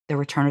 look, the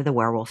return of the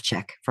werewolf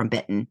chick from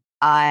Bitten.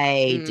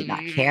 I did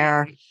not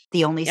care.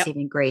 The only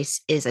saving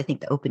grace is, I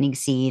think, the opening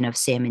scene of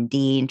Sam and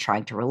Dean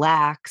trying to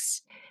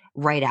relax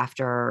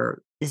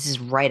this is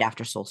right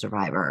after Soul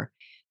Survivor.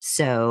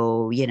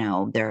 So,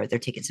 they're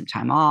taking some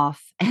time off,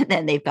 and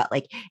then they've got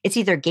like, it's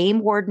either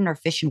game warden or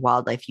fish and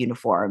wildlife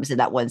uniforms. In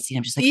that one scene,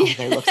 I'm just like, oh,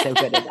 they look so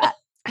good at that.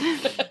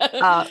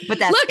 But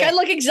that's look, I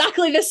look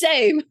exactly the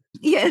same.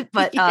 Yeah.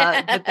 But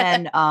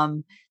then,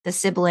 the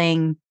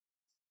sibling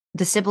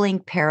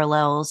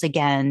parallels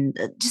again,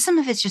 just some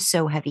of it's just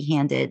so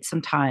heavy-handed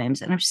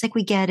sometimes. And I'm just like,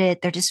 we get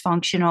it. They're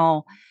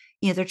dysfunctional.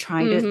 They're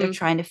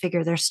trying to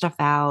figure their stuff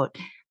out.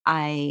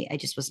 I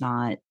just was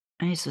not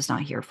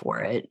here for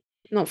it.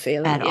 Not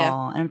feeling at it, yeah.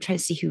 all. And I'm trying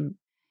to see who,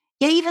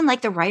 even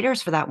like the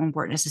writers for that one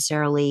weren't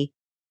necessarily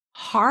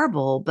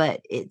horrible,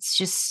 but it's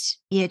just,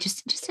 it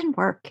just didn't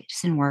work. It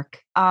just didn't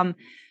work.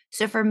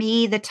 So for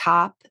me, the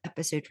top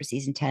episode for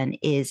season 10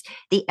 is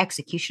the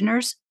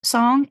Executioner's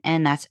song,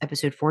 and that's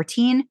episode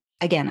 14.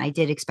 Again, I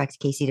did expect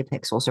Casey to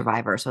pick Soul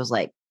Survivor, so I was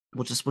like,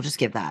 we'll just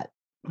give that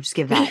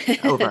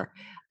over.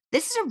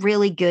 This is a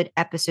really good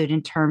episode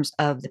in terms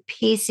of the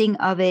pacing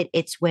of it.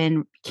 It's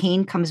when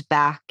Kane comes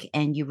back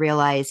and you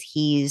realize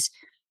he's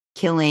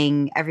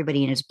killing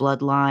everybody in his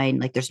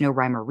bloodline. Like there's no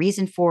rhyme or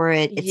reason for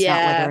it. It's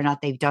not whether or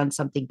not they've done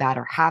something bad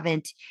or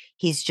haven't.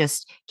 He's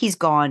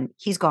gone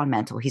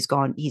mental. He's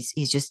off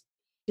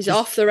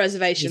the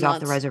reservation. He's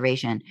off the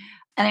reservation.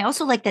 And I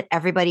also like that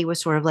everybody was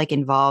sort of like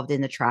involved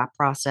in the trap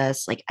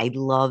process. Like I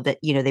love that,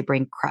 they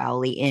bring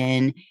Crowley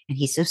in and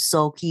he's so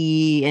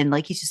sulky and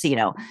like, he's just,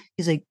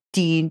 he's like,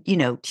 Dean,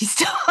 he's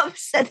still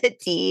upset that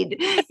Dean,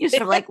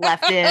 sort of like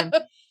left him.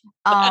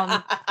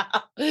 And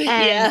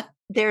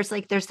there's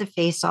the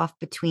face off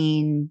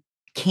between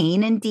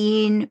Kane and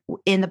Dean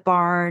in the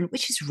barn,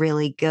 which is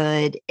really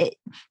good.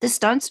 The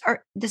stunts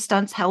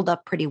held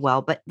up pretty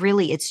well, but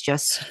really it's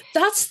just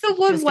that's the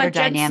one where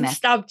Jensen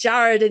stabbed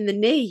Jared in the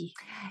knee.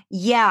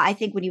 Yeah, I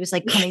think when he was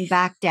like coming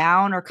back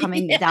down or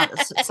coming down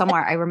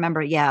somewhere, I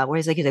remember, where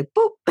he's like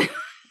boop.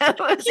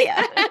 Because they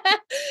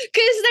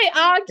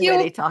argue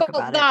they talk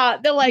about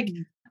that. They're like,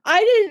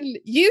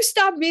 you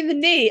stabbed me in the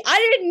knee.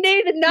 I didn't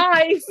need a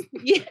knife.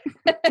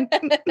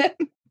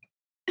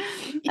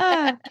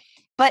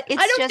 But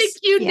it's I don't think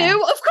you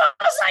knew. Of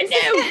course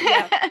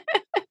I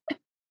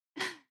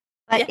knew.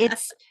 But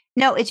it's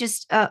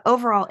just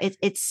overall,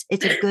 it's a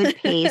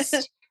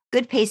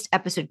good paced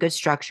episode, good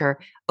structure,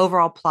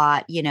 overall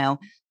plot,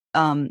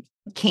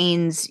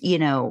 Kane's,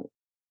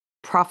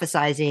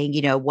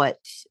 prophesizing, what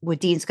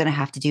Dean's going to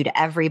have to do to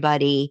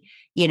everybody,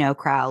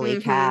 Crowley,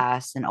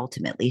 Cass, and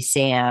ultimately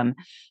Sam,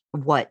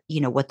 what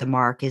the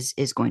mark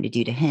is going to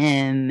do to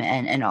him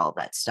and all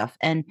that stuff.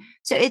 And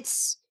so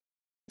it's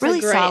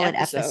really solid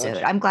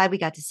episode. I'm glad we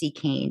got to see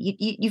Kane.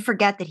 You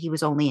forget that he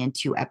was only in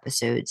 2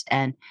 episodes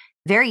and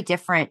very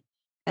different,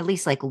 at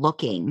least like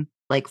looking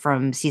like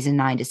from season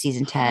 9 to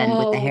season 10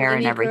 with the hair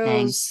and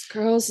everything.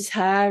 Grows his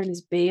hair and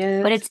his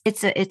beard. But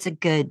it's a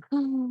good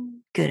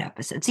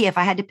episode. So if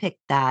I had to pick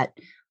that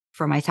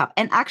for my top,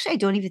 and actually I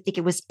don't even think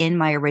it was in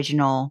my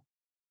original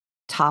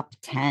top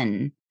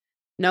 10.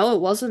 No, it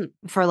wasn't.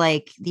 For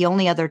like the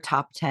only other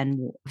top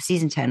 10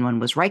 season 10 one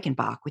was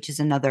Reichenbach, which is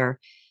another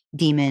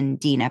Demon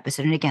Dean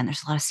episode. And again,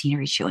 there's a lot of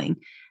scenery chewing.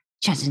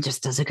 Jensen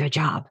just does a good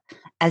job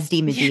as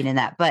Demon Dean in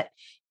that. But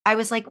I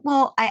was like,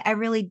 well, I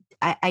really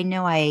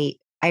know I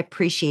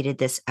appreciated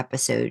this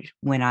episode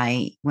when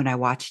I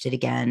watched it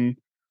again.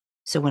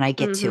 So when I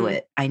get to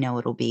it, I know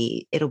it'll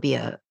be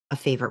a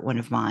favorite one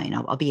of mine.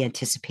 I'll be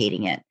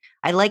anticipating it.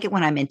 I like it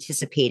when I'm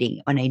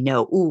anticipating when I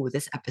know, ooh,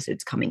 this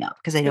episode's coming up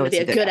because I know it's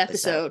a good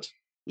episode.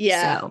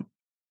 Yeah.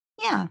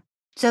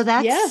 So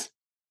that's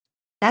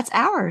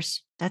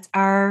ours. That's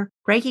our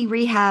ranking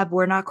rehab.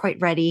 We're not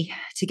quite ready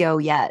to go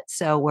yet.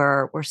 So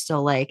we're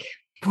still like,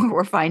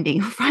 we're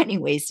finding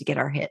ways to get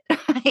our hit.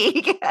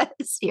 I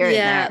guess, here and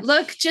there.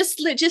 Look,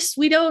 just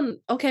we don't.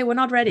 Okay, we're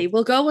not ready.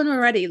 We'll go when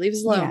we're ready. Leave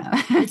us alone.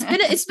 Yeah.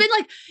 it's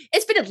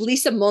been at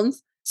least a month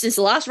since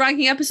the last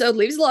ranking episode.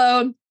 Leave us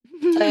alone.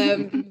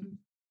 We're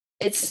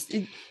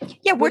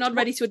not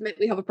ready to admit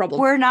we have a problem.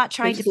 We're not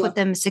trying to put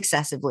them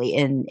successively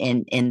in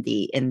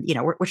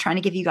we're trying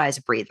to give you guys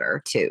a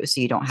breather too,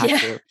 so you don't have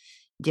to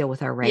deal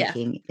with our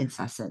ranking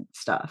incessant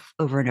stuff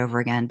over and over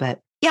again. But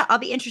I'll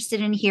be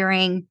interested in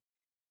hearing.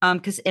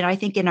 Because I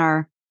think I'm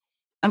going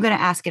to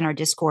ask in our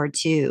Discord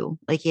too.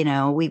 Like,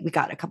 we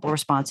got a couple of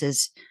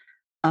responses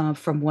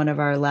from one of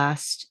our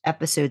last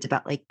episodes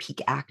about like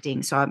peak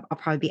acting. So I'll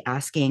probably be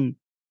asking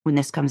when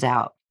this comes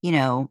out,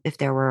 if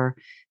there were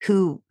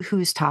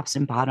whose tops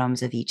and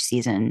bottoms of each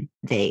season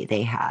they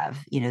have,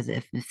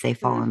 if they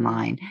fall in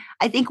line.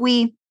 I think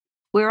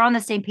we're on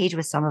the same page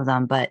with some of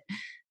them, but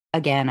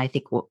again, I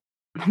think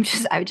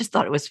I just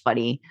thought it was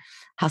funny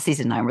how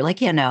season 9 we're like,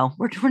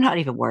 we're not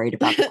even worried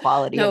about the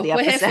quality of the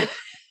episode.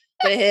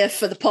 We're here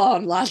for the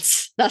porn,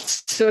 lads.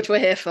 That's what we're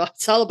here for.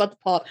 It's all about the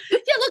porn. Yeah,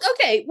 look,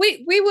 okay,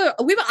 we were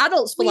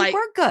adults for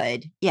we're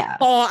good. Yeah.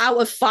 4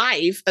 out of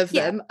 5 of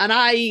them.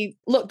 And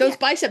those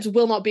biceps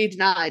will not be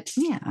denied.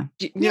 Yeah.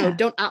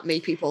 Don't at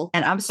me, people.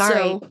 And I'm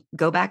sorry,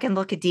 go back and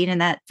look at Dean in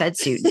that Fed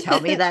suit and tell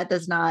me that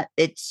does not,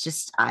 it's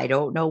just, I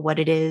don't know what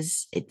it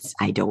is.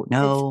 I don't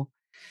know.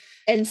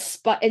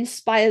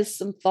 Inspires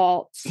some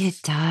thoughts.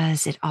 It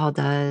does. It all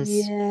does.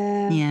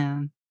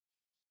 Yeah.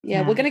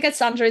 We're gonna get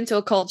Sandra into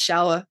a cold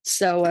shower,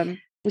 so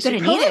we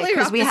should need it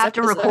because we have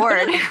to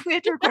record. We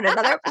have to record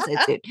another episode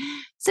soon.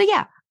 So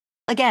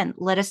again,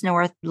 let us know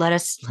our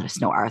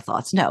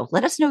thoughts. No,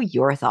 let us know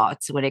your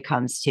thoughts when it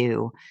comes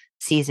to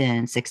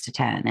season 6 to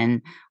 10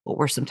 and what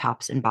were some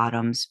tops and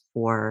bottoms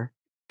for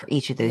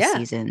each of those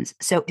seasons.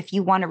 So if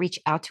you want to reach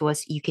out to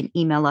us, you can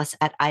email us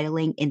at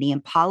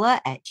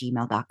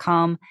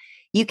idlingintheimpala@gmail.com.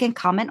 You can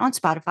comment on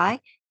Spotify,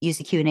 use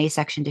the Q&A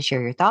section to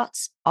share your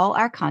thoughts. All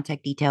our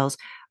contact details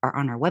are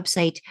on our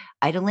website,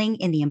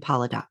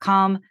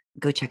 idlingintheimpala.com.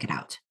 Go check it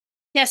out.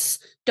 Yes,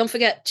 don't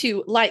forget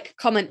to like,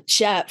 comment,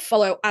 share,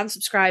 follow, and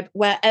subscribe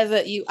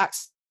wherever you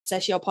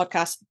access your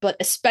podcast, but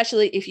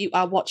especially if you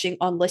are watching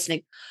or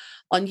listening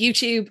on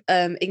YouTube.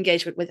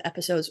 Engagement with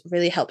episodes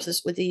really helps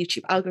us with the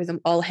YouTube algorithm.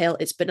 All hail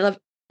its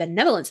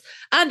benevolence.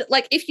 And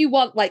like, if you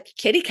want like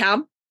kitty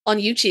cam on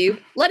YouTube,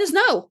 let us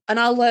know. And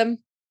I'll, I'm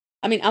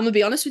gonna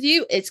be honest with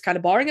you, it's kind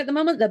of boring at the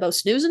moment. They're both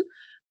snoozing.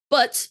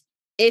 But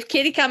if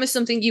kitty cam is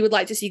something you would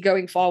like to see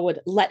going forward,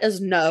 let us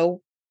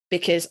know,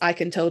 because I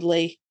can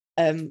totally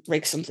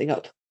rig something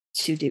up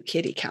to do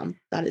kitty cam.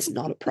 That is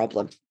not a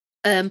problem.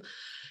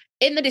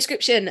 In the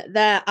description,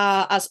 there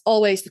are, as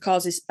always, the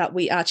causes that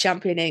we are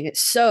championing.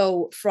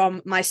 So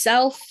from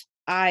myself,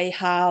 I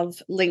have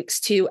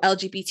links to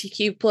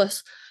LGBTQ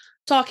plus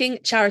talking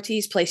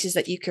charities, places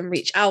that you can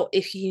reach out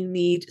if you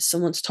need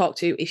someone to talk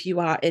to if you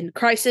are in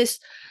crisis.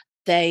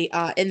 They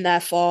are in there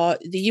for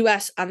the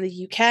US and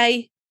the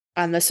UK,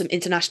 and there's some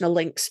international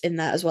links in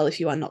there as well if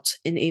you are not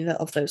in either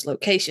of those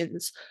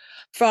locations.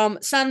 From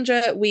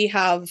Sandra, we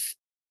have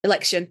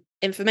election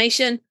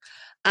information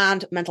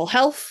and mental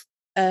health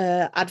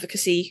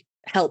advocacy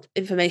help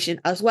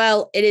information as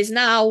well. It is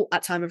now,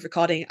 at time of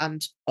recording,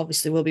 and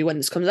obviously will be when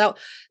this comes out,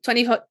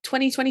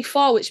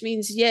 2024, which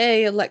means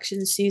yay,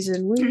 election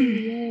season. Woo,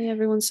 yay,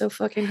 everyone's so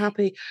fucking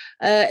happy.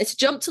 It's a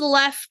jump to the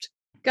left,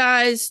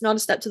 guys, not a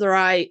step to the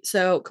right.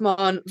 So come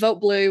on, vote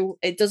blue.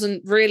 It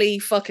doesn't really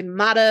fucking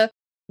matter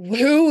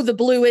who the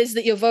blue is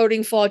that you're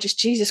voting for. Just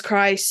Jesus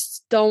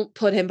Christ, don't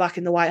put him back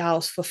in the White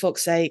House, for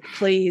fuck's sake,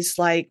 please.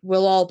 Like,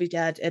 we'll all be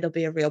dead. It'll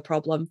be a real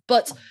problem.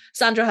 But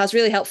Sandra has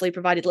really helpfully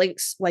provided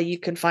links where you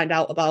can find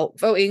out about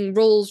voting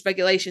rules,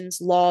 regulations,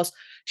 laws,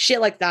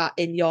 shit like that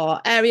in your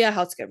area,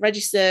 how to get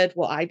registered,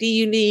 what ID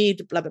you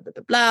need, blah, blah, blah,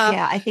 blah, blah.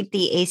 Yeah, I think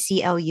the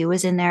ACLU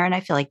is in there, and I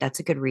feel like that's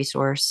a good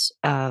resource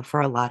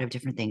for a lot of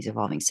different things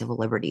involving civil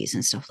liberties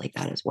and stuff like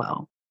that as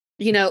well.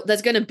 You know,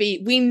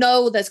 we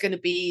know there's going to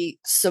be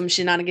some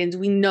shenanigans.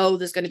 We know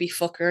there's going to be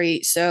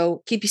fuckery.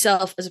 So keep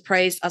yourself as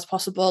appraised as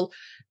possible.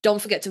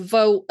 Don't forget to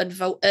vote, and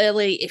vote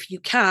early if you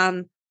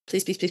can.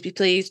 Please, please, please, please,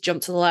 please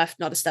jump to the left,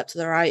 not a step to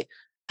the right.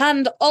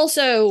 And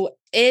also,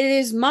 it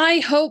is my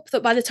hope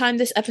that by the time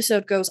this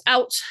episode goes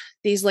out,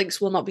 these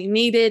links will not be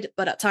needed.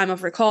 But at time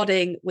of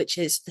recording, which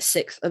is the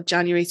 6th of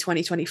January,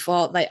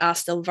 2024, they are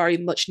still very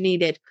much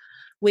needed.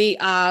 We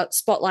are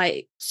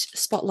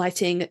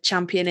spotlighting,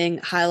 championing,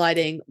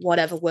 highlighting,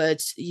 whatever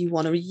words you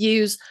want to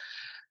use,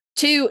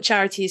 2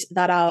 charities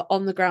that are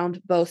on the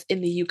ground, both in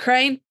the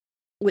Ukraine,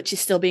 which is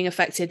still being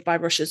affected by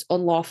Russia's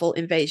unlawful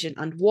invasion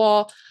and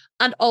war,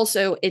 and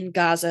also in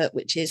Gaza,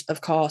 which is,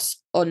 of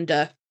course,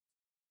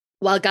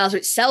 while Gaza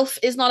itself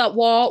is not at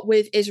war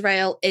with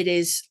Israel, it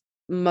is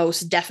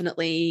most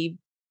definitely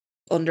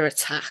under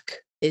attack,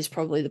 is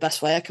probably the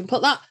best way I can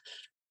put that.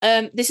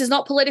 This is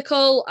not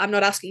political. I'm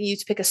not asking you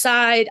to pick a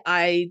side.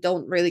 I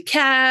don't really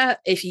care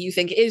if you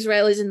think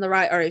Israel is in the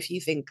right or if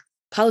you think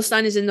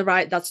Palestine is in the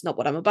right. That's not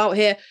what I'm about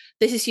here.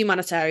 This is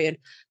humanitarian.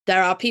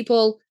 There are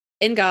people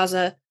in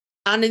Gaza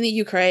and in the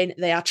Ukraine.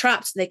 They are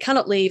trapped. They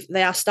cannot leave.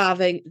 They are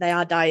starving. They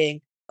are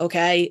dying.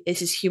 Okay?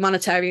 This is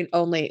humanitarian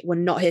only. We're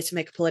not here to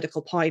make a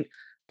political point.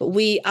 But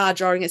we are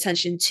drawing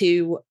attention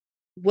to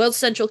World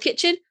Central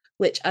Kitchen,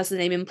 which, as the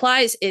name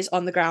implies, is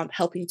on the ground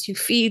helping to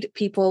feed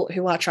people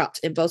who are trapped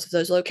in both of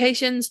those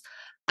locations,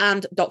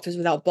 and Doctors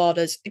Without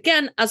Borders,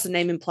 again, as the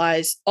name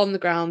implies, on the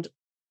ground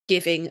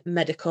giving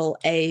medical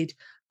aid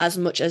as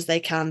much as they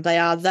can. They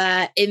are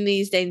there in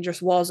these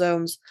dangerous war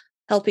zones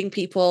helping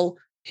people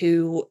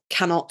who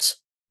cannot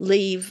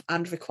leave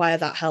and require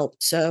that help.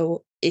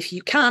 So if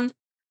you can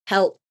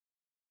help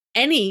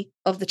any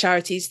of the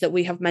charities that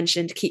we have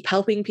mentioned, keep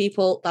helping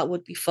people. That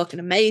would be fucking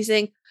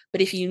amazing.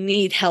 But if you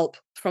need help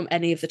from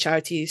any of the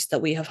charities that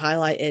we have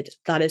highlighted,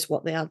 that is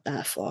what they are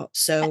there for.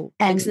 So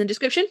links in the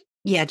description.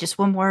 Yeah, just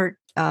one more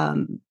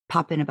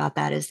pop in about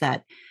that is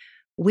that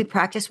we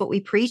practice what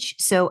we preach.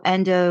 So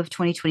end of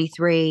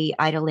 2023,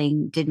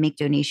 Idling did make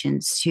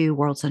donations to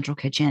World Central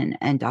Kitchen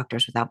and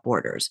Doctors Without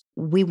Borders.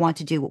 We want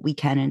to do what we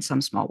can in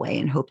some small way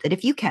and hope that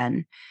if you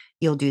can,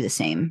 you'll do the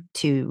same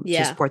to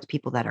support the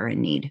people that are in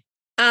need.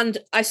 And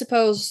I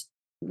suppose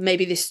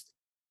maybe this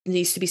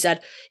needs to be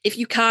said. If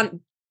you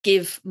can't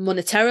give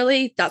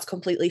monetarily, that's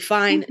completely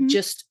fine. Mm-hmm.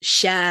 Just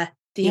share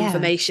the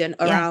information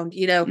around,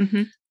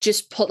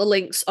 just put the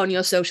links on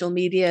your social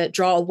media,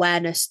 draw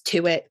awareness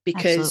to it,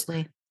 because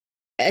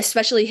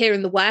especially here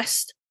in the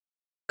West,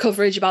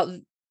 coverage about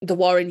the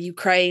war in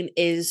Ukraine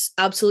is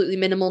absolutely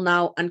minimal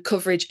now, and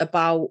coverage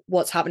about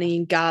what's happening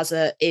in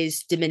Gaza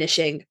is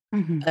diminishing.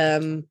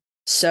 Mm-hmm.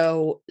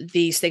 So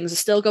these things are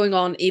still going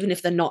on, even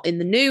if they're not in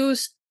the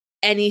news.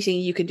 Anything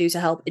you can do to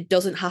help. It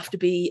doesn't have to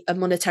be a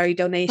monetary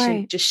donation.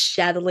 Right. Just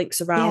share the links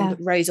around,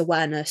 raise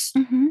awareness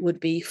would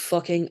be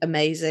fucking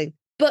amazing.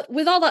 But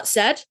with all that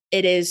said,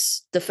 it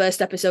is the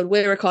first episode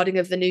we're recording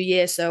of the new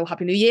year. So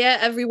Happy New Year,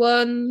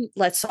 everyone.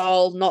 Let's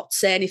all not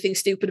say anything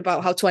stupid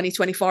about how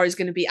 2024 is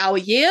going to be our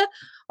year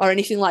or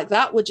anything like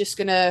that. We're just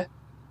gonna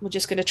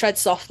tread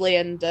softly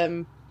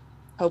and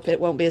hope it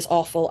won't be as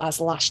awful as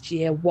last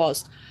year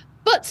was.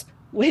 But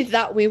with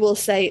that, we will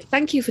say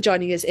thank you for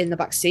joining us in the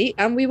back seat,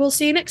 and we will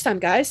see you next time,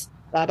 guys.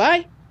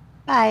 Bye-bye.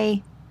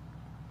 Bye.